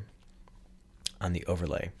each other. on the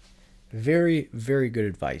overlay. Very, very good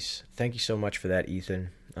advice. Thank you so much for that, Ethan.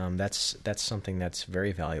 That's something that's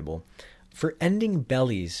very valuable. For ending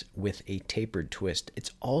bellies with a tapered twist,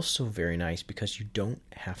 it's also very nice because you don't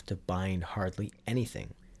have to bind hardly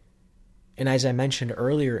anything. And as I mentioned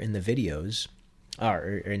earlier in the videos,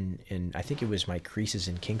 in I think it was my Creases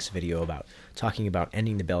and Kinks video about talking about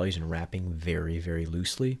ending the bellies and wrapping very, very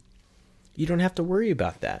loosely, you don't have to worry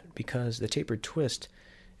about that because the tapered twist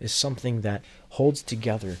is something that holds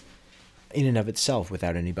together in and of itself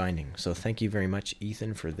without any binding. So thank you very much,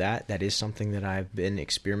 Ethan, for that. That is something that I've been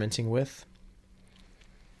experimenting with,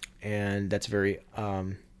 and that's very,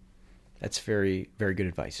 very good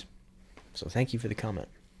advice. So thank you for the comment.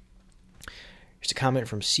 Here's a comment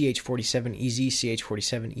from CH47EZ,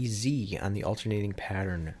 CH47EZ on the alternating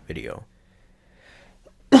pattern video.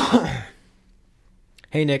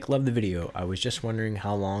 Hey Nick, love the video. I was just wondering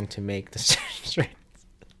how long to make the strands.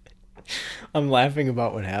 I'm laughing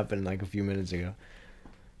about what happened like a few minutes ago.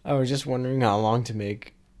 I was just wondering how long to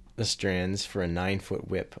make the strands for a 9-foot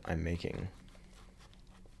whip I'm making.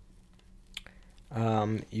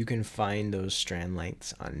 You can find those strand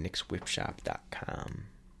lengths on nickswhipshop.com.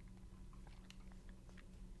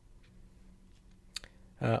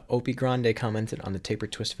 Opie Grande commented on the taper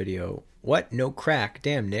twist video. What? No crack?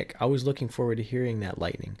 Damn, Nick. I was looking forward to hearing that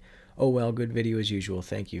lightning. Oh well, good video as usual.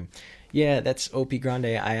 Thank you. Yeah, that's Opie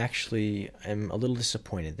Grande. I actually am a little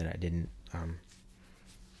disappointed that I didn't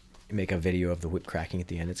make a video of the whip cracking at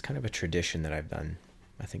the end. It's kind of a tradition that I've done.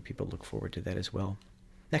 I think people look forward to that as well.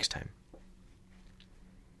 Next time.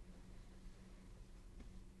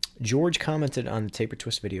 George commented on the taper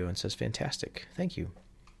twist video and says, fantastic. Thank you.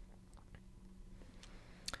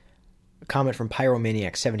 A comment from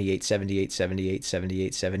Pyromaniac 78 78 78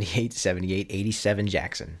 78 78 78 87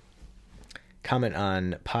 Jackson. Comment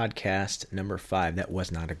on podcast number 5. That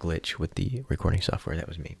was not a glitch with the recording software. That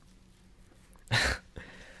was me.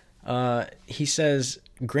 He says,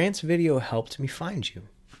 Grant's video helped me find you.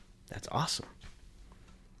 That's awesome.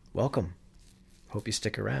 Welcome. Hope you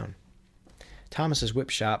stick around. Thomas's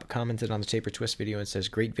Whip Shop commented on the taper twist video and says,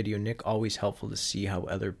 great video, Nick. Always helpful to see how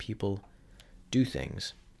other people do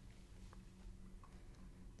things.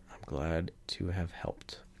 I'm glad to have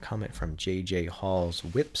helped. Comment from JJ Hall's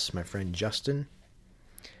Whips, my friend Justin.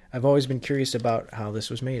 I've always been curious about how this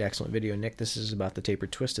was made. Excellent video, Nick. This is about the taper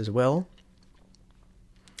twist as well.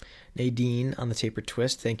 Nadine on the taper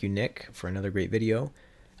twist. Thank you, Nick, for another great video.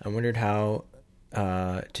 I wondered how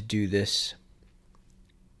to do this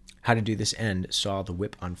end. Saw the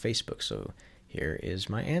whip on Facebook, so here is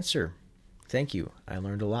my answer. Thank you. I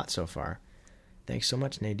learned a lot so far. Thanks so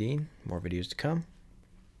much, Nadine. More videos to come.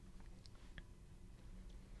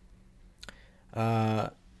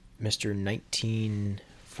 Mr.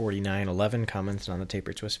 194911 commented on the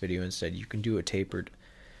taper twist video and said you can do a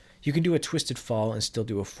twisted fall and still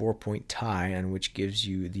do a 4-point tie, and which gives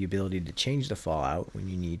you the ability to change the fall out when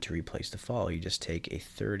you need to replace the fall. You just take a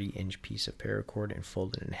 30-inch piece of paracord and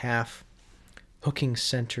fold it in half, hooking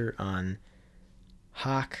center on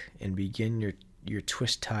hock, and begin your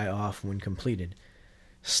twist tie off when completed.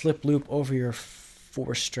 Slip loop over your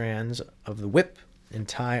 4 strands of the whip and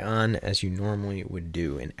tie on as you normally would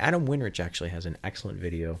do. And Adam Winrich actually has an excellent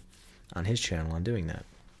video on his channel on doing that.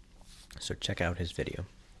 So check out his video.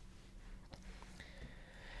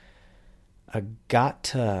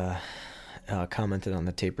 Agata commented on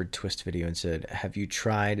the tapered twist video and said, have you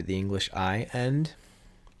tried the English eye end?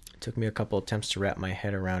 It took me a couple attempts to wrap my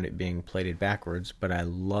head around it being plated backwards, but I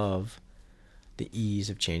love the ease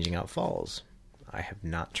of changing out falls. I have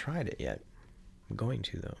not tried it yet. I'm going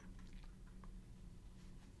to, though.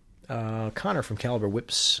 Connor from Caliber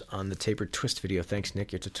Whips on the tapered twist video. Thanks,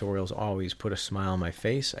 Nick. Your tutorials always put a smile on my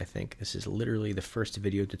face. I think this is literally the first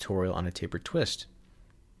video tutorial on a tapered twist.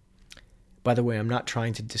 By the way, I'm not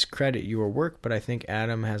trying to discredit your work, but I think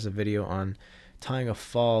Adam has a video on tying a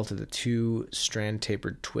fall to the 2-strand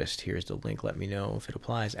tapered twist. Here's the link. Let me know if it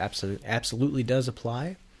applies. Absolutely does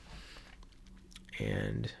apply.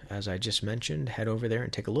 And as I just mentioned, head over there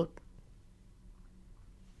and take a look.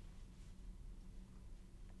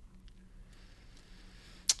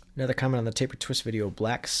 Another comment on the taper twist video,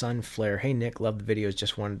 Black Sun Flare. Hey Nick, love the videos.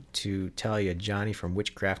 Just wanted to tell you, Johnny from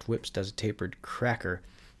Witchcraft Whips does a tapered cracker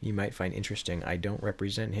you might find interesting. I don't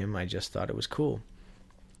represent him. I just thought it was cool.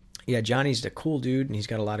 Yeah, Johnny's a cool dude, and he's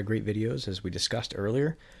got a lot of great videos, as we discussed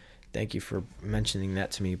earlier. Thank you for mentioning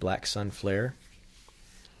that to me, Black Sun Flare.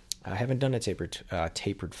 I haven't done a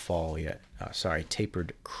tapered fall yet.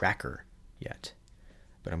 Tapered cracker yet.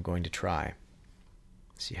 But I'm going to try.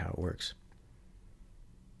 See how it works.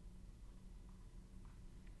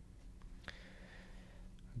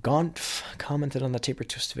 Gonf commented on the taper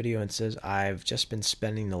twist video and says, I've just been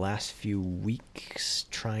spending the last few weeks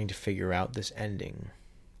trying to figure out this ending.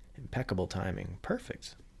 Impeccable timing.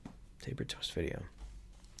 Perfect. Taper twist video.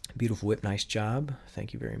 Beautiful whip, nice job.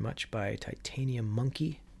 Thank you very much by Titanium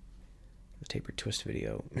Monkey. The taper twist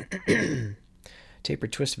video. Taper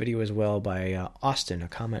twist video as well by Austin. A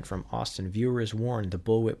comment from Austin. Viewer is warned the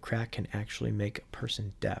bullwhip crack can actually make a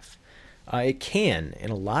person deaf. It can,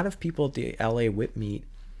 and a lot of people at the LA Whip Meet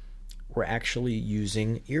were actually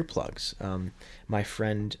using earplugs. My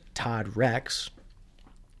friend Todd Rex,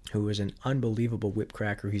 who is an unbelievable whip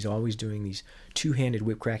cracker, he's always doing these two-handed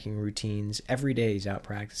whip cracking routines. Every day he's out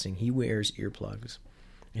practicing. He wears earplugs,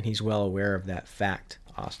 and he's well aware of that fact,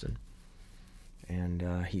 Austin.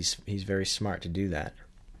 And he's very smart to do that.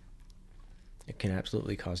 It can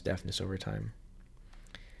absolutely cause deafness over time.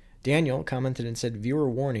 Daniel commented and said, viewer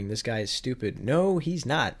warning, this guy is stupid. No, he's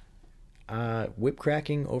not. Whip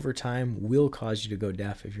cracking over time will cause you to go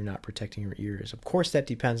deaf if you're not protecting your ears. Of course, that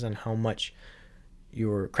depends on how much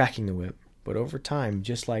you're cracking the whip. But over time,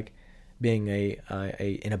 just like being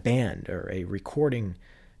in a band or a recording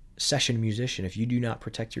session musician, if you do not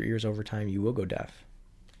protect your ears over time, you will go deaf.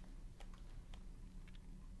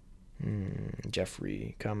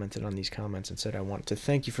 Jeffrey commented on these comments and said, I want to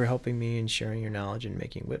thank you for helping me and sharing your knowledge in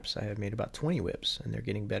making whips. I have made about 20 whips, and they're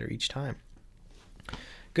getting better each time.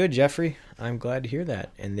 Good, Jeffrey. I'm glad to hear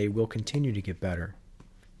that, and they will continue to get better.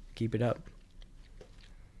 Keep it up.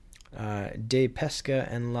 De Pesca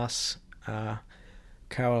and Las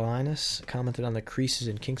Carolinas commented on the creases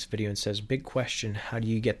and kinks video and says, big question, how do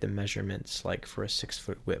you get the measurements like for a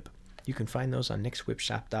 6-foot whip? You can find those on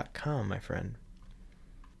nixwhipshop.com, my friend.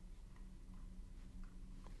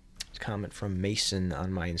 Comment from Mason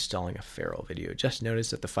on my installing a ferrule video. Just noticed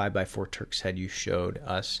that the 5x4 Turk's head you showed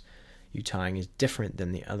us you tying is different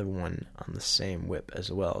than the other one on the same whip,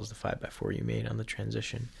 as well as the 5x4 you made on the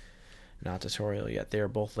transition. Not tutorial yet. They are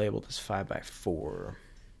both labeled as 5x4.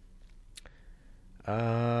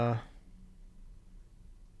 I'll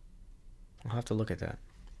have to look at that.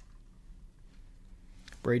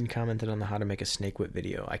 Braden commented on the how to make a snake whip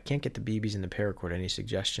video. I can't get the BBs and the paracord. Any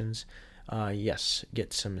suggestions? Yes,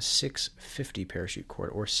 get some 650 parachute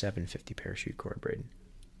cord or 750 parachute cord, Braden.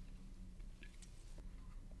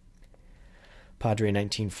 Padre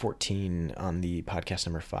 1914 on the podcast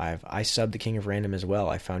number 5. I subbed the King of Random as well.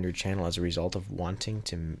 I found your channel as a result of wanting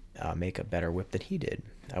to make a better whip than he did.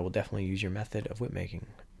 I will definitely use your method of whip making.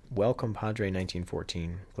 Welcome, Padre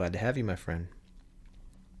 1914. Glad to have you, my friend.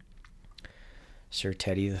 Sir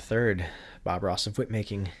Teddy III, Bob Ross of whip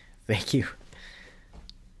making. Thank you.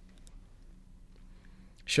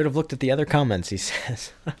 Should have looked at the other comments, he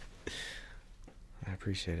says. I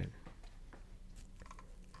appreciate it.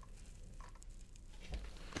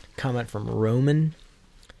 Comment from Roman.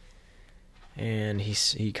 And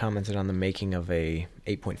he commented on the making of a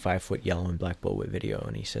 8.5-foot yellow and black bullwhip video.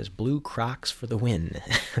 And he says, blue Crocs for the win.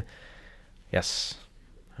 Yes.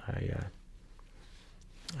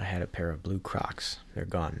 I had a pair of blue Crocs. They're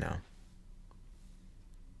gone now.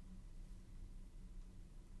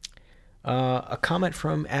 A comment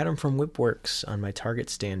from Adam from Whipworks on my Target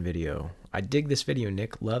stand video. I dig this video,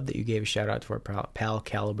 Nick. Love that you gave a shout out to our pal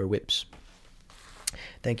Caliber Whips.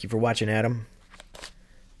 Thank you for watching, Adam.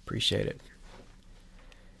 Appreciate it.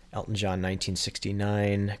 Elton John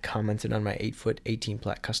 1969 commented on my 8-foot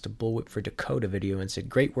 18-plat custom bullwhip for Dakota video and said,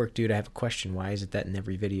 great work, dude. I have a question. Why is it that in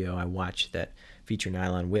every video I watch that feature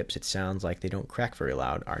nylon whips, it sounds like they don't crack very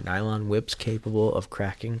loud? Are nylon whips capable of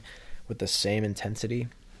cracking with the same intensity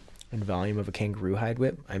and volume of a kangaroo hide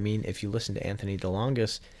whip? I mean, if you listen to Anthony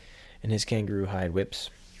DeLongis and his kangaroo hide whips,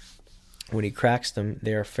 when he cracks them,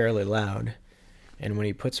 they are fairly loud. And when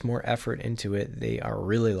he puts more effort into it, they are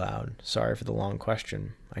really loud. Sorry for the long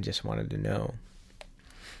question. I just wanted to know.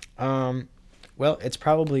 Well, it's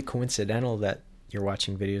probably coincidental that you're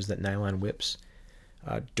watching videos that nylon whips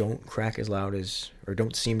don't crack as loud as, or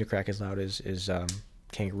don't seem to crack as loud as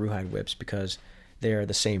kangaroo hide whips, because they are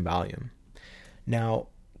the same volume. Now,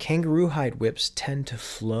 kangaroo hide whips tend to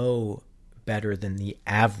flow better than the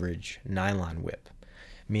average nylon whip,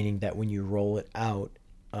 meaning that when you roll it out,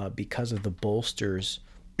 because of the bolsters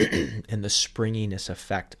and the springiness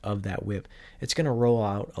effect of that whip, it's going to roll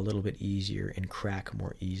out a little bit easier and crack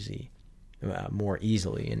more easily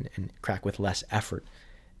and crack with less effort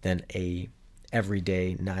than a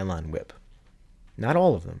everyday nylon whip. Not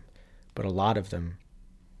all of them, but a lot of them.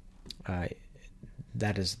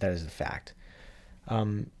 That is the fact.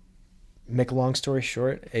 Make a long story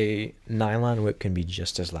short, a nylon whip can be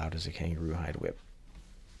just as loud as a kangaroo hide whip.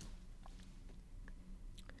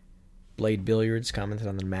 Blade Billiards commented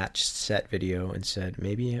on the match set video and said,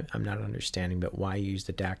 maybe I'm not understanding, but why use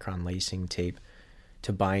the Dacron lacing tape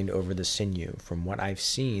to bind over the sinew? From what I've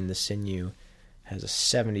seen, the sinew has a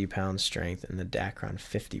 70-pound strength and the Dacron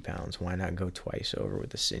 50 pounds. Why not go twice over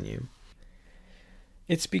with the sinew?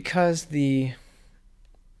 It's because the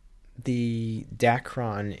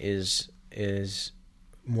Dacron is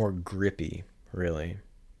more grippy, really,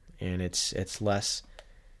 and it's less.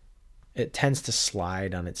 It tends to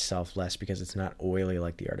slide on itself less because it's not oily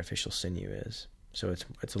like the artificial sinew is. So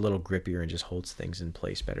it's a little grippier and just holds things in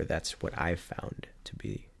place better. That's what I've found to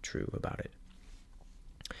be true about it.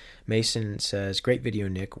 Mason says, great video,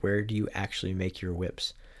 Nick. Where do you actually make your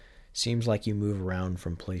whips? Seems like you move around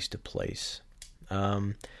from place to place.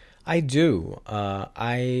 I do.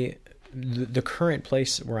 The current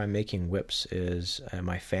place where I'm making whips is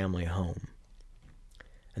my family home.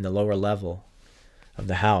 And the lower level of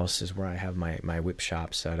the house is where I have my whip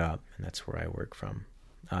shop set up, and that's where I work from.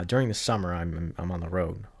 During the summer, I'm on the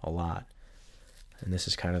road a lot, and this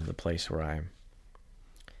is kind of the place where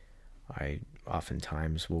I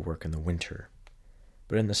oftentimes will work in the winter.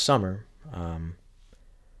 But in the summer, I'm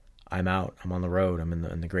out. I'm on the road. I'm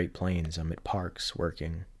in the Great Plains. I'm at parks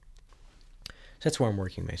working. So that's where I'm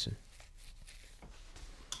working, Mason.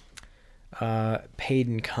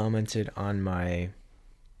 Payden commented on my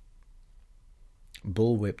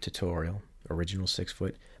bullwhip tutorial, original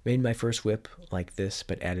 6-foot. Made my first whip like this,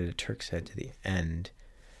 but added a Turk's head to the end,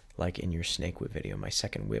 like in your snake whip video. My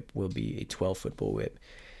second whip will be a 12-foot bullwhip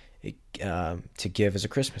to give as a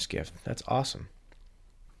Christmas gift. That's awesome.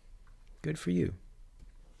 Good for you,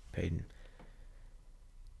 Payden.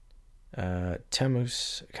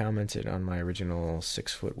 Temus commented on my original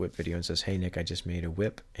 6-foot whip video and says, hey, Nick, I just made a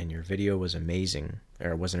whip, and your video was amazing,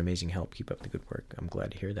 or was an amazing help. Keep up the good work. I'm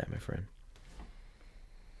glad to hear that, my friend.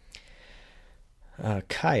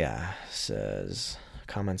 Kaya says,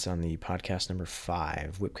 comments on the podcast number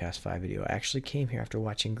 5, Whipcast 5 video. I actually came here after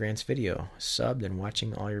watching Grant's video. Subbed and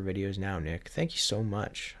watching all your videos now, Nick. Thank you so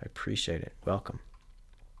much. I appreciate it. Welcome.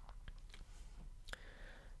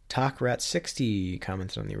 TalkRat60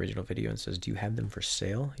 commented on the original video and says, do you have them for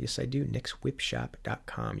sale? Yes, I do.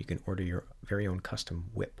 NicksWhipShop.com. You can order your very own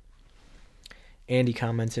custom whip. Andy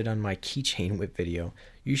commented on my keychain whip video.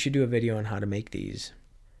 You should do a video on how to make these.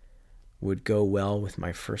 Would go well with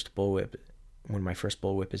my first bullwhip when my first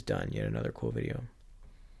bullwhip is done. Yet another cool video.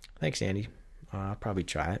 Thanks, Andy. I'll probably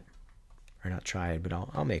try it. Or not try it, but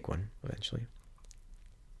I'll make one eventually.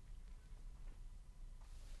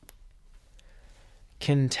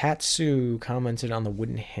 Kintatsu commented on the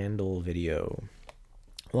wooden handle video.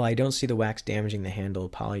 Well, I don't see the wax damaging the handle,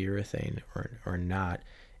 polyurethane or not.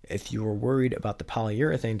 If you were worried about the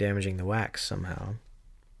polyurethane damaging the wax somehow,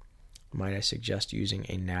 might I suggest using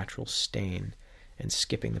a natural stain and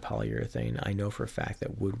skipping the polyurethane? I know for a fact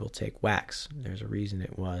that wood will take wax. There's a reason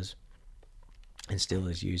it was and still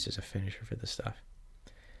is used as a finisher for this stuff.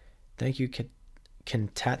 Thank you,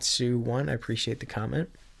 Kintatsu1. I appreciate the comment.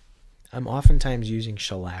 I'm oftentimes using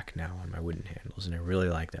shellac now on my wooden handles, and I really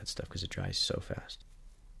like that stuff because it dries so fast.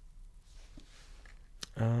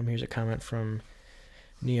 Here's a comment from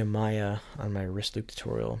Nehemiah on my wrist loop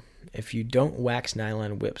tutorial. If you don't wax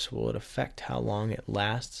nylon whips, will it affect how long it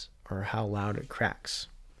lasts or how loud it cracks?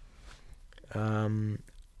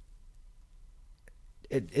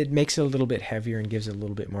 It makes it a little bit heavier and gives it a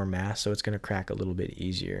little bit more mass, so it's going to crack a little bit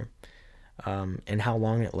easier. And how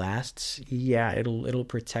long it lasts? Yeah, it'll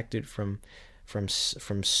protect it from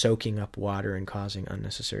soaking up water and causing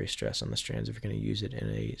unnecessary stress on the strands if you're going to use it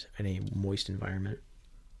in a moist environment.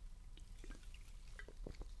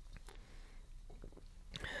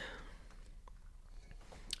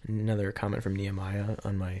 Another comment from Nehemiah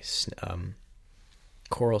on my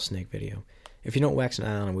coral snake video. If you don't wax an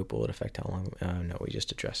eye on a whip, will it affect how long? No, we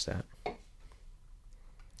just addressed that.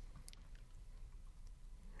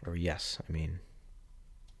 Or yes, I mean,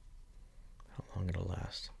 how long it'll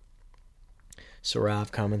last.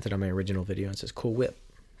 Sarav commented on my original video and says, cool whip.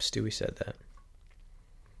 Stewie said that.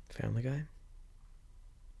 Family Guy?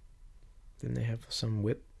 Didn't they have some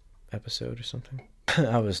whip episode or something?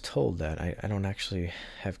 I was told that. I don't actually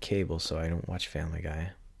have cable, so I don't watch Family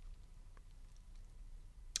Guy.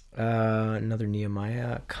 Another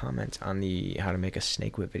Nehemiah comment on the how to make a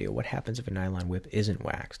snake whip video. What happens if a nylon whip isn't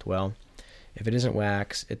waxed? Well, if it isn't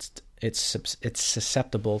waxed, it's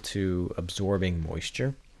susceptible to absorbing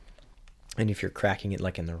moisture. And if you're cracking it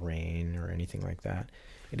like in the rain or anything like that,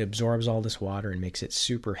 it absorbs all this water and makes it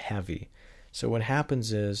super heavy. So what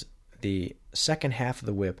happens is the second half of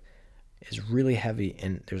the whip is really heavy,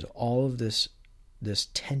 and there's all of this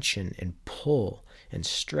tension and pull and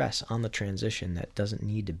stress on the transition that doesn't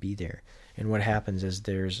need to be there. And what happens is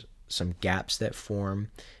there's some gaps that form,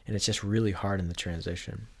 and it's just really hard in the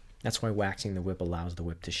transition. That's why waxing the whip allows the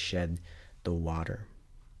whip to shed the water.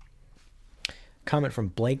 Comment from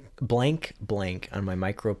blank on my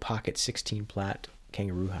Micro Pocket 16 Plat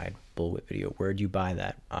kangaroo hide bullwhip video. Where'd you buy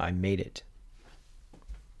that? I made it.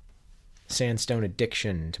 Sandstone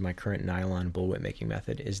addiction to my current nylon bullwhip making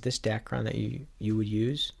method. Is this Dacron that you would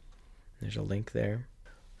use? There's a link there.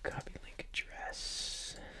 Copy link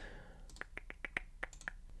address.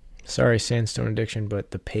 Sorry, Sandstone addiction,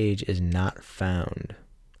 but the page is not found,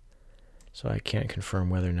 so I can't confirm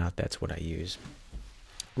whether or not that's what I use.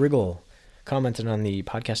 Wriggle commented on the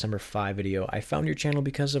podcast number 5 video. I found your channel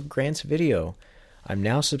because of Grant's video. I'm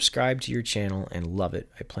now subscribed to your channel and love it.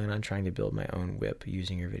 I plan on trying to build my own whip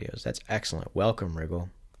using your videos. That's excellent. Welcome, Wriggle.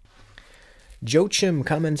 Joachim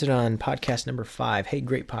commented on podcast number 5. Hey,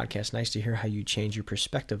 great podcast. Nice to hear how you change your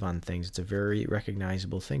perspective on things. It's a very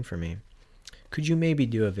recognizable thing for me. Could you maybe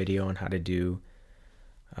do a video on how to do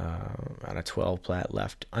on a 12 plat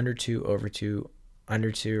left, under 2, over 2,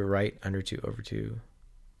 under 2, right, under 2, over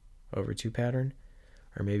 2 pattern?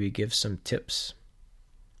 Or maybe give some tips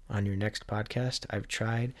on your next podcast. I've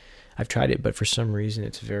tried it, but for some reason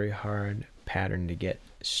it's a very hard pattern to get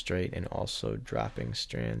straight, and also dropping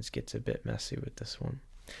strands gets a bit messy with this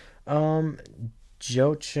one.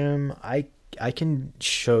 Joachim, I can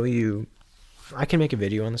show you, I can make a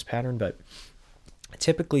video on this pattern, but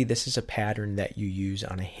typically this is a pattern that you use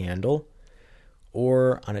on a handle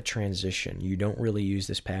or on a transition. You don't really use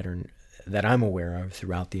this pattern that I'm aware of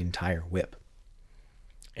throughout the entire whip.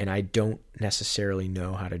 And I don't necessarily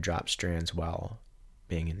know how to drop strands while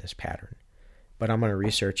being in this pattern. But I'm going to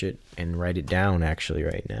research it and write it down actually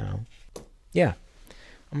right now. Yeah,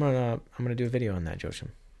 I'm gonna do a video on that,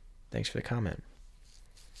 Joachim. Thanks for the comment.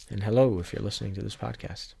 And hello if you're listening to this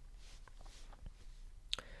podcast.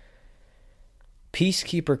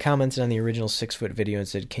 Peacekeeper commented on the original 6-foot video and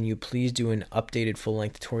said, can you please do an updated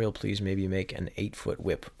full-length tutorial, please? Maybe make an 8-foot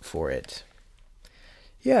whip for it.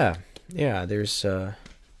 Yeah, there's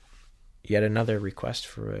yet another request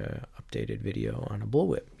for an updated video on a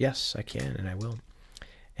bullwhip. Yes, I can, and I will.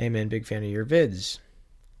 Hey man, big fan of your vids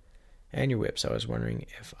and your whips. I was wondering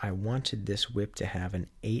if I wanted this whip to have an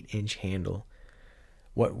 8-inch handle,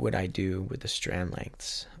 what would I do with the strand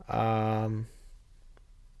lengths?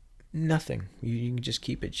 Nothing. You can just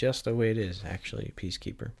keep it just the way it is, actually,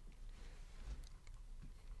 Peacekeeper.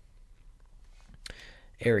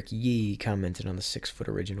 Eric Yee commented on the 6-foot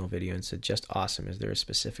original video and said, just awesome. Is there a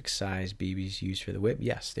specific size BBs used for the whip?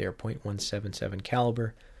 Yes, they are .177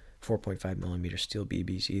 caliber, 4.5 millimeter steel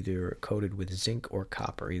BBs, either coated with zinc or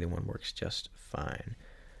copper. Either one works just fine.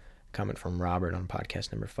 Comment from Robert on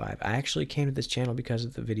podcast number 5. I actually came to this channel because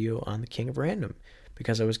of the video on the King of Random,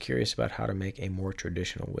 because I was curious about how to make a more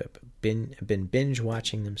traditional whip. Been binge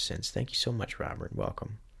watching them since. Thank you so much, Robert.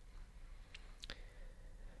 Welcome.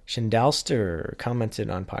 Shendalster commented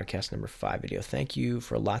on podcast number 5 video. Thank you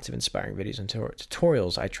for lots of inspiring videos and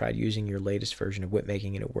tutorials. I tried using your latest version of whip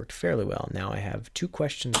making and it worked fairly well. Now I have 2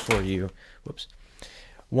 questions for you. Whoops.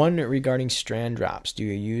 One regarding strand drops. Do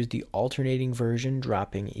you use the alternating version,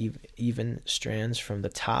 dropping even strands from the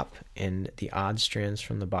top and the odd strands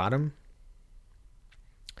from the bottom?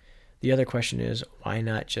 The other question is, why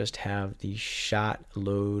not just have the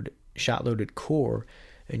shot-loaded core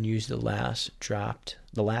and use the last dropped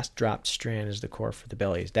strand as the core for the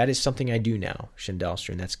bellies? That is something I do now, Shendalster,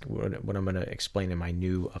 and that's what I'm going to explain in my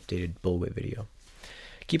new updated bullwhip video.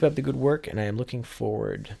 Keep up the good work, and I am looking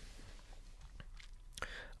forward.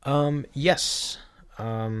 Yes.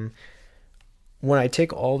 When I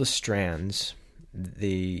take all the strands,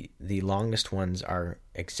 the longest ones are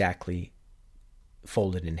exactly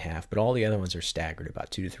folded in half, but all the other ones are staggered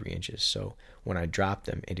about 2 to 3 inches. So when I drop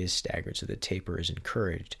them, it is staggered, so the taper is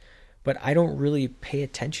encouraged. But I don't really pay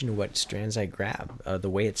attention to what strands I grab. The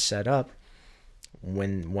way it's set up,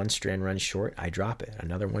 when one strand runs short, I drop it.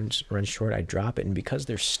 Another one runs short, I drop it. And because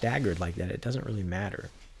they're staggered like that, it doesn't really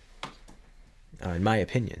matter, in my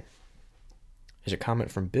opinion. There's a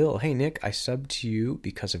comment from Bill. Hey, Nick, I subbed to you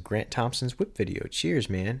because of Grant Thompson's whip video. Cheers,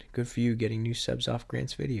 man. Good for you getting new subs off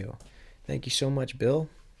Grant's video. Thank you so much, Bill.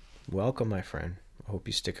 Welcome, my friend. I hope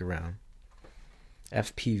you stick around.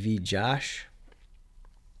 FPV Josh.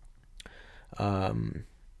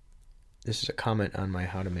 This is a comment on my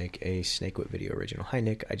how to make a snake whip video original. Hi,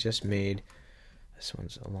 Nick. I just made... This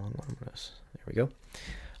one's a long one. There we go.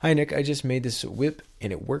 Hi, Nick. I just made this whip,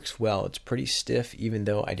 and it works well. It's pretty stiff, even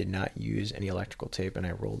though I did not use any electrical tape, and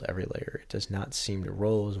I rolled every layer. It does not seem to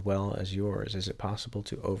roll as well as yours. Is it possible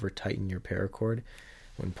to over-tighten your paracord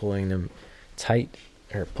when pulling them tight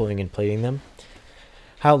or pulling and plating them.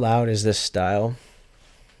 How loud is this style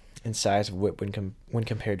and size of whip when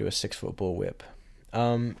compared to a 6-foot bull whip?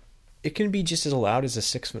 It can be just as loud as a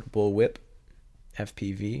 6-foot bull whip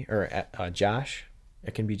FPV or Josh.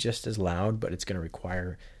 It can be just as loud, but it's going to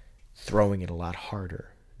require throwing it a lot harder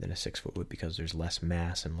than a 6-foot whip because there's less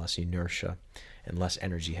mass and less inertia and less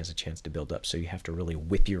energy has a chance to build up. So you have to really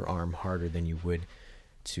whip your arm harder than you would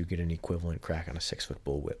to get an equivalent crack on a 6-foot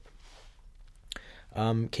bull whip.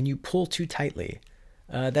 Can you pull too tightly?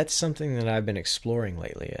 That's something that I've been exploring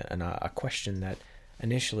lately, and a question that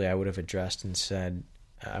initially I would have addressed and said,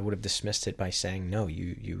 I would have dismissed it by saying, no,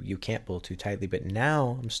 you can't pull too tightly. But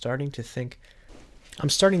now I'm starting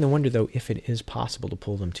to wonder, though, if it is possible to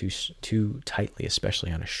pull them too tightly,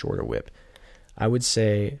 especially on a shorter whip. I would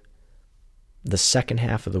say the second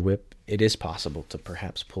half of the whip, it is possible to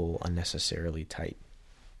perhaps pull unnecessarily tight.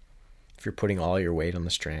 If you're putting all your weight on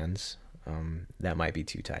the strands, that might be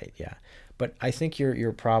too tight, yeah. But I think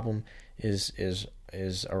your problem is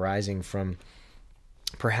arising from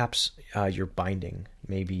perhaps your binding,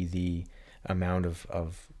 maybe the amount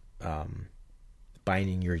of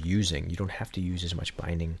binding you're using. You don't have to use as much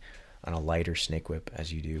binding on a lighter snake whip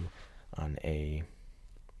as you do on a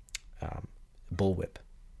bull whip.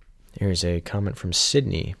 Here's a comment from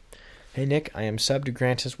Sydney. Hey Nick, I am subbed to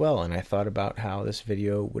Grant as well, and I thought about how this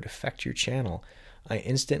video would affect your channel. I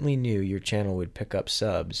instantly knew your channel would pick up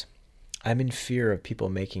subs. I'm in fear of people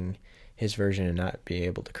making his version and not be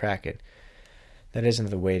able to crack it. That isn't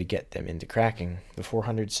the way to get them into cracking. The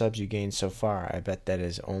 400 subs you gained so far, I bet that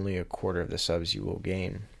is only a quarter of the subs you will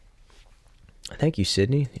gain. Thank you,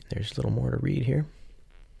 Sydney. There's a little more to read here.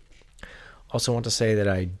 Also want to say that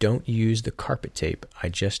I don't use the carpet tape. I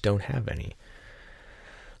just don't have any.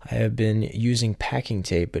 I have been using packing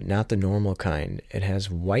tape, but not the normal kind. It has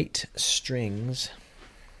white strings,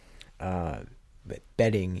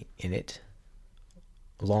 bedding in it,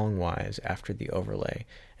 longwise after the overlay.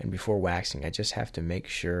 And before waxing, I just have to make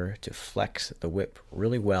sure to flex the whip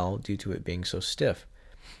really well due to it being so stiff.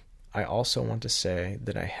 I also want to say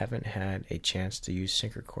that I haven't had a chance to use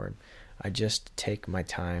sinker cord. I just take my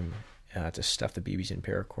time to stuff the BBs in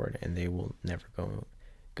paracord, and they will never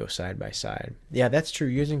go side by side. Yeah, that's true.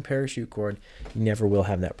 Using parachute cord, you never will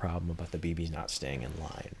have that problem about the BBs not staying in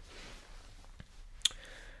line.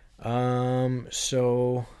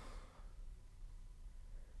 So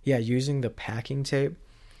yeah, using the packing tape.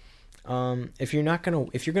 If you're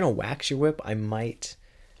gonna wax your whip, I might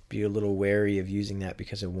be a little wary of using that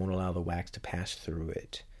because it won't allow the wax to pass through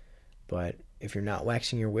it. But if you're not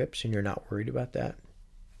waxing your whips and you're not worried about that,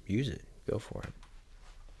 use it. Go for it.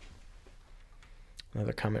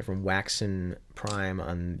 Another comment from Waxen Prime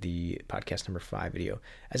on the podcast number 5 video.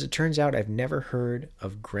 As it turns out, I've never heard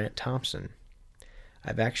of Grant Thompson.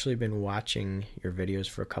 I've actually been watching your videos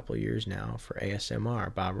for a couple of years now for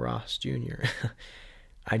ASMR, Bob Ross Jr.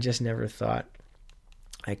 I just never thought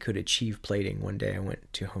I could achieve plating. One day I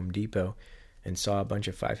went to Home Depot and saw a bunch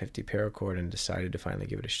of 550 paracord and decided to finally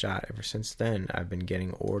give it a shot. Ever since then, I've been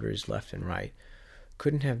getting orders left and right.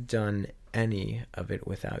 Couldn't have done any of it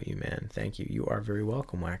without you, man. Thank you. You are very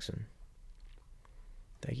welcome, Waxen.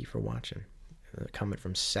 Thank you for watching. A comment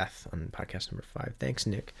from Seth on podcast number 5. Thanks,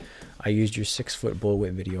 Nick. I used your 6-foot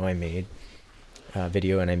bullwhip video I made.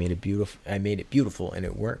 And I made it beautiful, and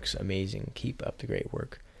it works amazing. Keep up the great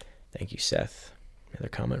work. Thank you, Seth. Another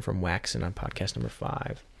comment from Waxen on podcast number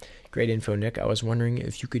 5. Great info, Nick. I was wondering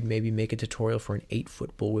if you could maybe make a tutorial for an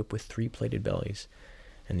 8-foot bullwhip with 3 plated bellies.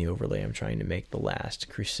 And the overlay, I'm trying to make the last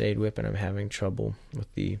Crusade whip, and I'm having trouble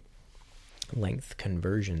with the length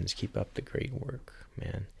conversions. Keep up the great work,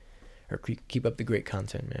 man. Or keep up the great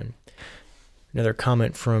content, man. Another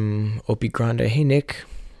comment from Opie Grande. Hey, Nick.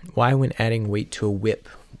 Why, when adding weight to a whip,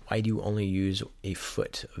 why do you only use a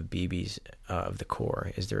foot of BBs of the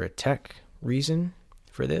core? Is there a tech reason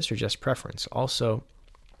for this or just preference? Also,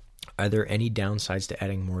 are there any downsides to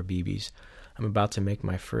adding more BBs? I'm about to make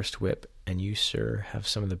my first whip, and you, sir, have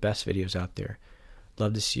some of the best videos out there.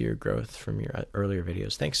 Love to see your growth from your earlier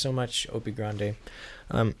videos. Thanks so much, Opie Grande.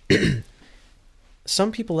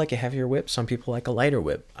 Some people like a heavier whip. Some people like a lighter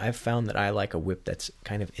whip. I've found that I like a whip that's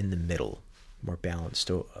kind of in the middle, more balanced.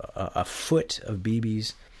 So a foot of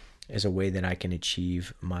BBs is a way that I can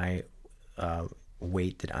achieve my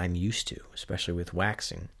weight that I'm used to, especially with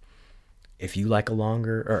waxing. If you like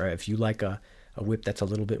a whip that's a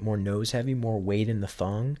little bit more nose heavy, more weight in the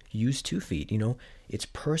thong, use 2 feet. It's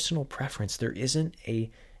personal preference. There isn't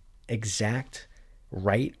a exact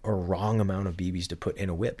right or wrong amount of BBs to put in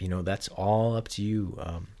a whip. That's all up to you,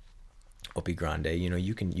 Opie Grande.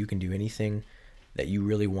 You can do anything that you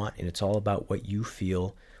really want, and it's all about what you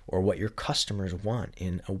feel or what your customers want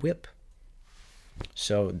in a whip.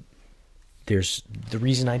 So there's the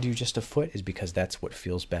reason I do just a foot is because that's what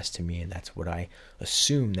feels best to me, and that's what I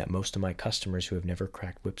assume that most of my customers who have never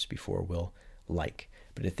cracked whips before will like.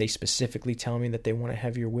 But if they specifically tell me that they want a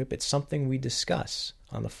heavier whip, it's something we discuss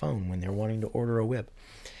on the phone when they're wanting to order a whip.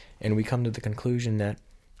 And we come to the conclusion that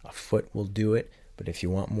a foot will do it, but if you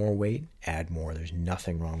want more weight, add more. There's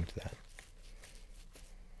nothing wrong with that.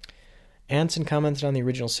 Anson commented on the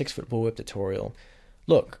original 6-foot bull whip tutorial.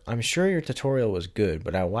 Look, I'm sure your tutorial was good,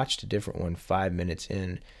 but I watched a different one 5 minutes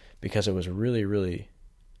in because it was really, really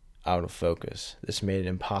out of focus. This made it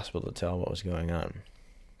impossible to tell what was going on.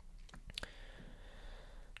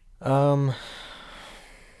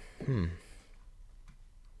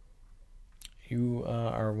 You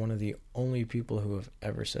are one of the only people who have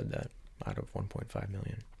ever said that out of 1.5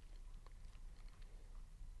 million.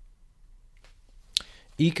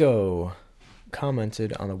 Eco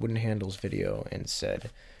commented on the wooden handles video and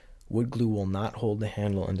said, wood glue will not hold the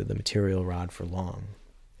handle into the material rod for long.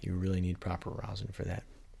 You really need proper rosin for that.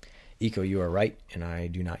 Eco, you are right, and I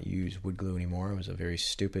do not use wood glue anymore. It was a very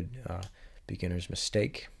stupid beginner's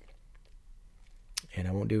mistake, and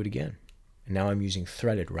I won't do it again. And now I'm using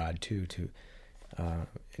threaded rod too to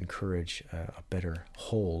encourage a better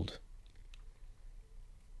hold.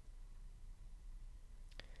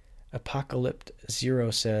 Apocalypse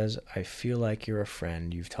Zero says, I feel like you're a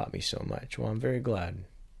friend. You've taught me so much. Well, I'm very glad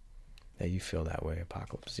that you feel that way,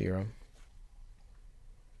 Apocalypse Zero.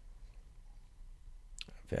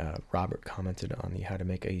 Robert commented on the how to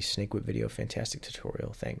make a snake whip video. Fantastic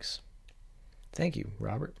tutorial. Thanks. Thank you,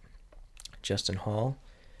 Robert. Justin Hall.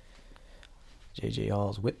 JJ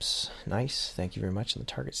Hall's whips. Nice. Thank you very much on the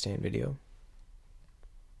target stand video.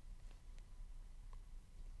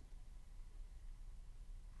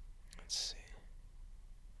 Let's see.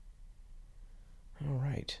 All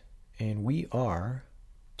right. And we are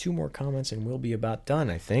 2 more comments and we'll be about done,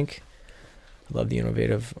 I think. I love the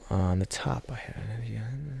innovative on the top. I had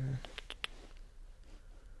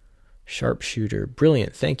Sharpshooter.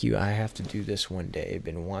 Brilliant. Thank you. I have to do this one day. I've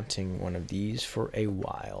been wanting one of these for a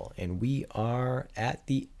while. And we are at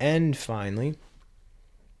the end finally.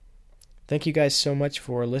 Thank you guys so much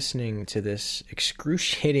for listening to this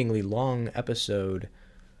excruciatingly long episode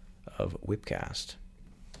of Whipcast.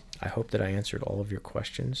 I hope that I answered all of your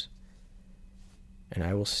questions. And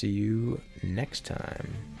I will see you next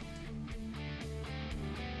time.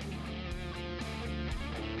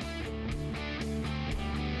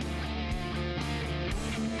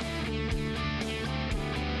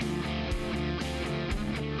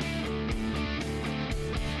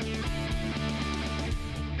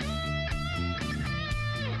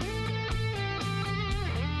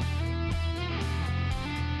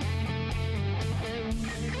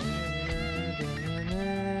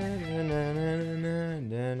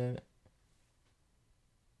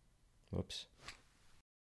 Whoops.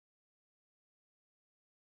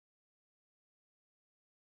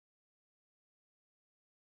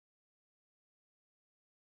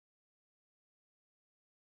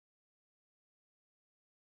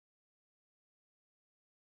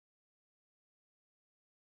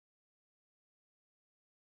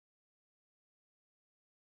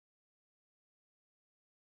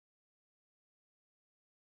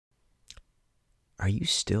 Are you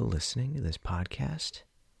still listening to this podcast?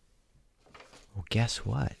 Well, guess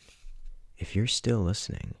what? If you're still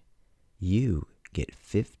listening, you get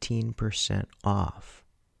 15% off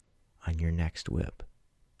on your next whip.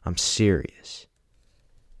 I'm serious.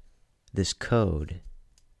 This code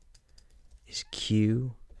is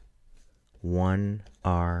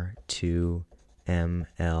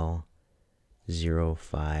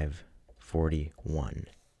Q1R2ML0541.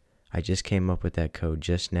 I just came up with that code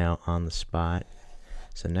just now on the spot.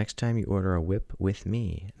 So next time you order a whip with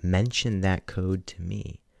me, mention that code to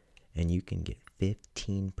me, and you can get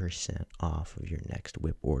 15% off of your next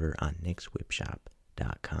whip order on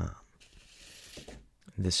nixwhipshop.com.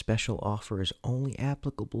 This special offer is only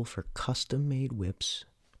applicable for custom-made whips,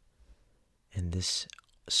 and this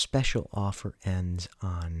special offer ends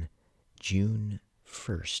on June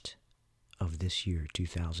 1st of this year,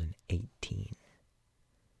 2018.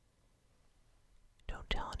 Don't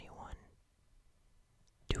tell anyone.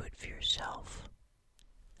 Do it for yourself.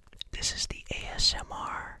 This is the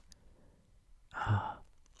ASMR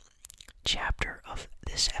chapter of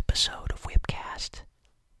this episode of Whipcast.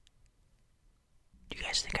 Do you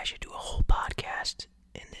guys think I should do a whole podcast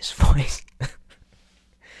in this voice?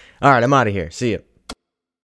 All right, I'm out of here. See ya.